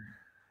somewhere?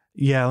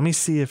 Yeah, let me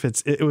see if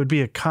it would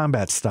be a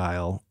combat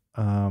style.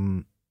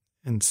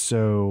 And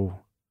so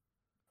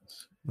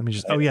let me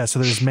just, so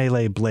there's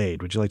melee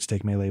blade. Would you like to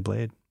take melee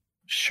blade?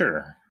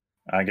 Sure.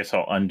 I guess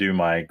I'll undo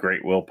my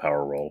great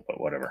willpower roll, but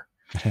whatever.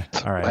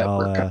 All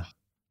right.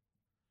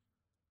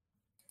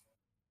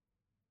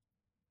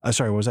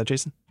 Sorry, what was that,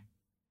 Jason?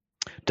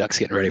 Duck's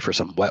getting ready for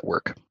some wet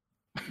work.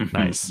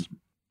 Nice.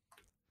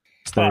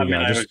 So there Well, I you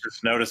mean, go. I was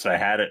just noticed I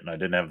had it and I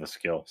didn't have the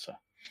skill, so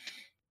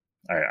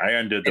I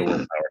undid the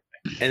willpower.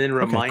 And then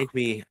remind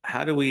me,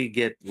 how do we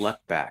get luck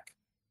back?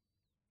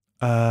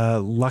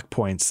 Luck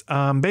points.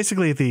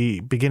 Basically at the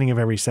beginning of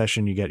every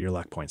session you get your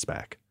luck points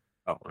back.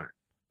 Oh, all right.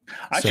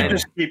 I should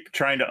just keep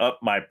trying to up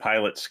my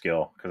pilot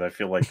skill because I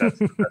feel like that's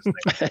the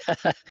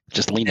best thing.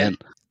 Just lean in.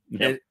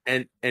 Yep.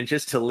 And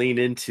just to lean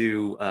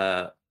into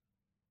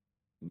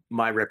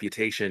my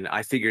reputation,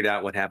 I figured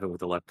out what happened with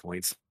the luck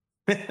points.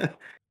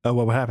 Oh,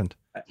 what happened?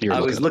 You're I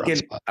was at the wrong looking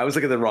spot.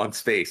 at the wrong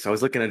space. I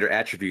was looking under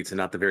attributes and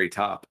not the very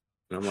top.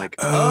 And I'm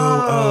like,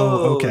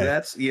 okay.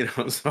 That's,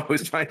 so I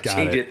was trying to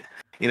change it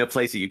in a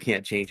place that you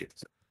can't change it.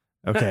 So.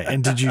 Okay.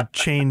 And did you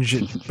change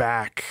it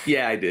back?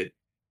 Yeah, I did.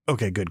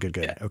 Okay, good.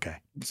 Yeah. Okay.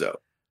 So,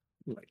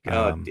 I'm like,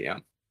 oh,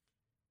 damn.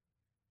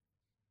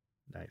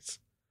 Nice.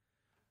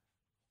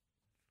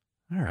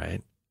 All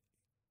right.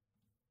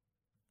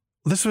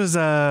 This was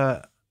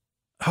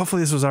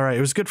hopefully this was all right.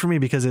 It was good for me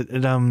because it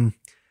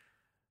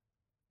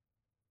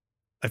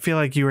I feel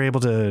like you were able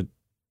to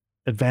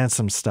advance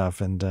some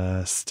stuff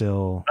and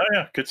still Oh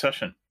yeah, good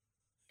session.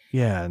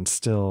 Yeah, and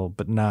still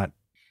but not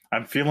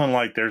I'm feeling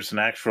like there's an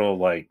actual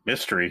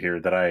mystery here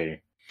that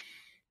I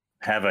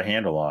have a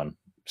handle on,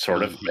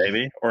 sort of,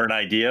 maybe, or an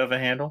idea of a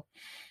handle.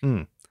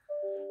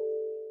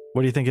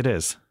 What do you think it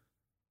is?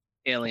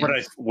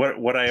 Aliens.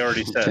 What I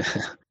already said.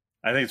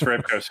 I think it's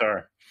Reb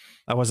Kosar.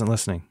 I wasn't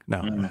listening. No.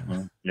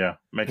 Mm-hmm. Yeah,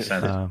 makes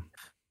sense.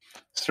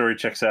 Story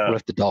checks out. What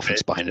if the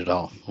dolphins behind it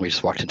all? We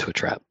just walked into a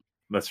trap.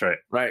 That's right.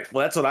 Right.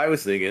 Well, that's what I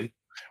was thinking.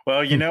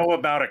 Well, you know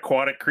about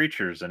aquatic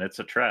creatures, and it's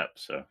a trap.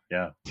 So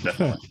yeah,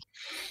 definitely.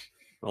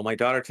 Well, my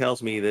daughter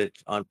tells me that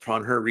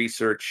on her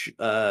research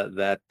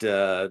that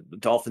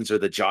dolphins are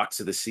the jocks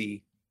of the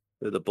sea.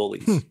 They're the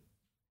bullies.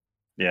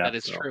 Yeah, That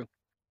is true.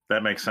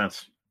 That makes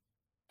sense.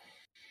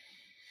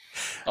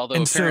 Although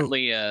And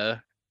apparently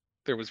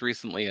there was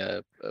recently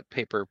a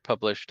paper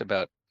published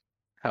about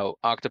how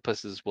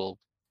octopuses will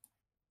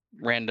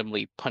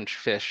randomly punch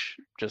fish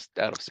just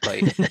out of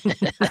spite.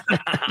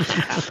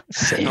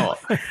 Same. Oh,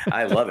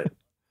 I love it.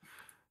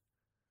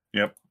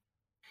 Yep.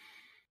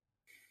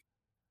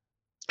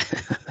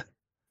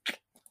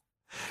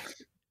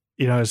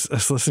 I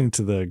was listening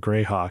to the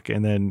Greyhawk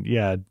and then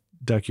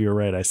Duck, you were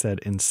right. I said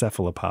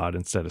encephalopod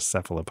instead of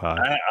cephalopod.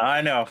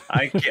 I know.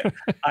 I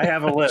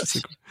have a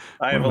list.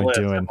 I have a list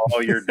of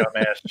all your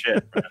dumbass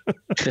shit.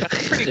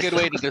 That's a pretty good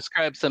way to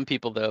describe some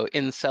people, though.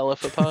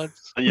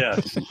 Encephalopods.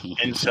 Yes,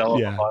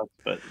 encephalopods.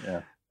 But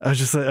yeah, I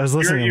was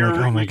listening. I'm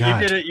like, oh my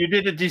god, you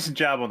did a decent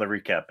job on the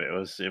recap. It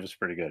was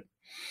pretty good.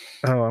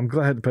 Oh, I'm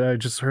glad. But I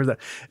just heard that.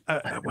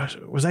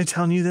 Was I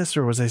telling you this,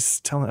 or was I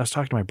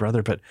talking to my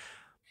brother? But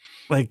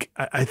I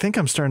think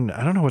I'm starting.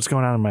 I don't know what's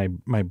going on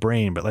in my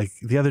brain. But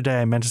the other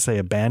day, I meant to say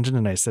abandoned,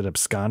 and I said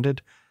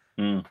absconded.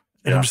 And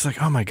I'm just like,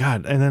 oh my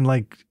god. And then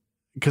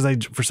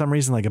because for some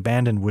reason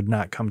abandoned would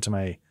not come to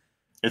my.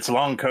 It's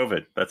long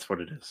COVID. That's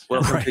what it is.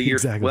 Welcome to your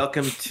exactly.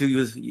 Welcome to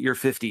your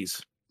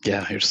 50s.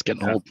 Yeah, you're just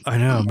getting old. I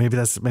know. Maybe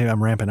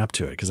I'm ramping up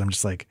to it because I'm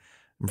just I'm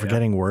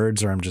forgetting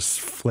words, or I'm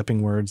just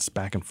flipping words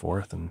back and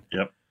forth. And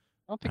yep.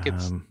 I don't think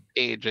it's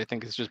age. I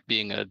think it's just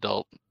being an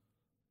adult.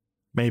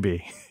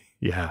 Maybe.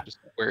 Yeah. Just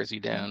wears you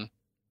down.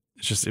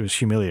 It was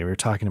humiliating. We were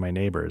talking to my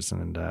neighbors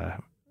and I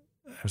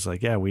was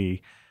like, I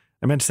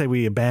meant to say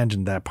we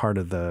abandoned that part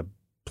of the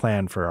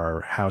plan for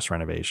our house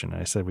renovation.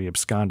 I said we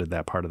absconded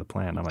that part of the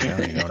plan. I'm like, I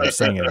don't even know what I'm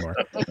saying anymore.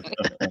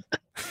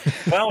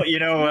 Well,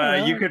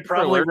 you could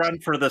probably run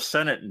for the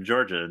Senate in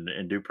Georgia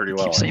and do pretty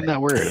well. Keep saying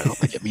that word. I don't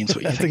think it means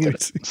what you think it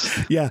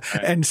is. Yeah.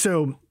 And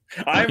so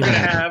I'm going to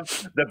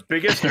have the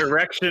biggest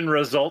erection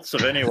results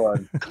of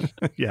anyone.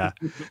 Yeah.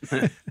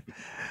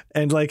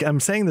 And I'm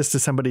saying this to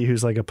somebody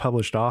who's a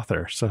published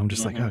author. So I'm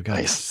just oh God,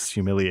 Nice. This is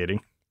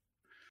humiliating.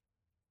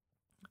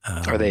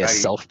 Are they a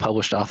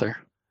self-published author?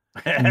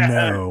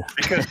 No.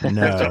 because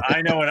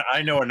I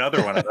know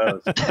another one of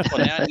those.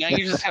 Well, now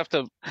you just have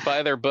to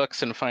buy their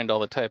books and find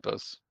all the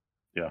typos.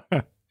 Yeah.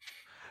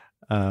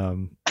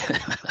 I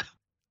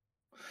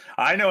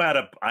know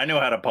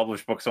how to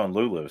publish books on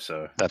Lulu,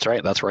 so That's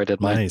right. That's where I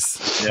did mine.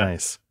 Nice. Yeah.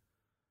 Nice.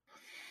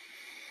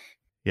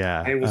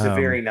 Yeah. And it was a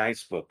very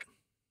nice book.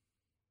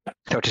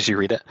 Oh, did you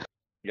read it?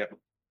 Yep.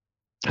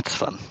 It's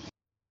fun.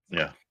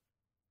 Yeah.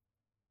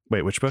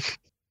 Wait, which book?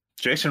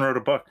 Jason wrote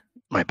a book.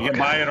 My You book. can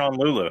buy it on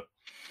Lulu.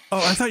 Oh,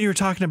 I thought you were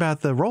talking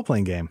about the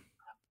role-playing game.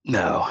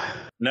 No.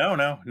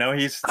 No.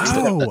 He's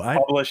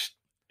published.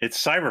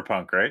 It's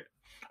Cyberpunk, right?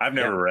 I've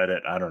never read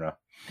it. I don't know.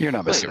 You're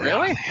not Wait, missing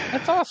really? out.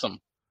 That's awesome.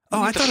 Oh,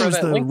 I thought it was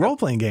the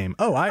role-playing game.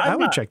 Oh, I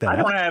would check that I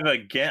out.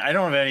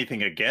 don't have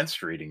anything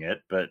against reading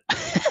it, but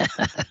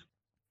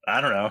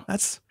I don't know.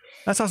 That's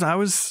awesome. I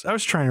was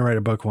trying to write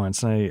a book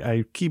once, and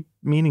I keep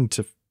meaning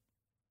to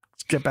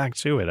get back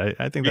to it.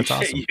 I think that's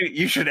awesome.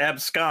 You should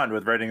abscond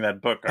with writing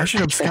that book. I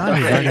should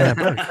abscond with writing that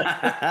book.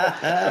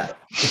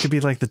 It could be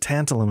like the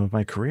tantalum of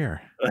my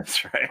career.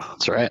 That's right.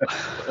 That's right.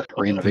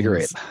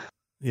 Reinvigorate.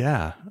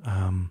 Yeah.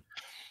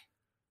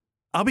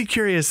 I'll be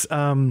curious.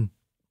 When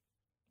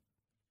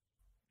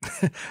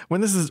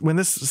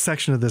this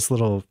section of this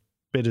little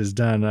bit is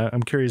done,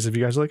 I'm curious if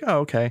you guys are like, oh,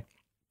 okay,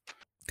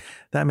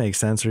 that makes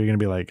sense. Or you're going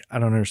to be like, I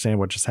don't understand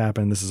what just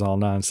happened. This is all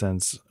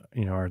nonsense.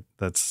 Or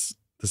this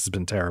has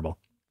been terrible.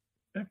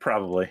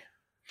 Probably.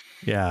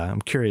 Yeah.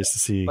 I'm curious to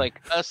see.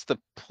 Like us, the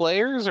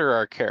players, or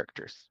our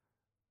characters?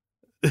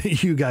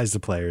 You guys, the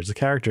players, the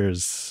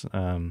characters.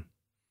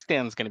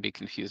 Stan's going to be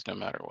confused no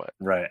matter what.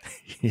 Right.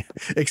 Yeah.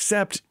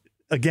 Except,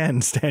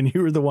 again, Stan,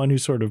 you were the one who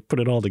sort of put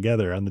it all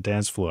together on the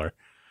dance floor.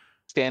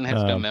 Stan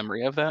has no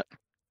memory of that.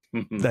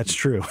 That's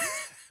true.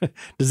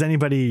 Does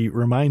anybody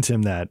remind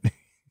him that?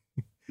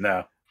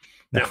 No,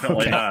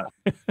 definitely not.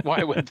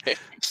 Why would they?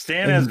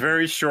 Stan has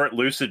very short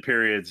lucid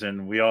periods,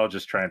 and we all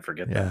just try and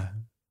forget that.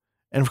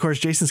 And of course,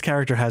 Jason's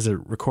character has it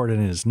recorded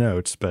in his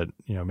notes, but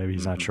maybe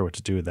he's not sure what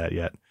to do with that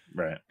yet.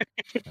 Right.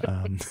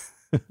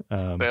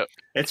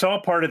 It's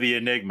all part of the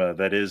enigma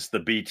that is the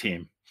B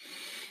team.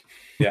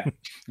 Yeah.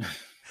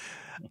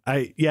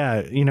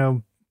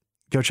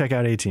 Go check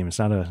out A-Team. It's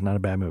not a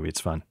bad movie.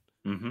 It's fun.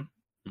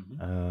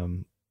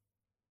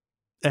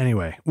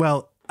 Anyway,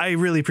 well, I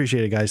really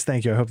appreciate it, guys.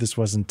 Thank you. I hope this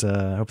wasn't.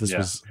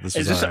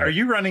 Are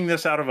you running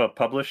this out of a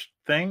published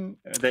thing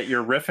that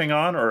you're riffing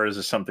on, or is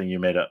this something you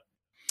made up?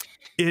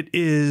 It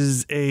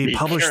is a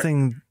published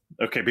thing.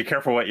 Okay, be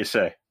careful what you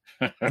say.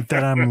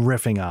 That I'm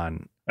riffing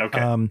on.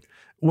 Okay.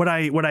 What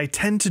I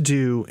tend to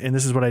do, and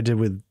this is what I did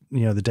with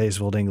the Days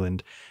of Old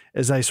England,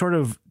 is I sort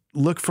of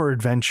look for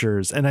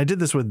adventures, and I did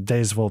this with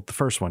Days of Old, the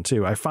first one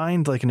too. I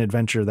find like an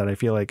adventure that I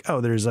feel like,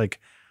 oh, there's like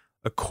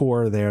a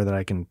core there that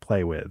I can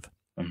play with.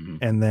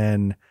 And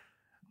then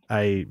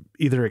I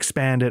either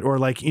expand it or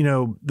like,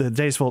 the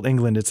Days of Old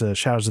England, it's a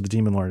Shadows of the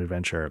Demon Lord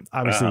adventure.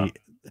 Obviously,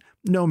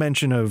 no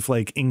mention of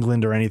like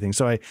England or anything.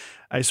 So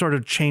I sort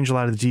of change a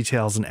lot of the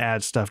details and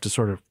add stuff to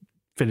sort of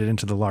fit it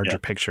into the larger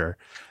picture.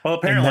 Well,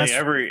 apparently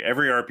every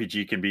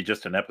RPG can be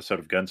just an episode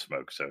of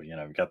Gunsmoke. So, we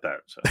got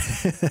that. So.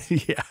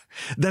 Yeah,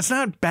 that's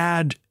not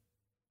bad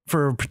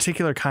for a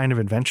particular kind of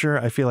adventure.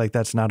 I feel like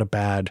that's not a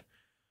bad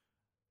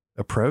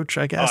approach,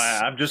 I guess.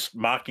 I'm just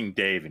mocking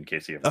Dave in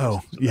case he ever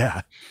listens to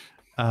that.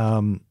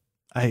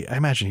 I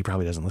imagine he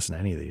probably doesn't listen to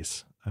any of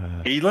these.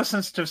 He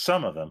listens to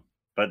some of them,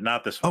 but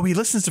not this one. Oh, he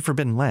listens to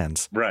Forbidden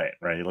Lands. Right.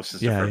 He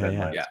listens to Forbidden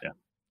Lands.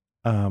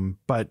 Yeah.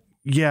 But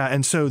yeah,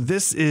 and so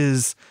this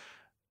is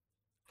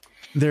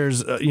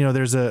there's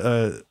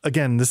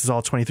again, this is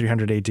all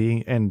 2300 AD,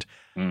 and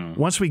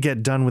once we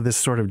get done with this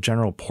sort of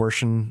general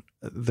portion,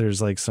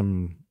 there's like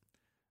some,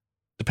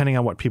 depending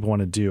on what people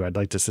want to do, I'd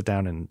like to sit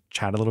down and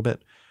chat a little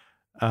bit.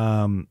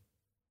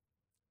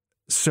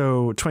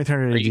 So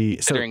 2300 AD.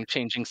 Considering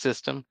changing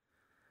system?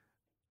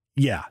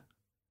 Yeah.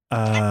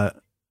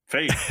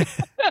 Fate.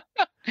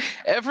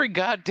 Every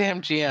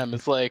goddamn GM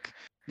is like,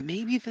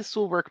 maybe this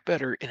will work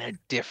better in a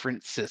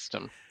different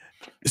system.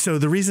 So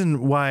the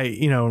reason why,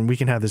 and we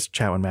can have this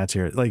chat when Matt's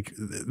here, like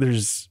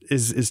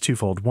is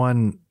twofold.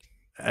 One,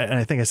 and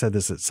I think I said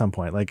this at some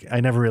point, like I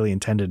never really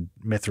intended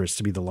Mithras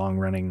to be the long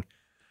running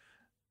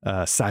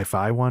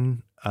sci-fi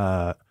one.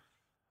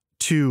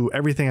 Two,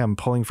 everything I'm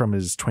pulling from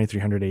is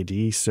 2300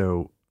 AD.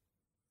 So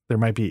there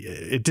might be,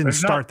 it didn't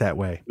start that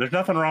way. There's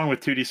nothing wrong with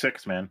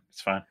 2D6, man.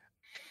 It's fine.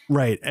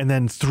 Right. And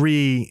then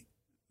three,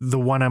 the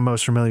one I'm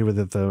most familiar with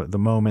at the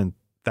moment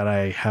that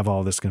I have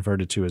all this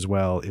converted to as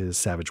well is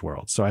Savage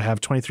Worlds. So I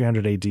have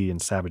 2300 AD in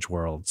Savage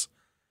Worlds.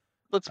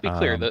 Let's be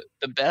clear. The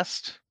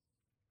best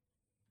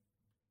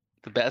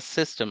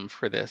system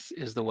for this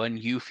is the one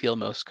you feel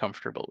most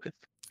comfortable with.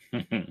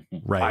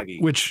 Right.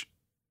 5e. Which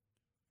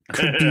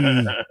could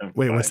be,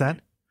 wait, what's that?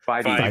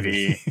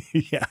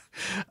 5e. Yeah.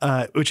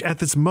 Which at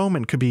this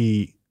moment could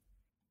be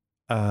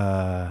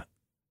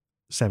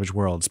Savage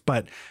Worlds,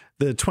 but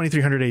the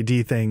 2300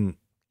 AD thing,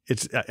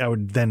 I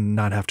would then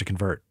not have to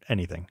convert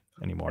anything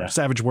anymore. Yeah.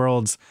 Savage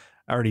Worlds,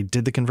 I already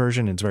did the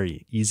conversion. It's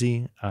very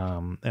easy.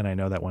 And I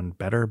know that one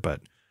better,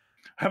 but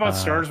how about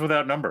Stars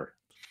Without Number?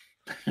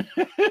 Isn't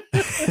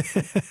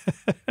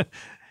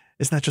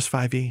that just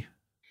 5e?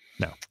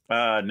 No.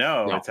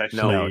 No, it's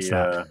actually it's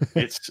not.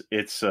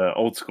 it's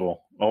old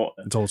school. Oh,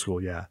 it's old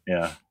school, yeah.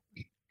 Yeah.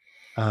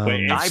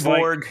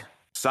 Cyborg.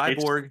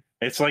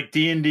 It's like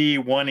D&D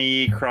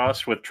 1E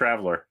crossed with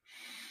Traveler.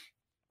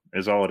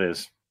 Is all it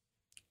is.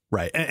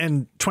 Right.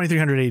 And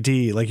 2300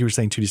 AD, like you were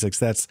saying,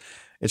 2D6,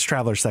 it's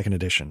Traveler 2nd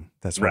edition.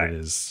 That's what it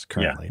is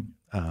currently.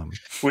 Yeah.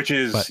 Which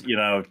is,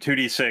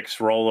 2D6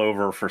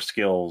 rollover for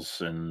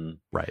skills and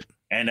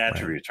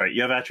attributes, right?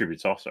 You have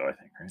attributes also, I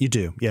think, right? You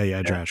do. Yeah,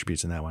 I draw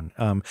attributes in that one.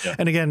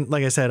 And again,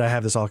 like I said, I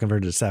have this all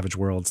converted to Savage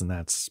Worlds, and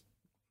that's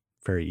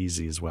very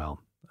easy as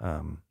well.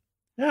 Yeah,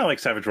 I like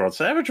Savage Worlds.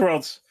 Savage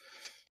Worlds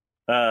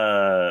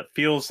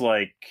feels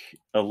like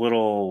a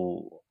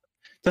little...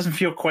 Doesn't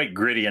feel quite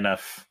gritty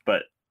enough,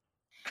 but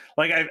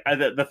like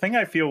the thing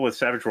I feel with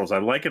Savage Worlds, I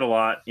like it a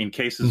lot in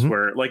cases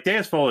where, like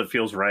Deus Vult, it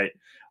feels right,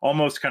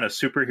 almost kind of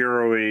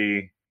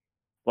superhero-y.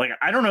 Like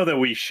I don't know that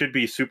we should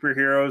be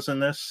superheroes in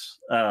this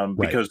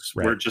because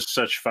we're just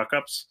such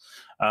fuck-ups.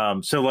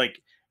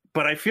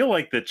 But I feel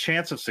like the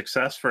chance of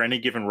success for any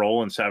given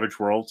role in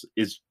Savage Worlds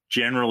is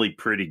generally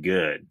pretty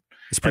good.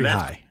 It's pretty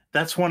high.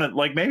 that's one of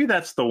like maybe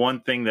that's the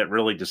one thing that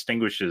really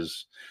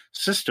distinguishes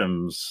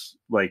systems.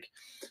 Like,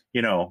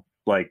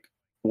 like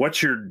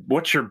what's your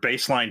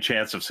baseline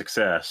chance of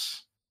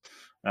success?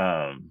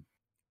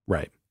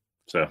 Right.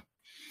 So,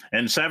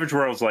 and Savage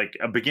Worlds, like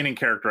a beginning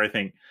character, I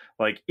think,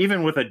 like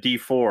even with a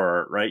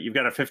D4, right, you've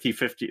got a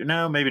 50-50.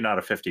 No, maybe not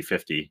a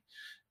 50-50.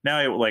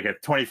 Now, like a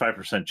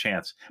 25%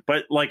 chance.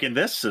 But like in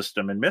this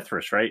system, in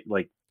Mithras, right,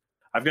 like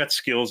I've got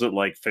skills at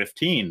like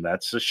 15.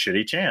 That's a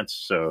shitty chance.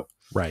 So,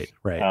 right.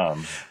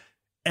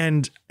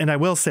 And I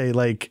will say,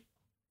 like,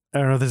 I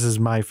don't know if this is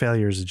my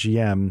failure as a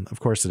GM. Of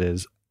course it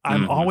is.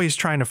 I'm always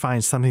trying to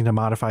find something to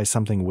modify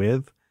something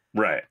with.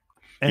 Right.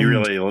 And you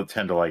really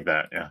tend to like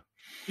that. Yeah.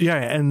 Yeah.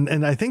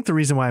 And I think the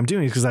reason why I'm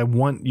doing it is because I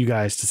want you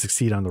guys to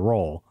succeed on the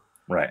roll.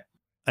 Right.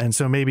 And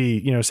so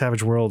maybe,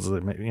 Savage Worlds,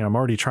 I'm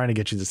already trying to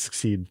get you to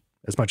succeed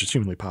as much as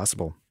humanly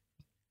possible.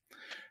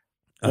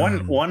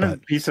 One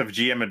piece of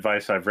GM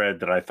advice I've read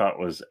that I thought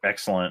was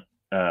excellent,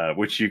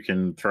 which you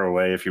can throw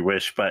away if you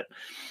wish, but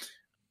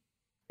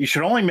you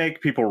should only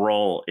make people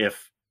roll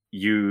if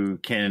you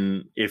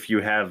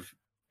have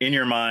in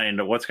your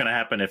mind what's going to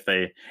happen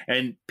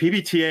and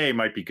PBTA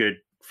might be good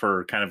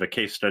for kind of a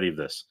case study of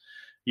this.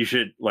 You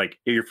should, like,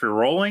 if you're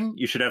rolling,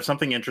 you should have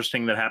something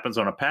interesting that happens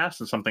on a pass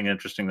and something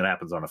interesting that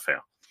happens on a fail.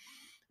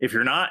 If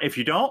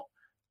you don't,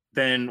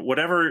 then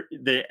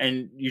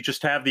and you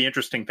just have the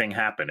interesting thing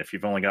happen if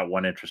you've only got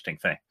one interesting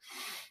thing.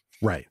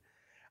 Right.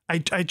 I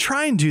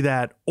try and do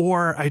that,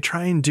 or I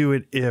try and do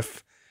it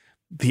if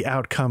the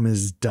outcome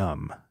is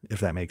dumb, if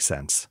that makes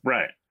sense.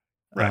 Right.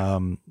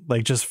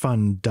 Like just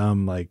fun,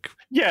 dumb, like.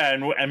 Yeah.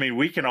 And I mean,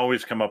 we can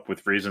always come up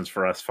with reasons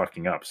for us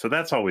fucking up. So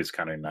that's always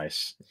kind of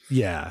nice.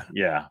 Yeah.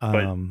 Yeah.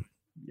 But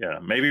yeah,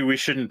 maybe we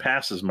shouldn't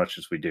pass as much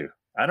as we do.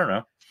 I don't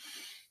know.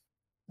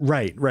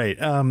 Right.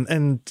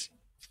 And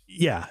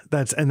yeah,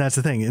 that's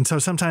the thing. And so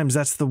sometimes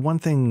that's the one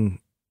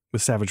thing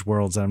with Savage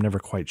Worlds that I'm never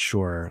quite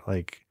sure,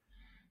 like,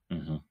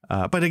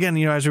 but again,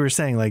 as we were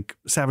saying, like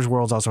Savage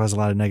Worlds also has a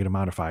lot of negative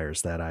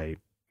modifiers that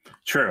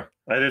True.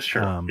 That is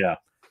true. Yeah.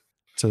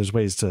 So there's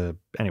ways to,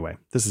 anyway,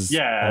 this is,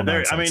 I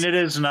mean, it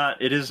is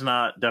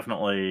not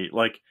definitely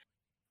like,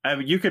 I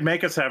mean, you could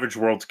make a Savage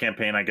Worlds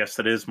campaign, I guess,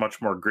 that is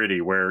much more gritty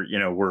where,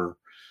 we're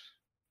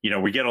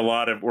in a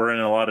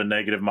lot of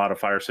negative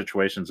modifier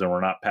situations and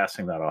we're not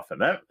passing that often.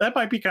 That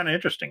might be kind of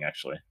interesting,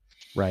 actually.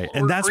 Right.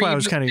 And that's why I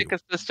was kind of pick a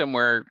system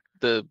where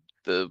the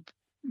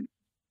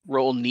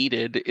role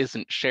needed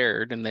isn't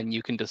shared, and then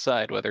you can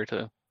decide whether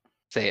to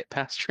say it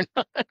passed or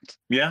not.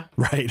 Yeah.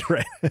 Right.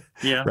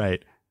 Yeah.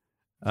 Right.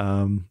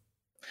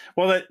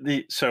 Well,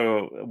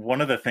 so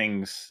one of the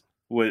things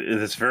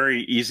that's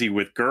very easy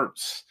with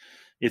GURPS,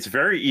 it's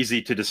very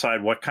easy to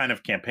decide what kind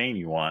of campaign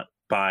you want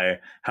by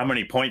how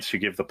many points you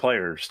give the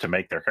players to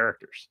make their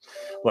characters.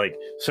 Like,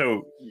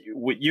 so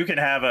you can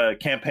have a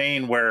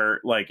campaign where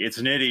like it's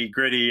nitty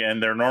gritty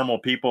and they're normal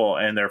people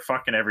and they're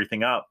fucking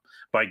everything up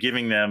by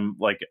giving them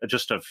like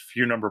just a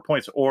few number of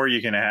points. Or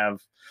you can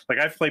have, like,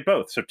 I've played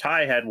both. So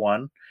Ty had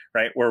one,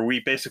 right, where we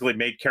basically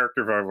made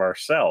characters of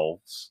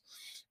ourselves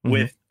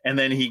with, and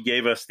then he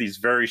gave us these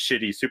very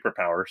shitty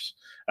superpowers,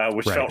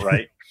 which felt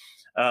right.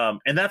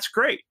 And that's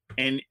great.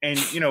 And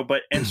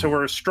so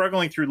we're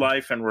struggling through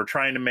life and we're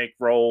trying to make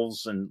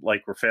rolls and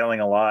like we're failing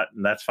a lot,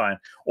 and that's fine.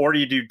 Or do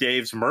you do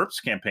Dave's MERPS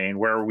campaign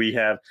where we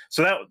have,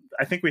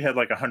 I think we had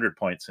like 100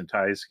 points in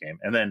Ty's game.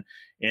 And then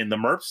in the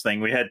MERPS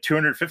thing, we had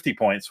 250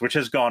 points, which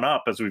has gone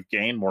up as we've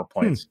gained more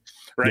points.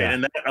 Right. Yeah.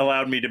 And that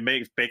allowed me to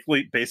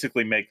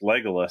basically make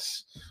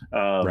Legolas,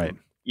 right.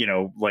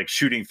 Like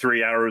shooting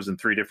 3 arrows in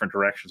 3 different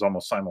directions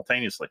almost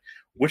simultaneously,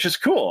 which is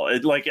cool.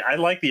 I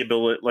like the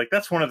ability. Like,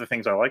 that's one of the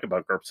things I like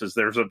about GURPS is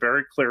there's a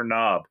very clear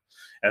knob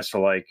as to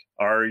like,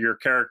 are your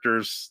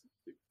characters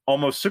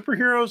almost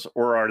superheroes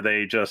or are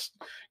they just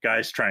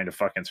guys trying to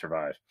fucking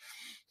survive?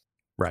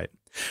 Right.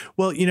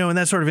 Well, and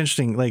that's sort of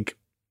interesting. Like,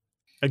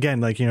 again,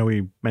 like,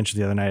 we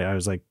mentioned the other night, I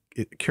was like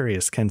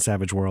curious, can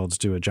Savage Worlds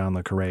do a John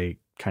le Carré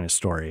kind of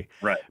story?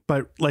 Right.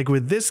 But like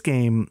with this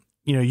game,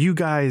 you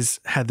guys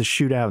had the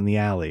shootout in the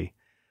alley,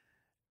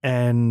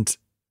 and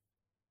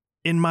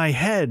in my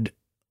head,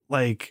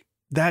 like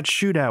that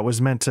shootout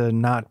was meant to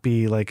not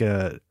be like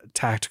a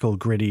tactical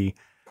gritty,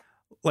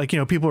 like,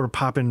 people were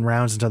popping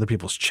rounds into other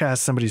people's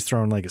chests. Somebody's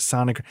throwing like a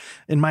sonic.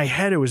 In my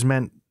head, it was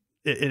meant,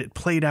 it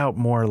played out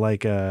more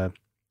like a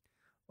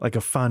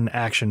fun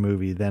action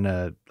movie than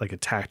a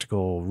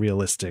tactical,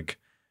 realistic,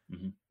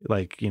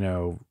 like,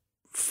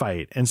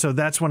 fight. And so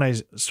that's when I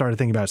started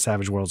thinking about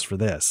Savage Worlds for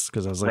this.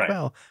 Cause I was like,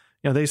 well,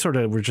 they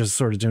were just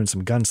doing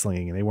some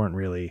gunslinging and they weren't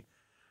really,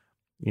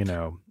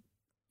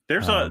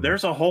 There's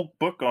a whole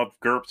book of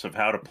GURPS of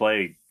how to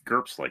play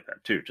GURPS like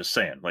that too. Just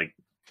saying, like,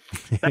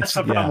 that's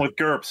the problem with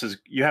GURPS is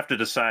you have to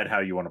decide how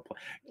you want to play.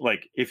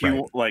 Like, if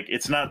you like,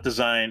 it's not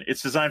designed.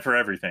 It's designed for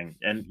everything.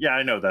 And yeah,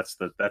 I know that's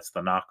the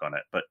knock on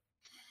it. But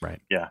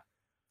yeah,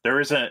 there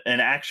is an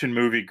action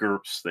movie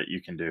GURPS that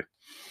you can do.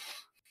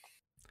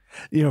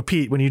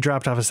 Pete, when you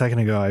dropped off a second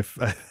ago,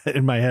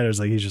 in my head, I was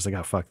like, he's just like,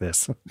 oh, fuck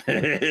this.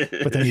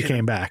 But then you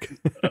came back.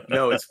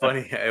 No, it's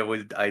funny.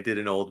 I did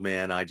an old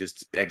man. I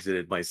just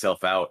exited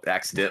myself out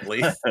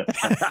accidentally. Well,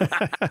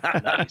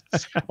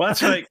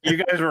 that's like you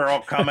guys were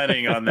all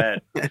commenting on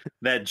that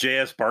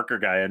JS Barker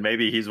guy, and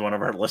maybe he's one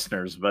of our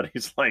listeners, but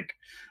he's like,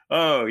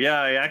 oh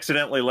yeah, I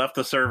accidentally left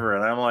the server,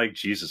 and I'm like,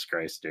 Jesus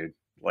Christ, dude.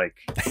 Like,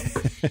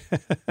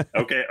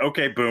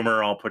 okay,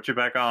 boomer, I'll put you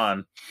back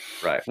on.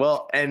 Right.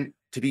 Well, and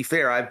to be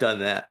fair, I've done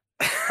that.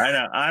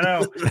 I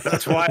know.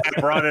 That's why I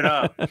brought it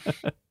up.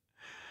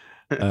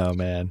 Oh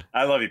man,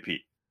 I love you,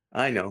 Pete.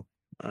 I know.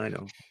 All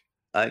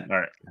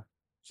right.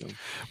 So.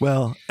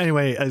 Well,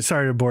 anyway,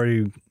 sorry to bore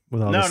you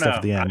with all this stuff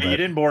at the end. You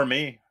didn't bore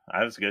me.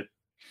 I was good.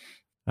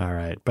 All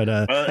right, but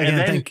and again,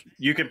 then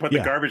you can put the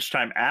garbage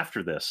time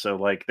after this, so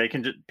like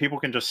people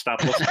can just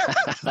stop listening.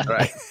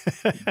 Right.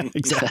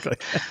 Exactly.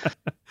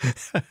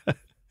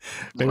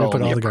 Maybe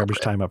put all the garbage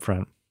time up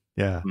front.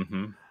 Yeah.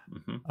 Mm-hmm.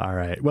 Mm-hmm. All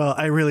right. Well,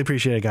 I really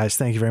appreciate it, guys.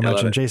 Thank you very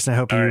much. And Jason, I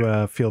hope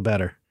you feel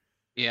better.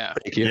 Yeah.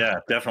 Thank you. Yeah,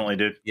 definitely,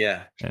 dude.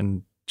 Yeah.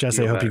 And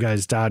Jesse, I hope you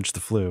guys dodged the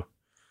flu.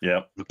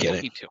 Yep. Get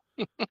it. Me too.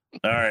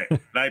 All right.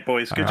 Night,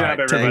 boys. Good All job, right.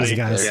 everybody. Thanks,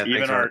 guys. Yeah,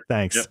 Even Art.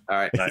 Thanks. Yep. All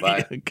right. Night.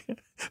 Bye.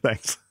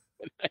 Thanks.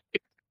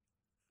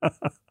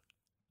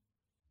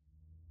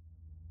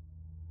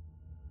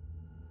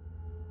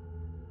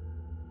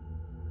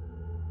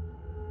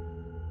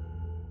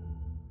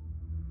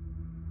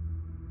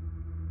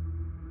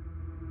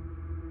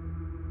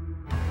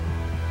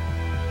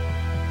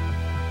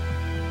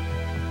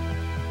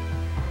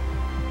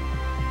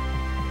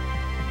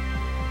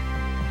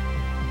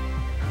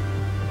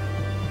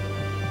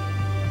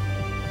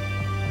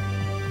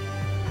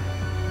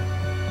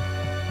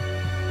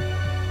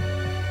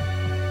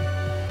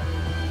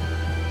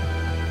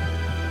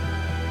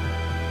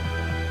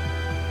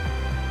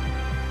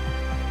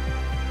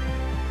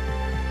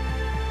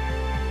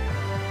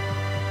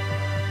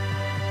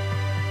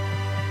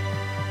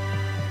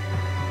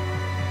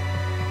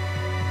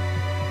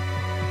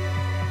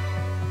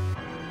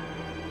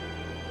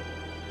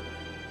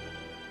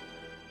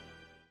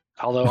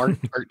 Although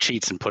Art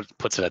cheats and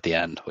puts it at the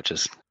end, which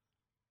is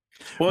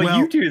Well,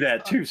 you do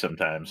that too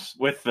sometimes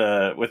with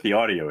the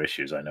audio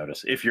issues. I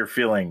notice if you're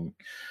feeling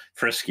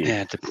frisky.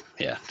 yeah,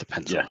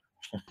 depends. Yeah.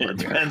 It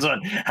depends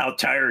on how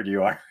tired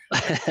you are.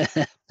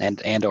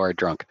 and or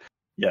drunk.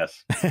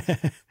 Yes.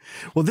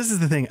 Well, this is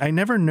the thing. I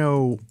never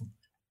know.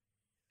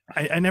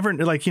 I never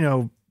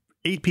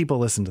 8 people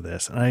listen to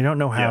this, and I don't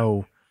know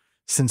how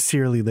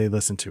sincerely they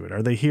listen to it.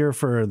 Are they here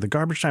for the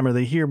garbage time? Are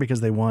they here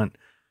because they want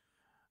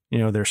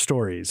their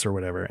stories or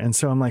whatever? And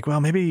so I'm like,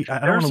 well, maybe I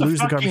don't want to lose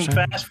the garbage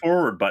time. Fast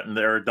forward button.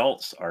 They're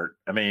adults, Art.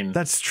 I mean,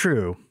 that's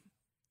true.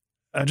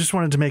 I just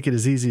wanted to make it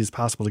as easy as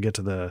possible to get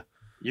to the.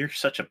 You're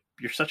such a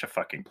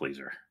fucking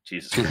pleaser,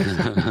 Jesus.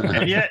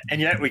 and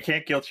yet we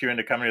can't guilt you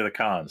into coming to the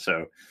con.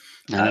 So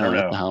I don't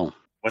know.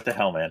 What the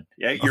hell, man?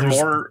 Yeah,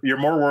 you're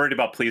more worried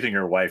about pleasing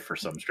your wife for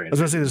some strange. I was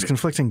going to say there's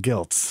conflicting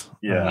guilts.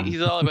 Yeah,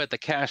 he's all about the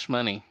cash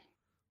money.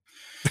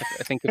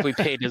 I think if we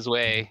paid his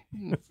way,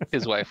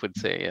 his wife would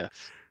say yes.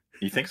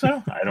 You think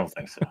so? I don't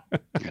think so.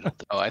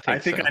 I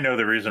think so. I know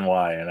the reason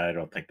why, and I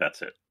don't think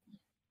that's it.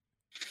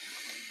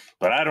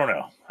 But I don't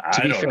know.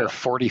 To be fair,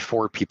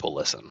 44 people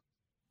listen.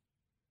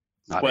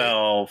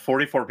 Well,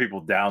 44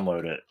 people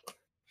download it.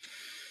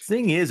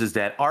 Thing is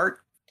that Art,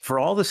 for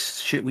all the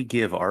shit we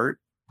give Art,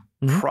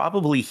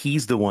 probably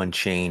he's the one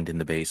chained in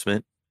the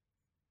basement.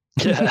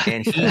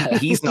 And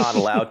he's not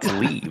allowed to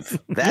leave.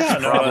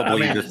 That's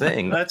probably the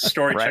thing. That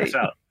story checks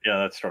out. Yeah,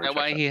 that story. That's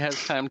why he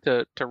has time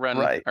to run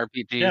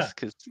RPGs,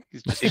 because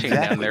he's just chained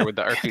down there with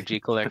the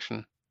RPG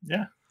collection.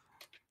 Yeah.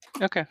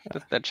 Okay,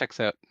 that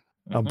checks out.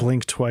 I'll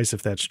blink twice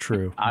if that's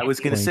true. I was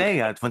going to say,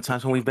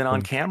 sometimes when we've been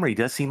on camera, he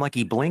does seem like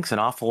he blinks an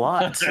awful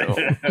lot. So.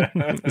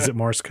 Is it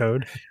Morse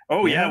code?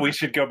 Oh, yeah, we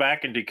should go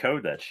back and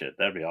decode that shit.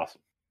 That'd be awesome.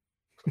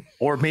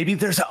 Or maybe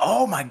there's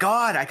oh my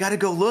God, I got to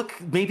go look.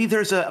 Maybe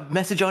there's a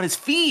message on his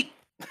feet.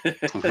 He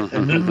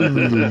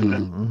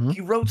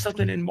wrote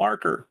something in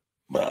marker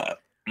on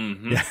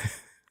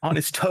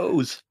his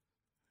toes.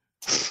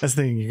 That's the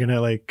thing. You're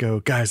going to go,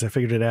 guys, I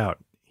figured it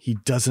out. He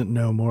doesn't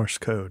know Morse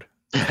code.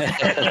 I've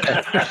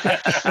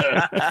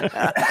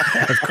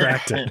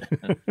cracked it.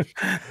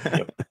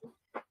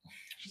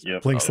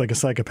 Yep. Blinks like a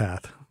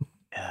psychopath.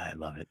 Yeah, I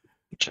love it.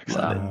 Checks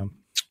out.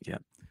 Yeah,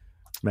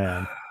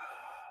 man.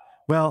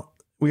 Well,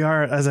 we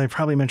are, as I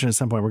probably mentioned at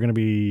some point, we're going to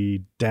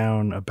be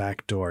down a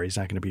back door. He's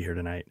not going to be here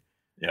tonight.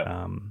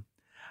 Yeah.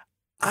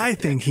 I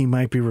think he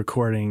might be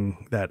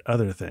recording that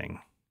other thing.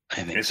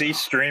 Is he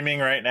streaming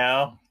right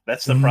now?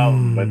 That's the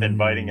problem with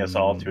inviting us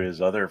all to his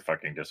other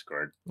fucking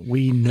Discord.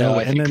 We know.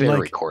 I think they're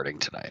recording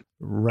tonight.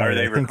 Right. Are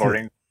they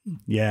recording?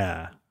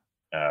 Yeah.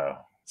 Oh.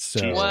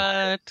 So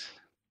what?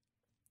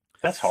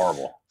 That's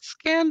horrible.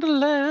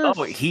 Scandalous.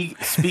 Oh,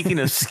 speaking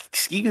of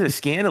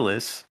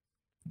scandalous,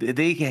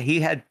 they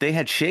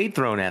had shade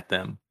thrown at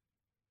them.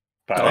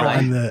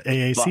 On the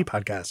AAC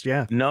podcast,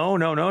 yeah. No.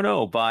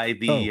 By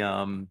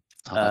the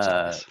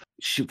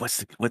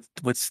what's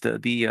what's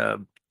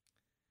the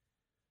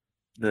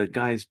the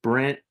guys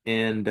Brent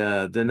and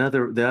the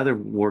other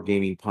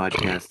wargaming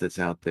podcast that's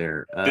out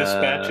there.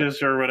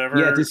 Dispatches or whatever.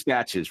 Yeah,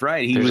 Dispatches.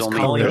 Right. There's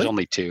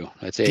only two.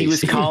 It's he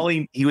was AAC.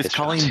 calling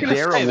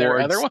their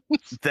awards other ones?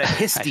 the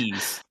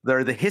Histies.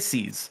 They're the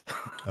Hissies.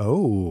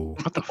 Oh,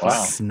 What the Wow.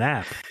 fuck?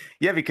 snap.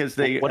 Yeah, because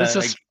they. What is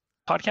this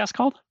podcast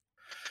called?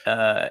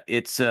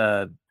 It's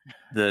the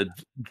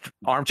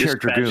Armchair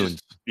Dragoons.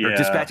 Or Yeah.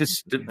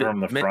 Dispatches From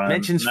the front.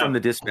 mentions No. from the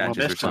Dispatches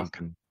Well, or this one.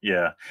 something.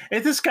 Yeah.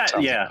 It's this guy.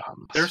 Sounds Yeah. like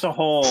ominous. There's a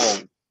whole.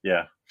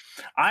 Yeah.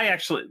 I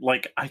actually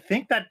I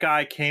think that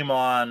guy came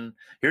on.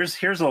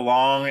 Here's a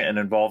long and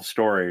involved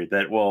story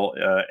that will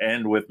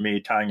end with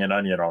me tying an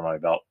onion on my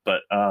belt.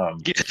 But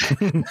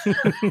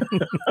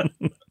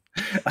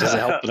Does it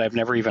help that I've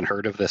never even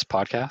heard of this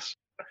podcast?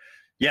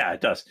 yeah,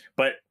 it does.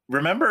 But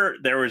remember,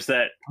 there was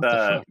that What the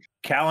fuck?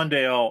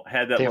 Callendale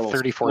had that They have little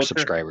 34 splinter-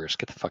 subscribers.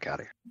 Get the fuck out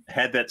of here.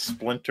 Had that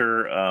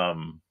splinter.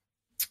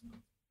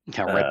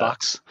 Yeah,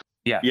 Redbox,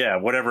 Yeah,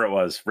 whatever it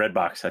was,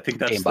 Redbox. I think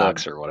that's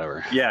Gamebox, or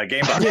whatever. Yeah,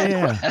 Gamebox.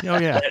 Yeah. Oh,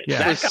 yeah. That, Yeah.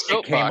 that It was guy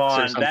came Soapbox or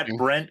on. That something.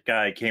 Brent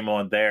guy came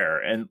on there,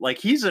 and like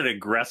he's an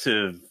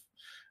aggressive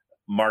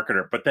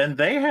marketer. But then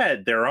they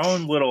had their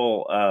own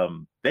little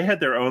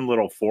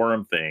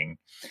forum thing,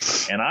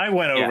 and I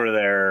went Yeah. over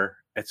there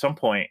at some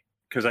point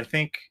because I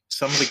think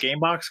some of the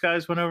Gamebox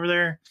guys went over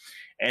there,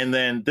 and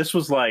then this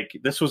was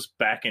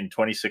back in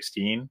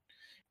 2016.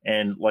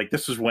 And like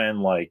this was when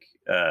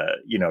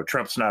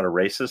Trump's not a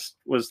racist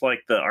was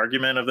like the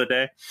argument of the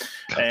day,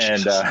 Oh,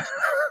 and Jesus.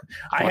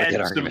 I What a had good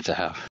some, argument to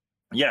have.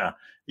 yeah,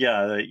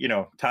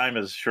 time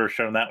has sure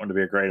shown that one to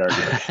be a great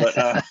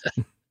argument.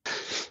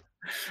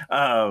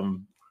 But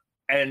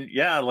and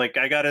yeah, like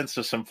I got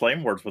into some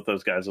flame wars with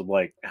those guys of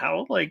like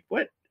how like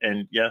what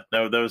and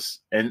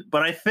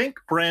but I think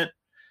Brent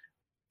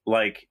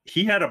like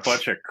he had a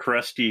bunch of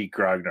crusty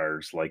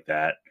grognards like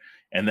that.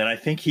 And then I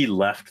think he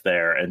left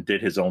there and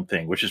did his own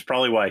thing, which is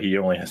probably why he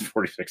only has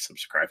 46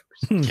 subscribers.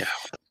 Yeah.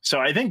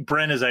 So I think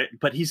Brent is,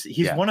 but he's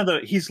one of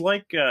the, he's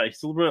like,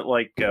 he's a little bit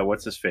like,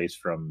 what's his face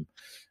from,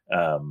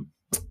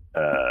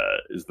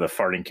 is the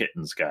Farting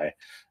Kittens guy.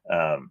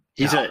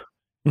 He's Yeah.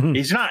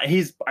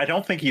 I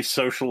don't think he's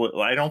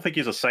social. I don't think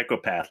he's a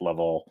psychopath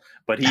level,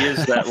 but he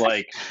is that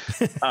like,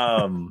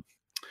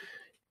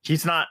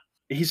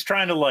 he's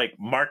trying to like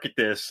market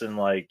this and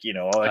like,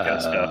 all that kind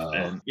of stuff.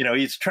 And,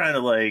 he's trying to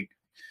like,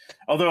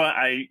 although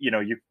I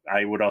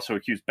would also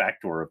accuse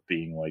Backdoor of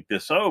being like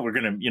this. Oh, we're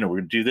gonna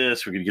do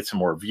this. We're gonna get some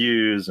more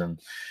views, and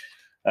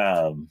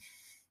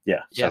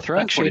Yeah, So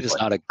throwing that's what shade he's is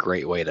like. not a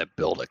great way to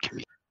build a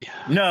community.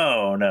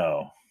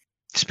 No.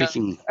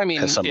 Speaking I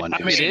mean, as someone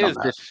it who's is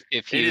done that.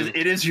 if It you is.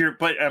 It is your.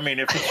 But I mean,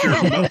 if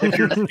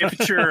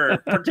it's your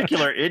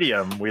particular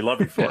idiom, we love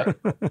you for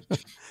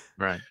it.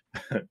 Right.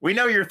 We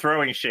know you're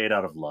throwing shade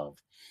out of love,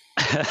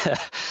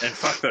 and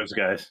fuck those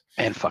guys.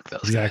 And fuck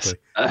those Exactly.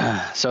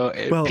 guys. So,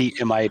 Well-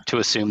 Pete, am I to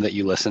assume that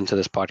you listen to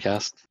this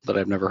podcast that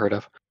I've never heard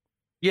of?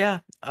 Yeah.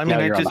 I mean, Now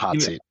I you're on just the hot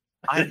seat.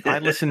 I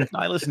listen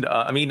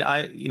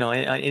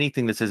to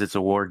anything that says it's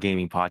a war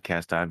gaming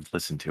podcast, I've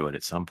listened to it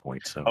at some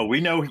point. So Oh, we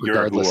know you're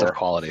a Regardless of whore.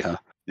 quality, huh?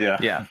 Yeah.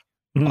 yeah.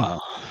 Mhm.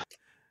 Wow.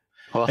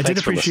 Well, I did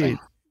thanks for appreciate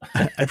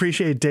listening. I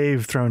appreciate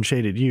Dave throwing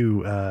shade at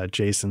you,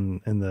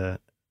 Jason, in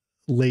the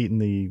late in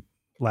the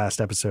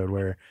last episode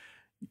where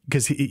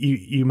because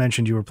you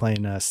mentioned you were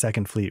playing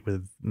Second Fleet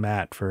with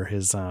Matt for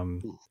his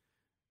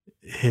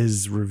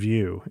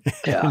review.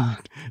 Yeah.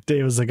 And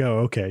Dave was like, "Oh,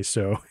 okay,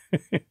 so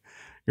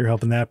you're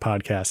helping that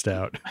podcast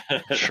out."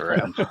 Sure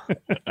am.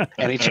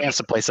 Any chance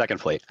to play Second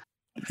Fleet?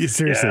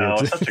 Seriously, Yeah,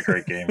 it's- it's such a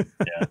great game.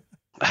 Yeah.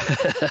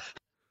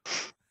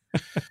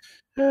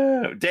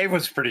 Dave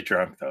was pretty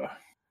drunk though.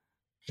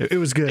 it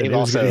was good. Dave It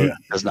was also good.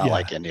 does not yeah.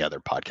 like any other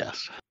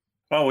podcast.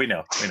 Oh, we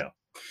know.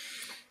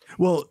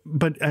 Well,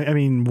 but I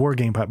mean, war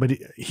game pot. But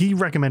he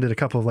recommended a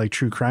couple of like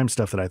true crime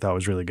stuff that I thought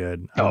was really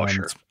good. Oh,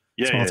 sure.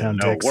 Yeah, Small Town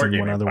Dicks and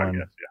one Wargaming other one.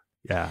 podcast,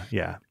 yeah.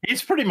 Yeah.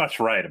 He's pretty much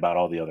right about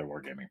all the other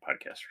wargaming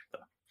podcasters,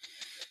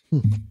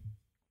 though.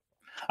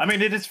 I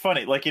mean, it is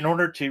funny. Like, in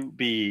order to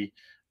be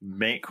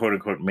quote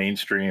unquote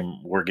mainstream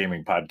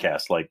wargaming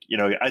podcast, like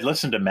I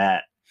listened to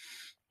Matt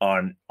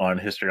on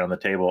History on the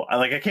Table.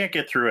 I can't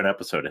get through an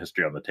episode of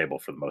History on the Table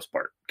for the most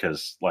part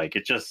because like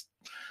it just.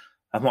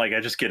 I'm like, I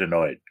just get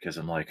annoyed because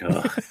I'm like,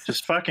 oh,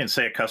 just fucking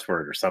say a cuss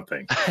word or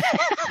something.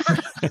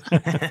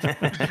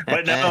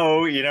 But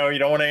no, you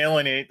don't want to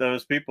alienate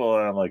those people.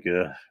 And I'm like,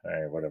 all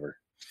right, whatever.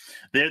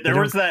 There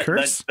was that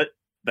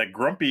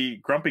grumpy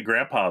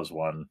grandpa's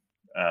one.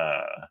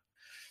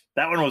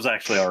 That one was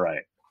actually all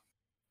right.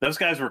 Those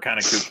guys were kind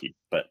of kooky,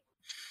 but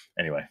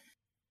anyway.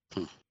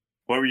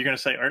 What were you going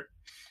to say, Art?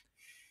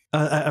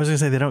 I was gonna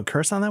say they don't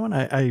curse on that one.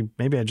 I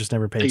maybe I just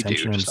never pay They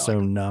attention. do, I'm just so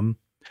numb.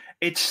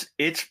 It's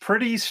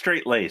pretty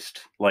straight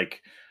laced.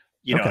 Like,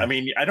 Okay. I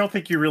mean, I don't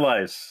think you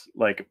realize,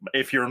 like,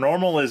 if you're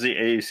normal as the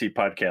AAC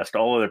podcast,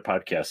 all other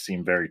podcasts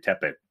seem very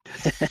tepid.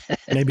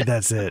 Maybe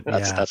that's it.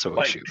 That's what we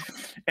Like, shoot.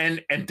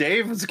 and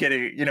Dave was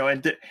getting,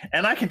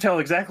 and I can tell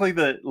exactly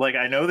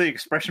I know the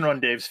expression on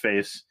Dave's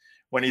face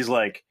when he's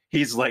like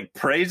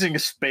praising a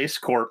space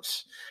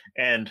corpse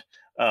and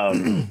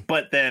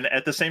But then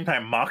at the same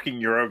time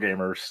mocking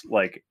Eurogamers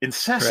like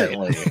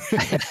incessantly.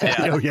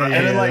 Oh, yeah, And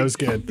then, like, that was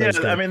good. That was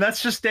good. I mean,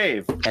 that's just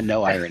Dave. And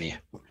no irony.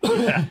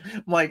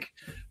 Like,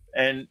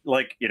 and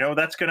like, you know,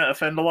 that's going to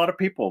offend a lot of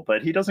people,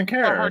 but he doesn't A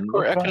care. And hardcore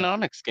we're fine.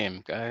 economics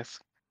game, guys.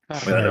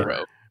 Not Right. a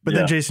row. But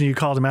then, Jason, you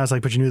called him out. I was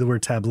like, but you knew the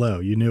word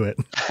tableau. You knew it.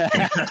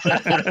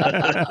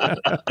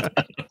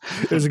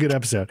 It was a good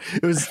episode.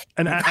 It was,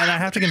 and I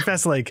have to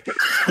confess, like,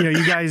 you know,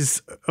 you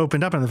guys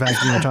opened up on the fact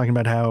that you were talking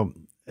about how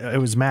it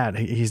was Matt.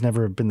 He's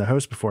never been the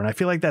host before. And I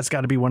feel like that's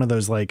got to be one of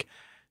those like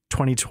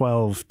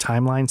 2012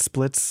 timeline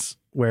splits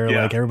where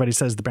like everybody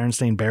says the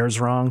Berenstain Bear's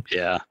wrong.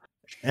 Yeah.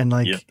 And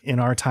like in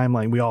our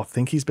timeline, we all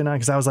think he's been on,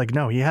 because I was like,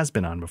 no, he has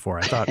been on before.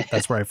 I thought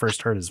that's where I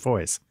first heard his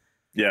voice.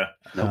 Yeah.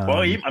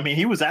 Well,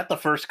 he was at the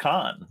first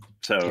con.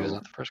 So He was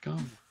at the first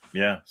con.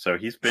 yeah. So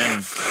he's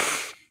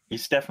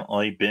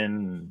definitely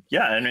been,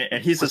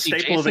 and he's Was a he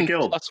staple of the Jason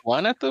guild.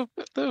 +1 at the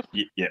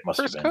Yeah, it must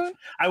first have been.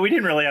 con? We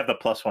didn't really have the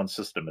 +1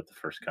 system at the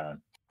first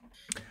con.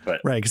 But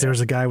Right. Because there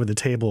was a guy with a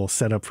table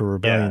set up for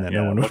Rebellion that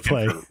no one would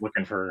play.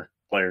 Looking for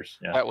players.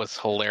 Yeah. That was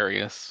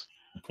hilarious.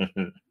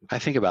 I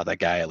think about that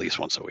guy at least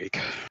once a week.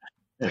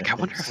 Like, I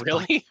wonder if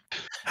Really?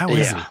 How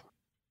is Yeah. he?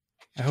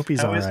 I hope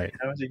he's all right.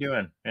 How is he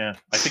doing? Yeah.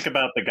 I think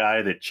about the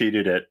guy that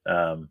cheated at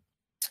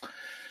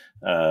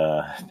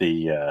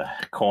the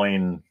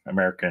Coin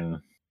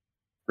American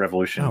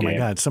Revolution Oh game. my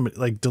God. Somebody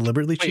like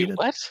deliberately Wait, cheated?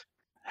 what?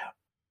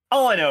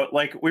 All I know,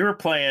 like, we were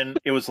playing,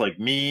 it was like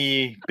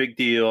me, Big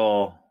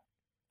Deal.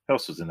 Who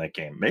else was in that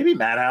game? Maybe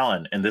Matt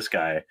Allen and this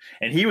guy.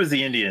 And he was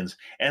the Indians.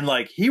 And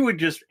like, he would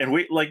just, and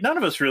we, like, none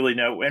of us really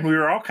know. And we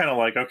were all kind of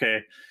like, okay,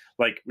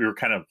 like, we were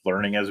kind of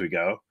learning as we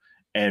go.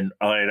 And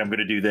all right, I'm going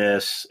to do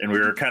this. And we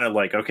were kind of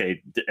like,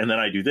 okay. And then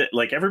I do this.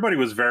 Like, everybody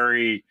was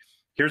very,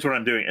 here's what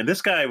I'm doing. And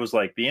this guy was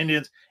like the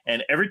Indians.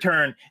 And every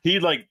turn, he'd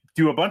like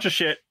do a bunch of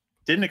shit,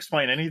 didn't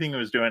explain anything he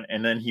was doing.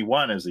 And then he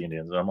won as the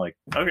Indians. And I'm like,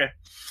 okay,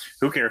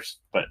 who cares?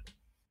 But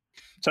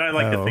so I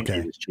like to think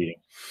he was cheating.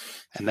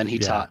 And then he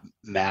taught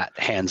Matt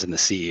hands in the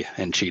sea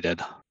and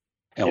cheated.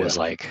 And was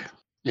like,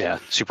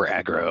 super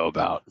aggro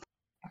about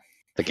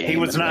the game. He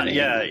was not,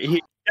 winning.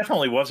 he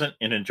definitely wasn't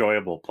an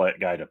enjoyable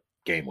guy to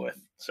game with.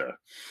 So,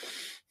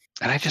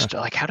 and I just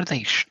like, how did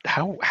they,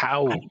 how,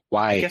 I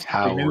why, guess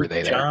how knew were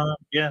they there? John.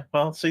 Yeah,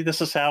 well, see,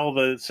 this is how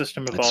the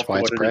system evolved. That's why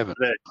to it's what it is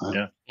private.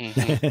 today.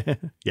 Huh? Yeah,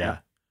 Mhm. Yeah.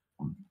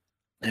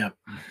 yeah,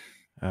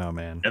 Oh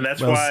man. and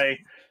that's Well, why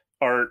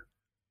Art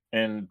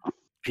and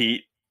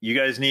Pete, you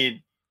guys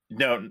need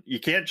you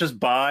can't just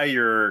buy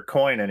your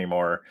coin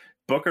anymore.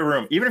 Book a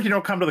room, even if you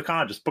don't come to the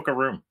con. Just book a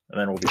room, and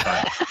then we'll be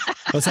fine.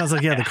 Well, it sounds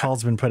like the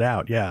call's been put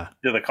out. Yeah.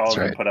 Yeah, the call's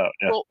That's been put out.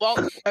 Yeah.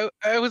 Well,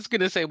 I was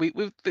gonna say we've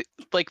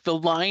like the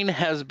line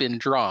has been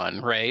drawn,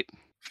 right?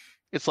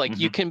 It's like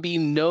you can be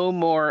no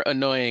more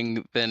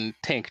annoying than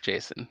Tank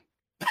Jason,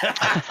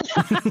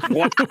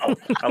 Wow,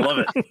 I love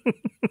it.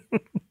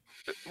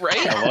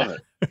 right? I love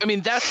it. I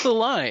mean, that's the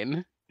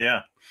line.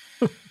 Yeah.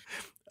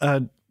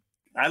 Uh,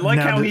 I like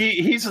Now how the-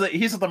 he's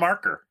the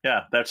marker.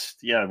 Yeah, that's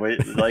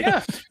like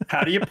Yeah.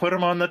 how do you put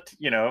him on the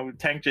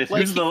Tank Jason?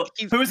 Like, who's the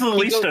he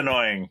least goes-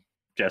 annoying,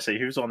 Jesse?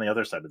 Who's on the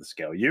other side of the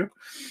scale? You?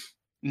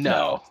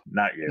 No,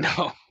 not you.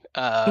 no.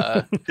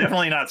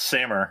 Definitely not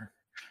Sammer.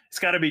 It's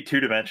got to be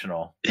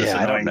two-dimensional. This Yeah,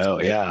 I don't annoying know.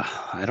 thing. Yeah,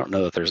 I don't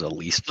know that there's a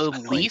least The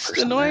annoying least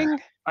person annoying?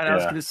 there. And I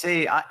was Yeah. going to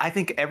say, I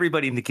think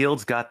everybody in the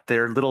guild's got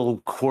their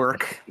little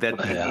quirk that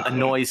Yeah.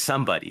 annoys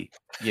somebody,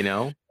 you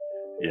know?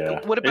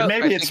 Yeah. What about?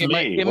 maybe I it's think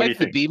me? It What do might you be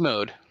think? B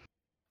mode.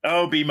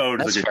 Oh, B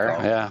mode is That's a good fair.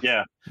 call. Yeah.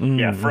 Yeah. mm,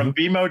 Yeah. From mhm.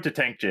 B mode to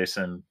Tank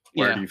Jason,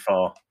 where Yeah. do you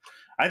fall?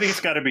 I think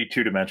it's got to be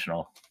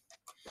two-dimensional.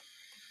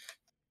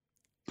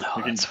 Oh,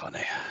 You can- that's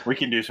funny. We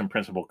can do some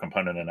principal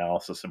component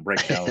analysis and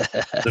break down the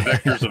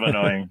vectors of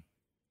annoying.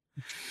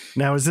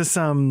 Now, is this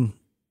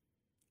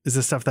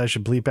stuff that I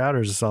should bleep out, or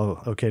is this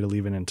all okay to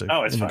leave it into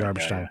Oh, it's in the fine.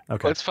 garbage Yeah, time?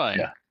 Okay. That's fine.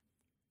 Yeah.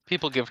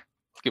 People give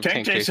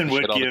Tank Jason shit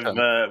would all the give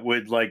time.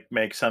 would like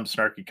make some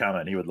snarky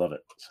comment. He would love it.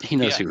 He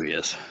knows Yeah. who he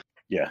is.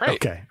 Yeah. Right.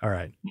 Okay. All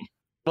right.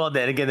 Well,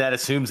 then again, that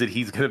assumes that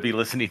he's going to be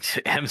listening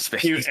to M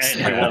Space. He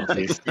won't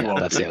be. He won't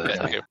That's be. the other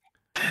That thing. too.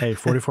 Hey,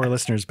 44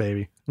 listeners,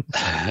 baby.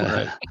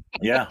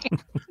 Yeah.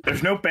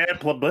 There's no bad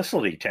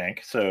publicity,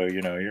 Tank. So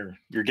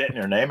you're getting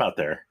your name out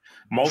there.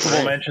 Multiple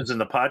Right. mentions in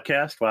the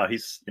podcast. Wow,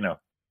 he's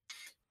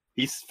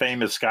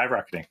fame is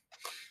skyrocketing.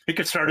 He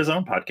could start his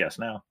own podcast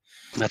now.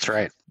 That's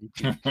right.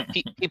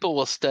 People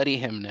will study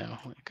him now.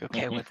 Like,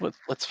 okay,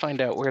 let's find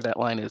out where that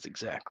line is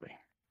exactly.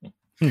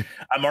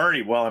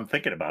 I'm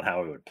thinking about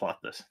how we would plot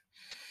this.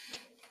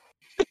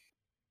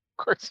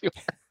 Of course you.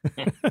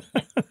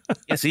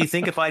 Yeah, so you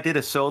think if I did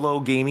a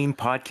solo gaming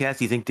podcast,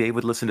 you think Dave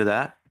would listen to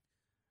that?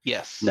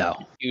 Yes. No.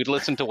 You would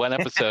listen to one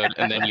episode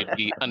and then you'd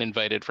be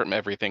uninvited from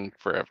everything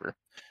forever.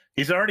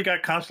 He's already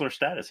got consular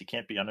status. He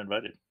can't be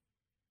uninvited.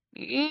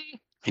 Mm,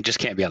 He just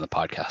can't be on the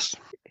podcast.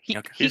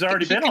 He's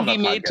already been he on can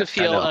be the made to podcast. I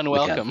feel know,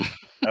 unwelcome.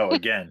 Oh,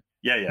 again.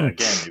 Yeah,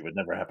 again. It would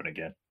never happen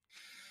again.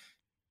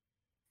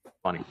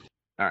 Funny.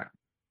 All right.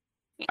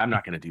 I'm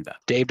not going to do that.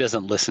 Dave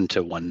doesn't listen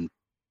to one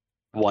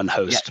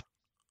host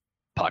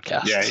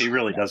podcasts. Yeah, he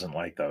really doesn't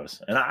like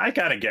those, and I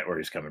kind of get where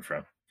he's coming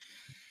from.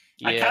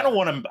 Yeah. I kind of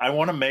want to. I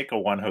want to make a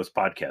one-host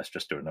podcast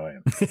just to annoy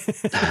him.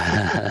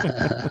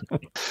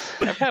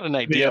 I've had an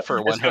idea for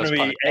a It's going one-host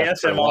to be podcast.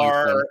 for a long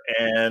ASMR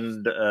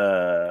time.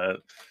 and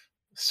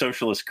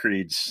socialist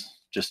creeds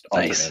just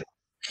Nice.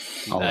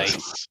 alternating. I'll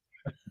Nice.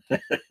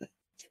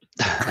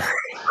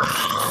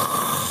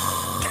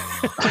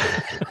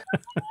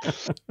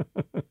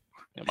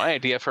 Yeah, my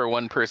idea for a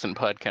one-person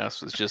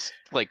podcast was just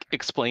like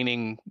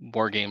explaining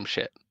war game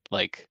shit,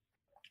 like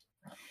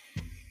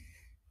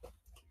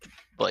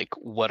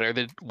what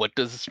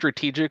does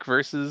strategic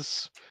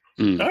versus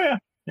Oh yeah,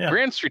 yeah,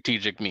 grand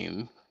strategic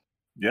mean?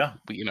 yeah.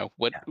 You know,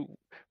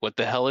 what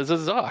the hell is a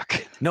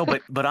Zoc? No,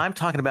 but I'm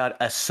talking about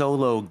a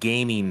solo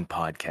gaming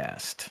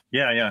podcast.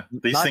 Yeah.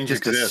 These Not things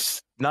just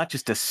exist. not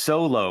just a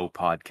solo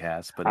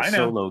podcast, but I a know.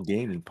 solo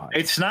gaming podcast.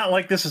 It's not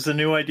like this is a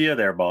new idea,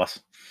 there, boss.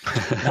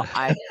 No,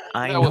 I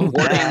You know what know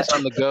war that. games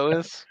on the go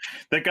is?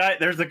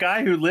 There's a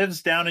guy who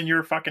lives down in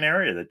your fucking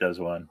area that does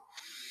one.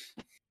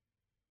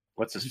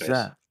 What's his Who's face?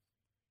 that?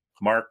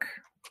 Mark,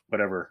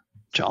 whatever.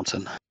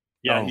 Johnson.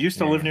 Yeah, Oh, he used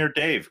to yeah, live yeah. near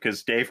Dave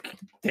because Dave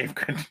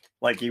couldn't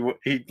like he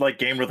like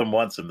gamed with him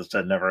once and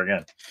said never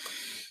again.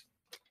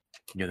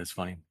 Yeah, that's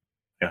funny.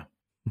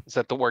 Is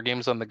that the war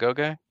games on the go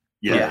guy?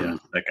 Yeah,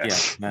 that guy. Yeah,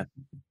 that-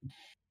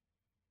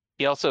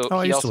 He also Oh,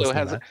 I he used to also listen to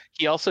has that.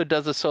 he also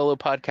does a solo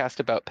podcast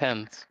about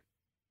pens.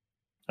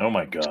 Oh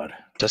my god.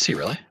 Does he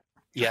really?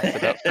 Yes,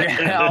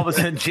 about all of a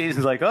sudden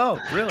Jason's like, "Oh,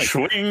 really?"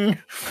 Swing.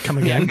 Come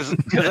yeah, again.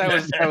 because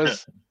I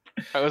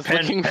was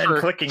looking pen for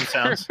clicking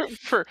sounds.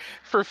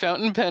 for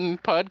fountain pen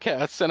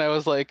podcasts, and I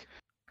was like,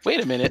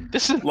 wait a minute,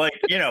 this is Like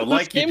the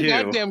like you same do.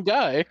 goddamn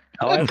guy.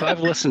 Oh,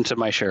 I've listened to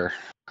my share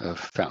of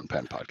Fountain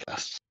Pen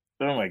podcasts.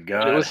 Oh my But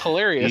god. it was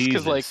hilarious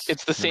because like Jesus.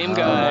 it's the same Oh,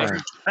 guy.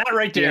 Lord. that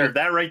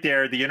right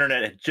there, the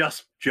internet had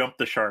just jumped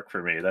the shark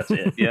for me. That's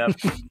it. Yep.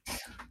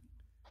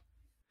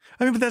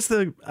 I mean, but that's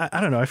I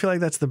don't know. I feel like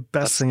that's the best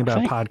That's thing the about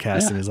thing.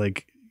 podcasting Yeah. is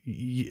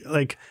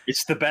like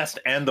It's the best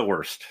and the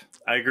worst.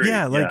 I agree.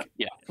 yeah, like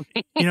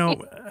you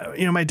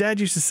know, my dad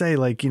used to say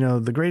like, you know,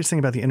 the greatest thing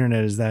about the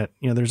internet is that,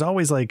 you know, there's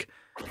always like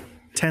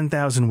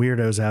 10,000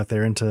 weirdos out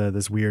there into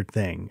this weird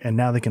thing, and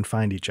now they can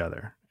find each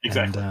other.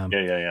 exactly. And,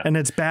 Yeah. and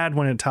it's bad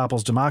when it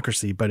topples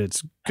democracy, but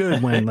it's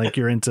good when like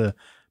you're into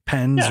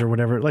pens Yeah. or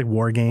whatever, like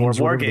war games.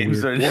 War whatever the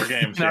games, weird- War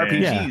games, yeah,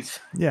 RPGs.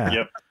 yeah.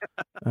 Yep.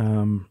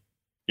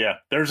 Yeah,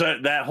 there's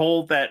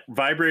that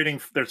vibrating.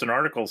 There's an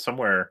article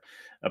somewhere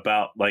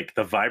about like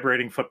the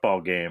vibrating football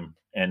game,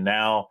 and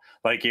now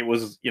like it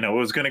was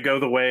going to go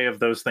the way of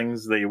those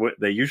things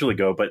they usually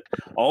go, but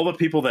all the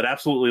people that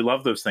absolutely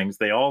love those things,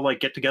 they all like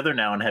get together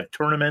now and have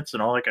tournaments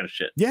and all that kind of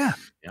shit. Yeah.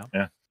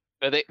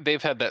 But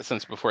they've had that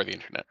since before the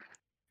internet.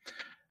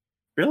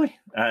 Really?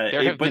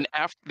 There have been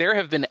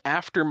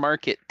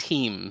aftermarket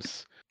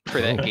teams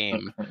for that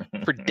game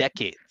for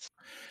decades.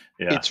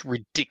 Yeah. It's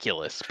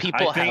ridiculous.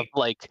 People think- have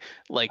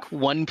like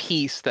one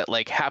piece that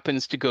like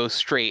happens to go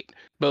straight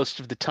most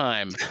of the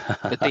time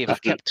that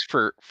they've kept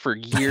for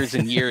years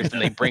and years,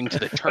 and they bring to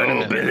the Oh,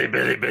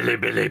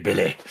 tournament.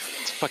 Billy.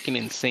 It's fucking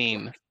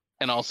insane.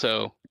 And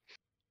also,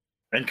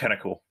 And kind of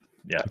cool.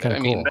 Yeah. Kind I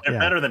of mean, cool. Better, Yeah.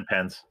 better than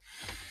pens.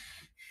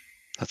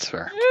 That's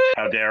fair.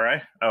 How dare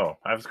I? Oh,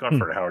 I was going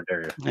for how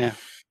dare you.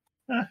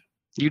 Yeah.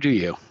 You do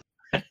you.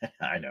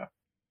 I know.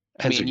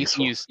 I mean, you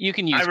can use.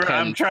 I'm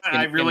pen trying.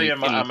 I really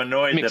am. I'm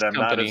annoyed mixed that I'm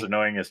not company. as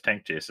annoying as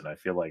Tank Jason. I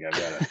feel like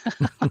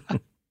I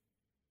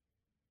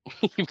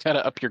You've got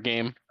to up your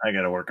game.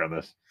 gotta work on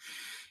this.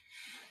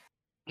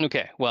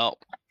 Okay, well,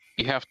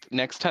 you have to,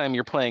 next time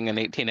you're playing an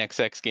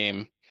 18xx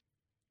game,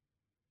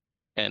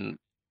 and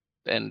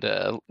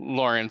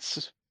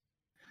Lawrence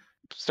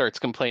starts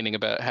complaining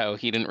about how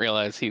he didn't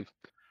realize the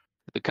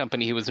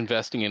company he was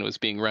investing in was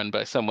being run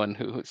by someone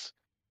who was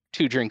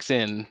 2 drinks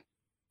in.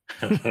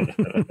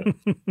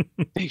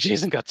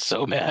 Jason got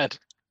so mad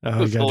Oh,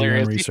 was you gotta do your own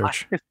hilarious.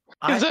 research.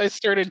 because I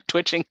started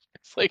twitching.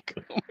 It's like,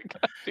 oh my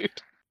god, dude.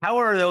 How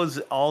are those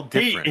all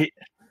different?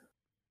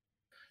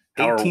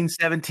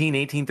 1817,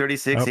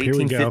 1836, Oh, here we go.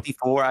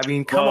 1854. I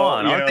mean, come Well,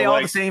 on. you Aren't know, they all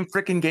like- the same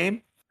freaking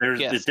game? There's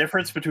Yes. the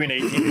difference between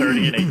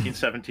 1830 and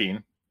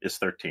 1817 is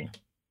 13.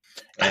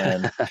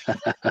 And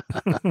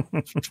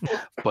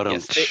But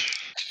Yes,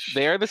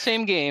 they are the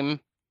same game.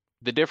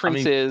 The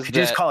difference is could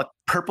you just that call it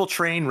purple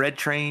train, red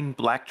train,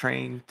 black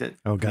train?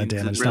 Oh god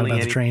damn it! Is It's not about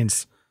the any-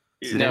 trains.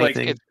 no,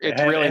 anything-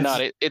 it's really and-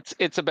 not.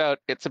 It's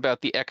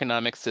about the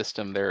economic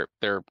system. They're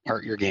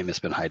Art, your game has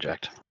been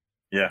hijacked.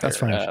 yeah, That's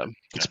fine.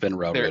 It's been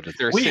railroaded.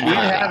 they're we sitting-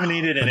 haven't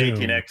needed an I do.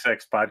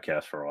 18xx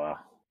podcast for a while.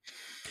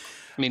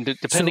 I mean,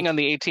 depending on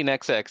the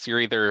 18xx, you're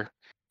either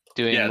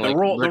doing Yeah, the like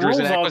rule- the mergers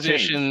and rules all change.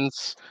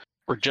 acquisitions,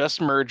 or just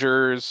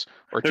mergers,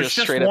 or There's just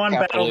just straight one up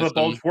Battle of the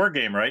capitalism. Bulge war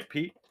game, right,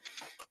 Pete?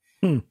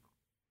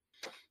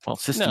 Well,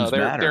 systems No,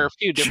 there matter. are a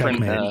few different.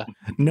 Checkmate.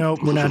 Nope,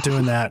 we're not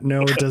doing that.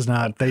 No, it does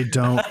not. They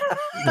don't.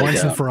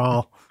 Once and for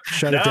all,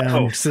 shut it No.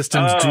 down.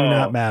 Systems do Oh.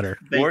 not matter.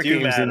 They war do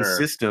games and matter.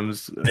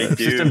 systems. They do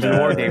Systems and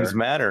war matter. games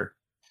matter.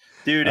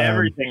 Dude, Um,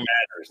 everything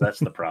matters. That's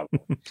the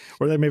problem.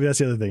 Or maybe that's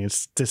the other thing.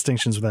 It's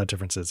distinctions without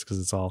differences because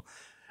it's all.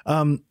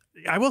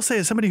 I will say,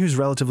 as somebody who's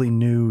relatively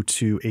new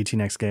to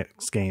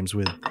 18x games,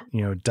 with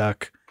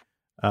Duck,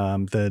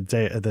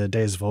 the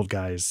Days of Old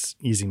guys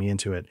easing me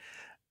into it,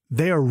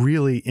 they are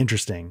really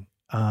interesting.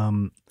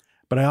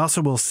 But I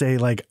also will say,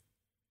 like,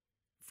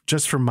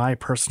 just for my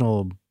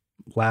personal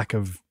lack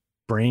of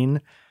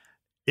brain,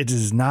 it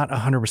is not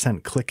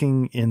 100%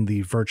 clicking in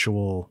the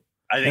virtual.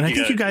 I think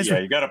you guys,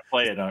 you got to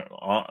play it on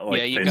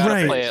you got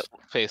to play it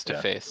face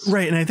to face,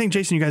 right? And I think,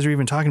 Jason, you guys are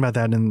even talking about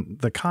that in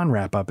the con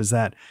wrap up. Is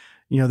that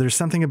there's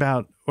something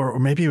about, or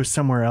maybe it was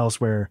somewhere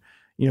else where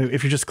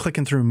if you're just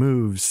clicking through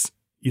moves,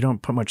 you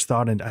don't put much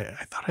thought in.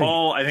 I thought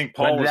I think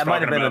Paul was that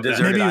might have been a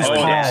deserted maybe it was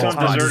island.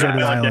 Paul on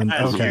Deserted Island.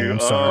 Okay, I'm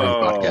sorry.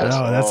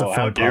 No, that's a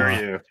how faux dare pas.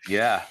 you?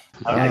 Yeah.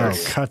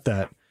 Cut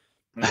that.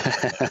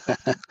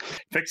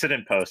 Fix it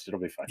in post. It'll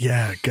be fine.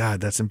 Yeah, God,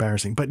 that's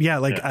embarrassing. But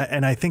yeah,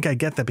 I think I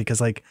get that,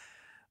 because like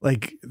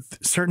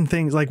certain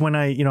things, like when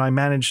I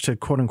managed to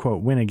quote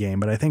unquote win a game,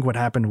 but I think what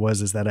happened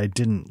was that I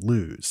didn't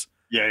lose.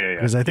 Yeah.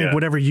 Because I think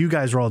whatever you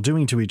guys were all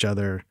doing to each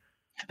other,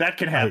 that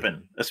can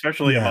happen,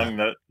 especially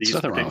among these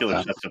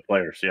particular sets of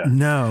players. Yeah.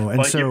 No, and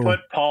like so you put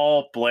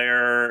Paul,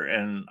 Blair,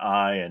 and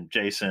I, and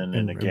Jason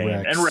in the game,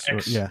 and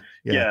Rex.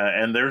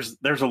 And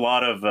there's a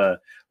lot of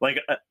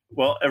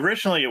well,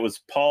 originally it was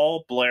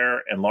Paul,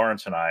 Blair, and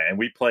Lawrence and I, and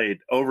we played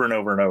over and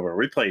over and over.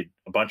 We played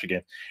a bunch of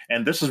games,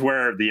 and this is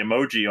where the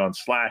emoji on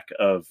Slack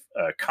of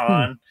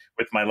con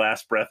with my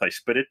last breath I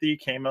spit at thee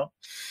came up.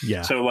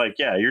 Yeah. So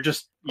you're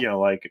just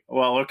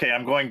well, okay,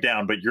 I'm going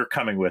down, but you're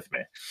coming with me.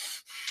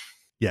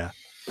 Yeah.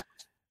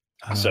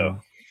 So,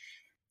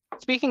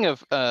 speaking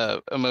of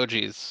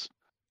emojis,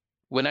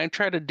 when I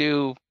try to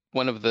do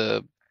one of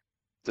the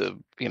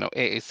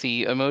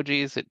AAC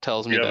emojis, it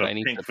tells me that I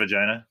need pink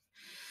vagina.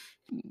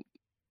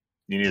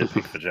 You need a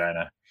pink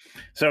vagina.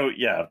 So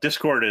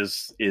Discord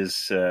is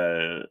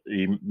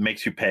he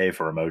makes you pay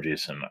for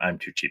emojis, and I'm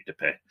too cheap to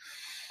pay.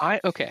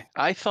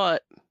 I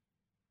thought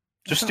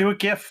just do a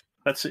GIF.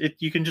 That's it.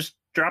 You can just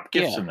drop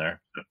GIFs in there.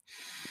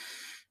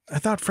 I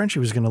thought Frenchie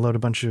was going to load a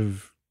bunch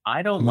of.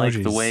 I don't like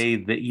the way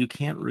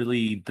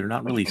that they're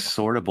not really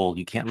sortable.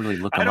 You can't really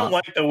look them up. I don't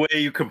like the way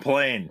you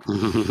complain.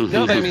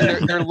 No, I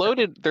mean they're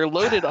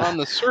loaded on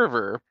the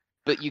server,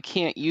 but you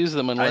can't use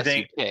them unless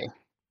you pay.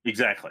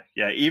 Exactly.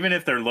 Yeah, even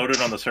if they're loaded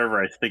on the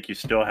server, I think you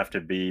still have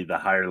to be the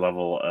higher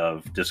level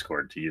of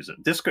Discord to use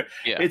it. Discord,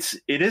 it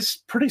is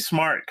pretty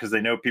smart because they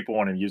know people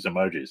want to use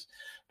emojis,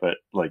 but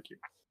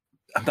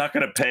I'm not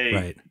going to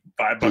pay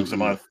 $5 a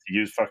month to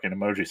use fucking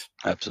emojis.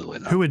 Absolutely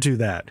not. Who would do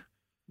that?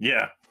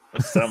 Yeah.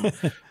 Some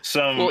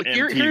well,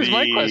 here's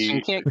my question.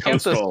 Can't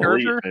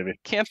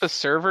the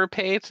server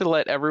pay to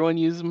let everyone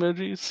use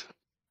emojis?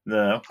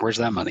 No. Where's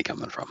that money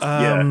coming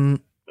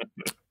from?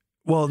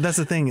 Well, that's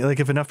the thing. Like,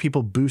 if enough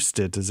people boost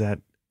it, does that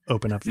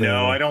open up?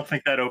 No, I don't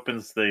think that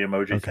opens the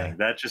emoji thing.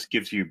 That just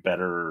gives you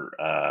better.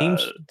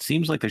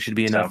 Seems like there should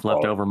be enough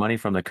leftover money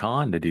from the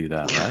con to do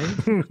that,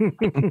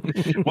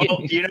 right? Well,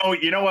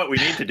 you know what we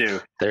need to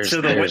do. There's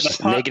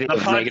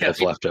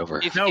negative leftover.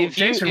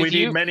 Jason, we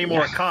need many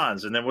more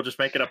cons, and then we'll just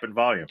make it up in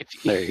volume.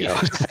 There you go.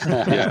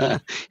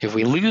 If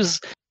we lose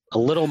a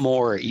little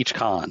more each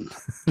con.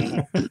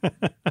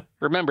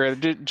 Remember,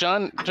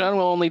 John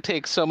will only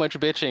take so much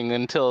bitching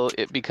until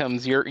it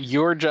becomes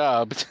your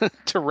job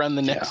to run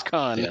the next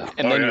con,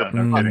 and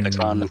then the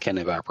con can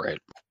evaporate.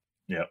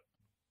 Yep.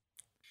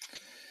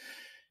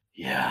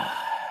 Yeah.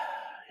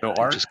 So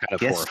Art, just kind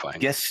of horrifying.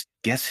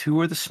 Guess who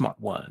are the smart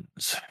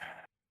ones?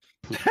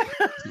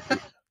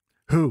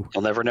 Who?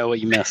 You'll never know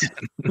what you missed.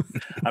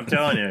 I'm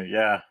telling you,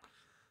 yeah.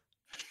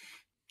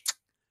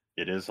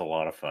 It is a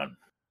lot of fun.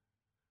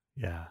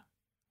 Yeah.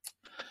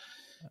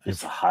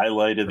 It's the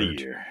highlight of the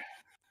year.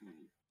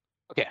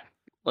 Okay,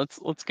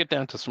 let's get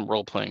down to some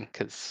role playing,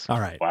 because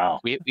wow,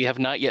 we have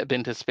not yet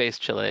been to Space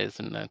Chiles,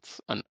 and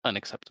that's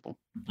unacceptable.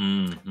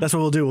 Mm-hmm. That's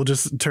what we'll do. We'll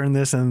just turn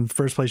this, and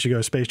first place you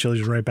go, Space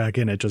Chiles, right back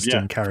in it, just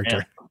in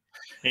character.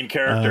 Yeah. In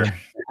character.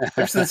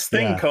 There's this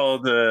thing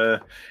called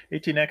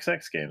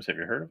 18xx games. Have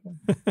you heard of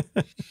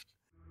them?